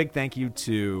a big thank you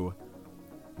to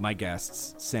my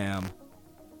guests, Sam,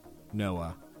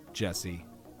 Noah, Jesse,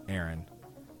 Aaron,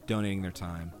 donating their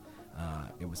time.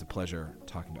 It was a pleasure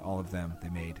talking to all of them. They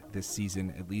made this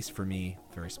season, at least for me,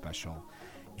 very special.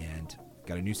 And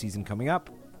got a new season coming up.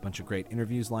 A bunch of great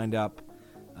interviews lined up.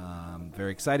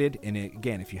 Very excited. And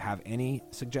again, if you have any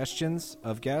suggestions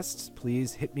of guests,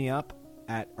 please hit me up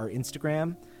at our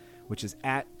Instagram, which is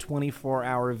at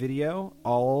 24-hour video.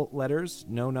 All letters,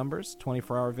 no numbers,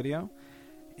 24-hour video.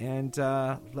 And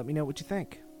let me know what you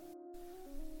think.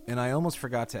 And I almost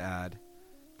forgot to add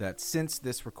that since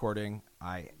this recording,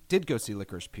 I did go see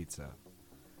Licorice Pizza.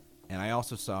 And I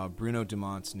also saw Bruno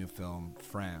Dumont's new film,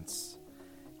 France.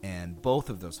 And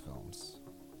both of those films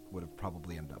would have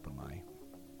probably ended up on my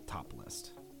top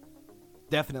list.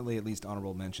 Definitely at least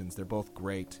honorable mentions. They're both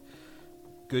great.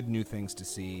 Good new things to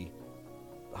see.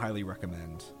 Highly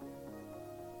recommend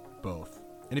both.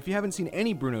 And if you haven't seen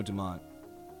any Bruno Dumont,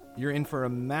 you're in for a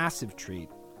massive treat.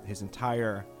 His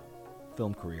entire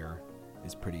film career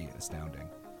is pretty astounding.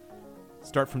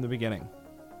 Start from the beginning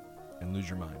and lose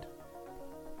your mind.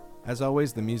 As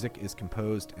always, the music is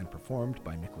composed and performed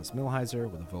by Nicholas Milheiser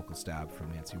with a vocal stab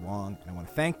from Nancy Wong, and I want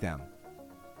to thank them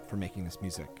for making this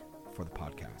music for the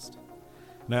podcast.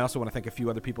 And I also want to thank a few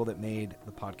other people that made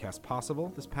the podcast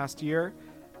possible this past year.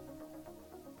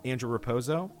 Andrew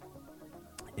Raposo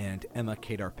and Emma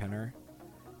Kadar-Penner,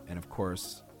 and of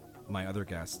course, my other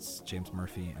guests, James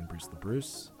Murphy and Bruce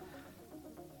LaBruce.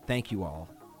 Thank you all.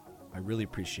 I really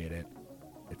appreciate it.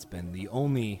 It's been the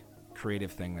only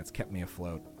creative thing that's kept me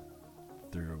afloat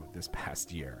through this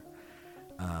past year.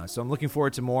 So I'm looking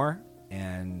forward to more,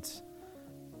 and,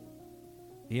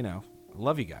 I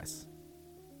love you guys.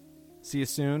 See you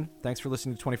soon. Thanks for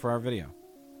listening to 24 Hour Video.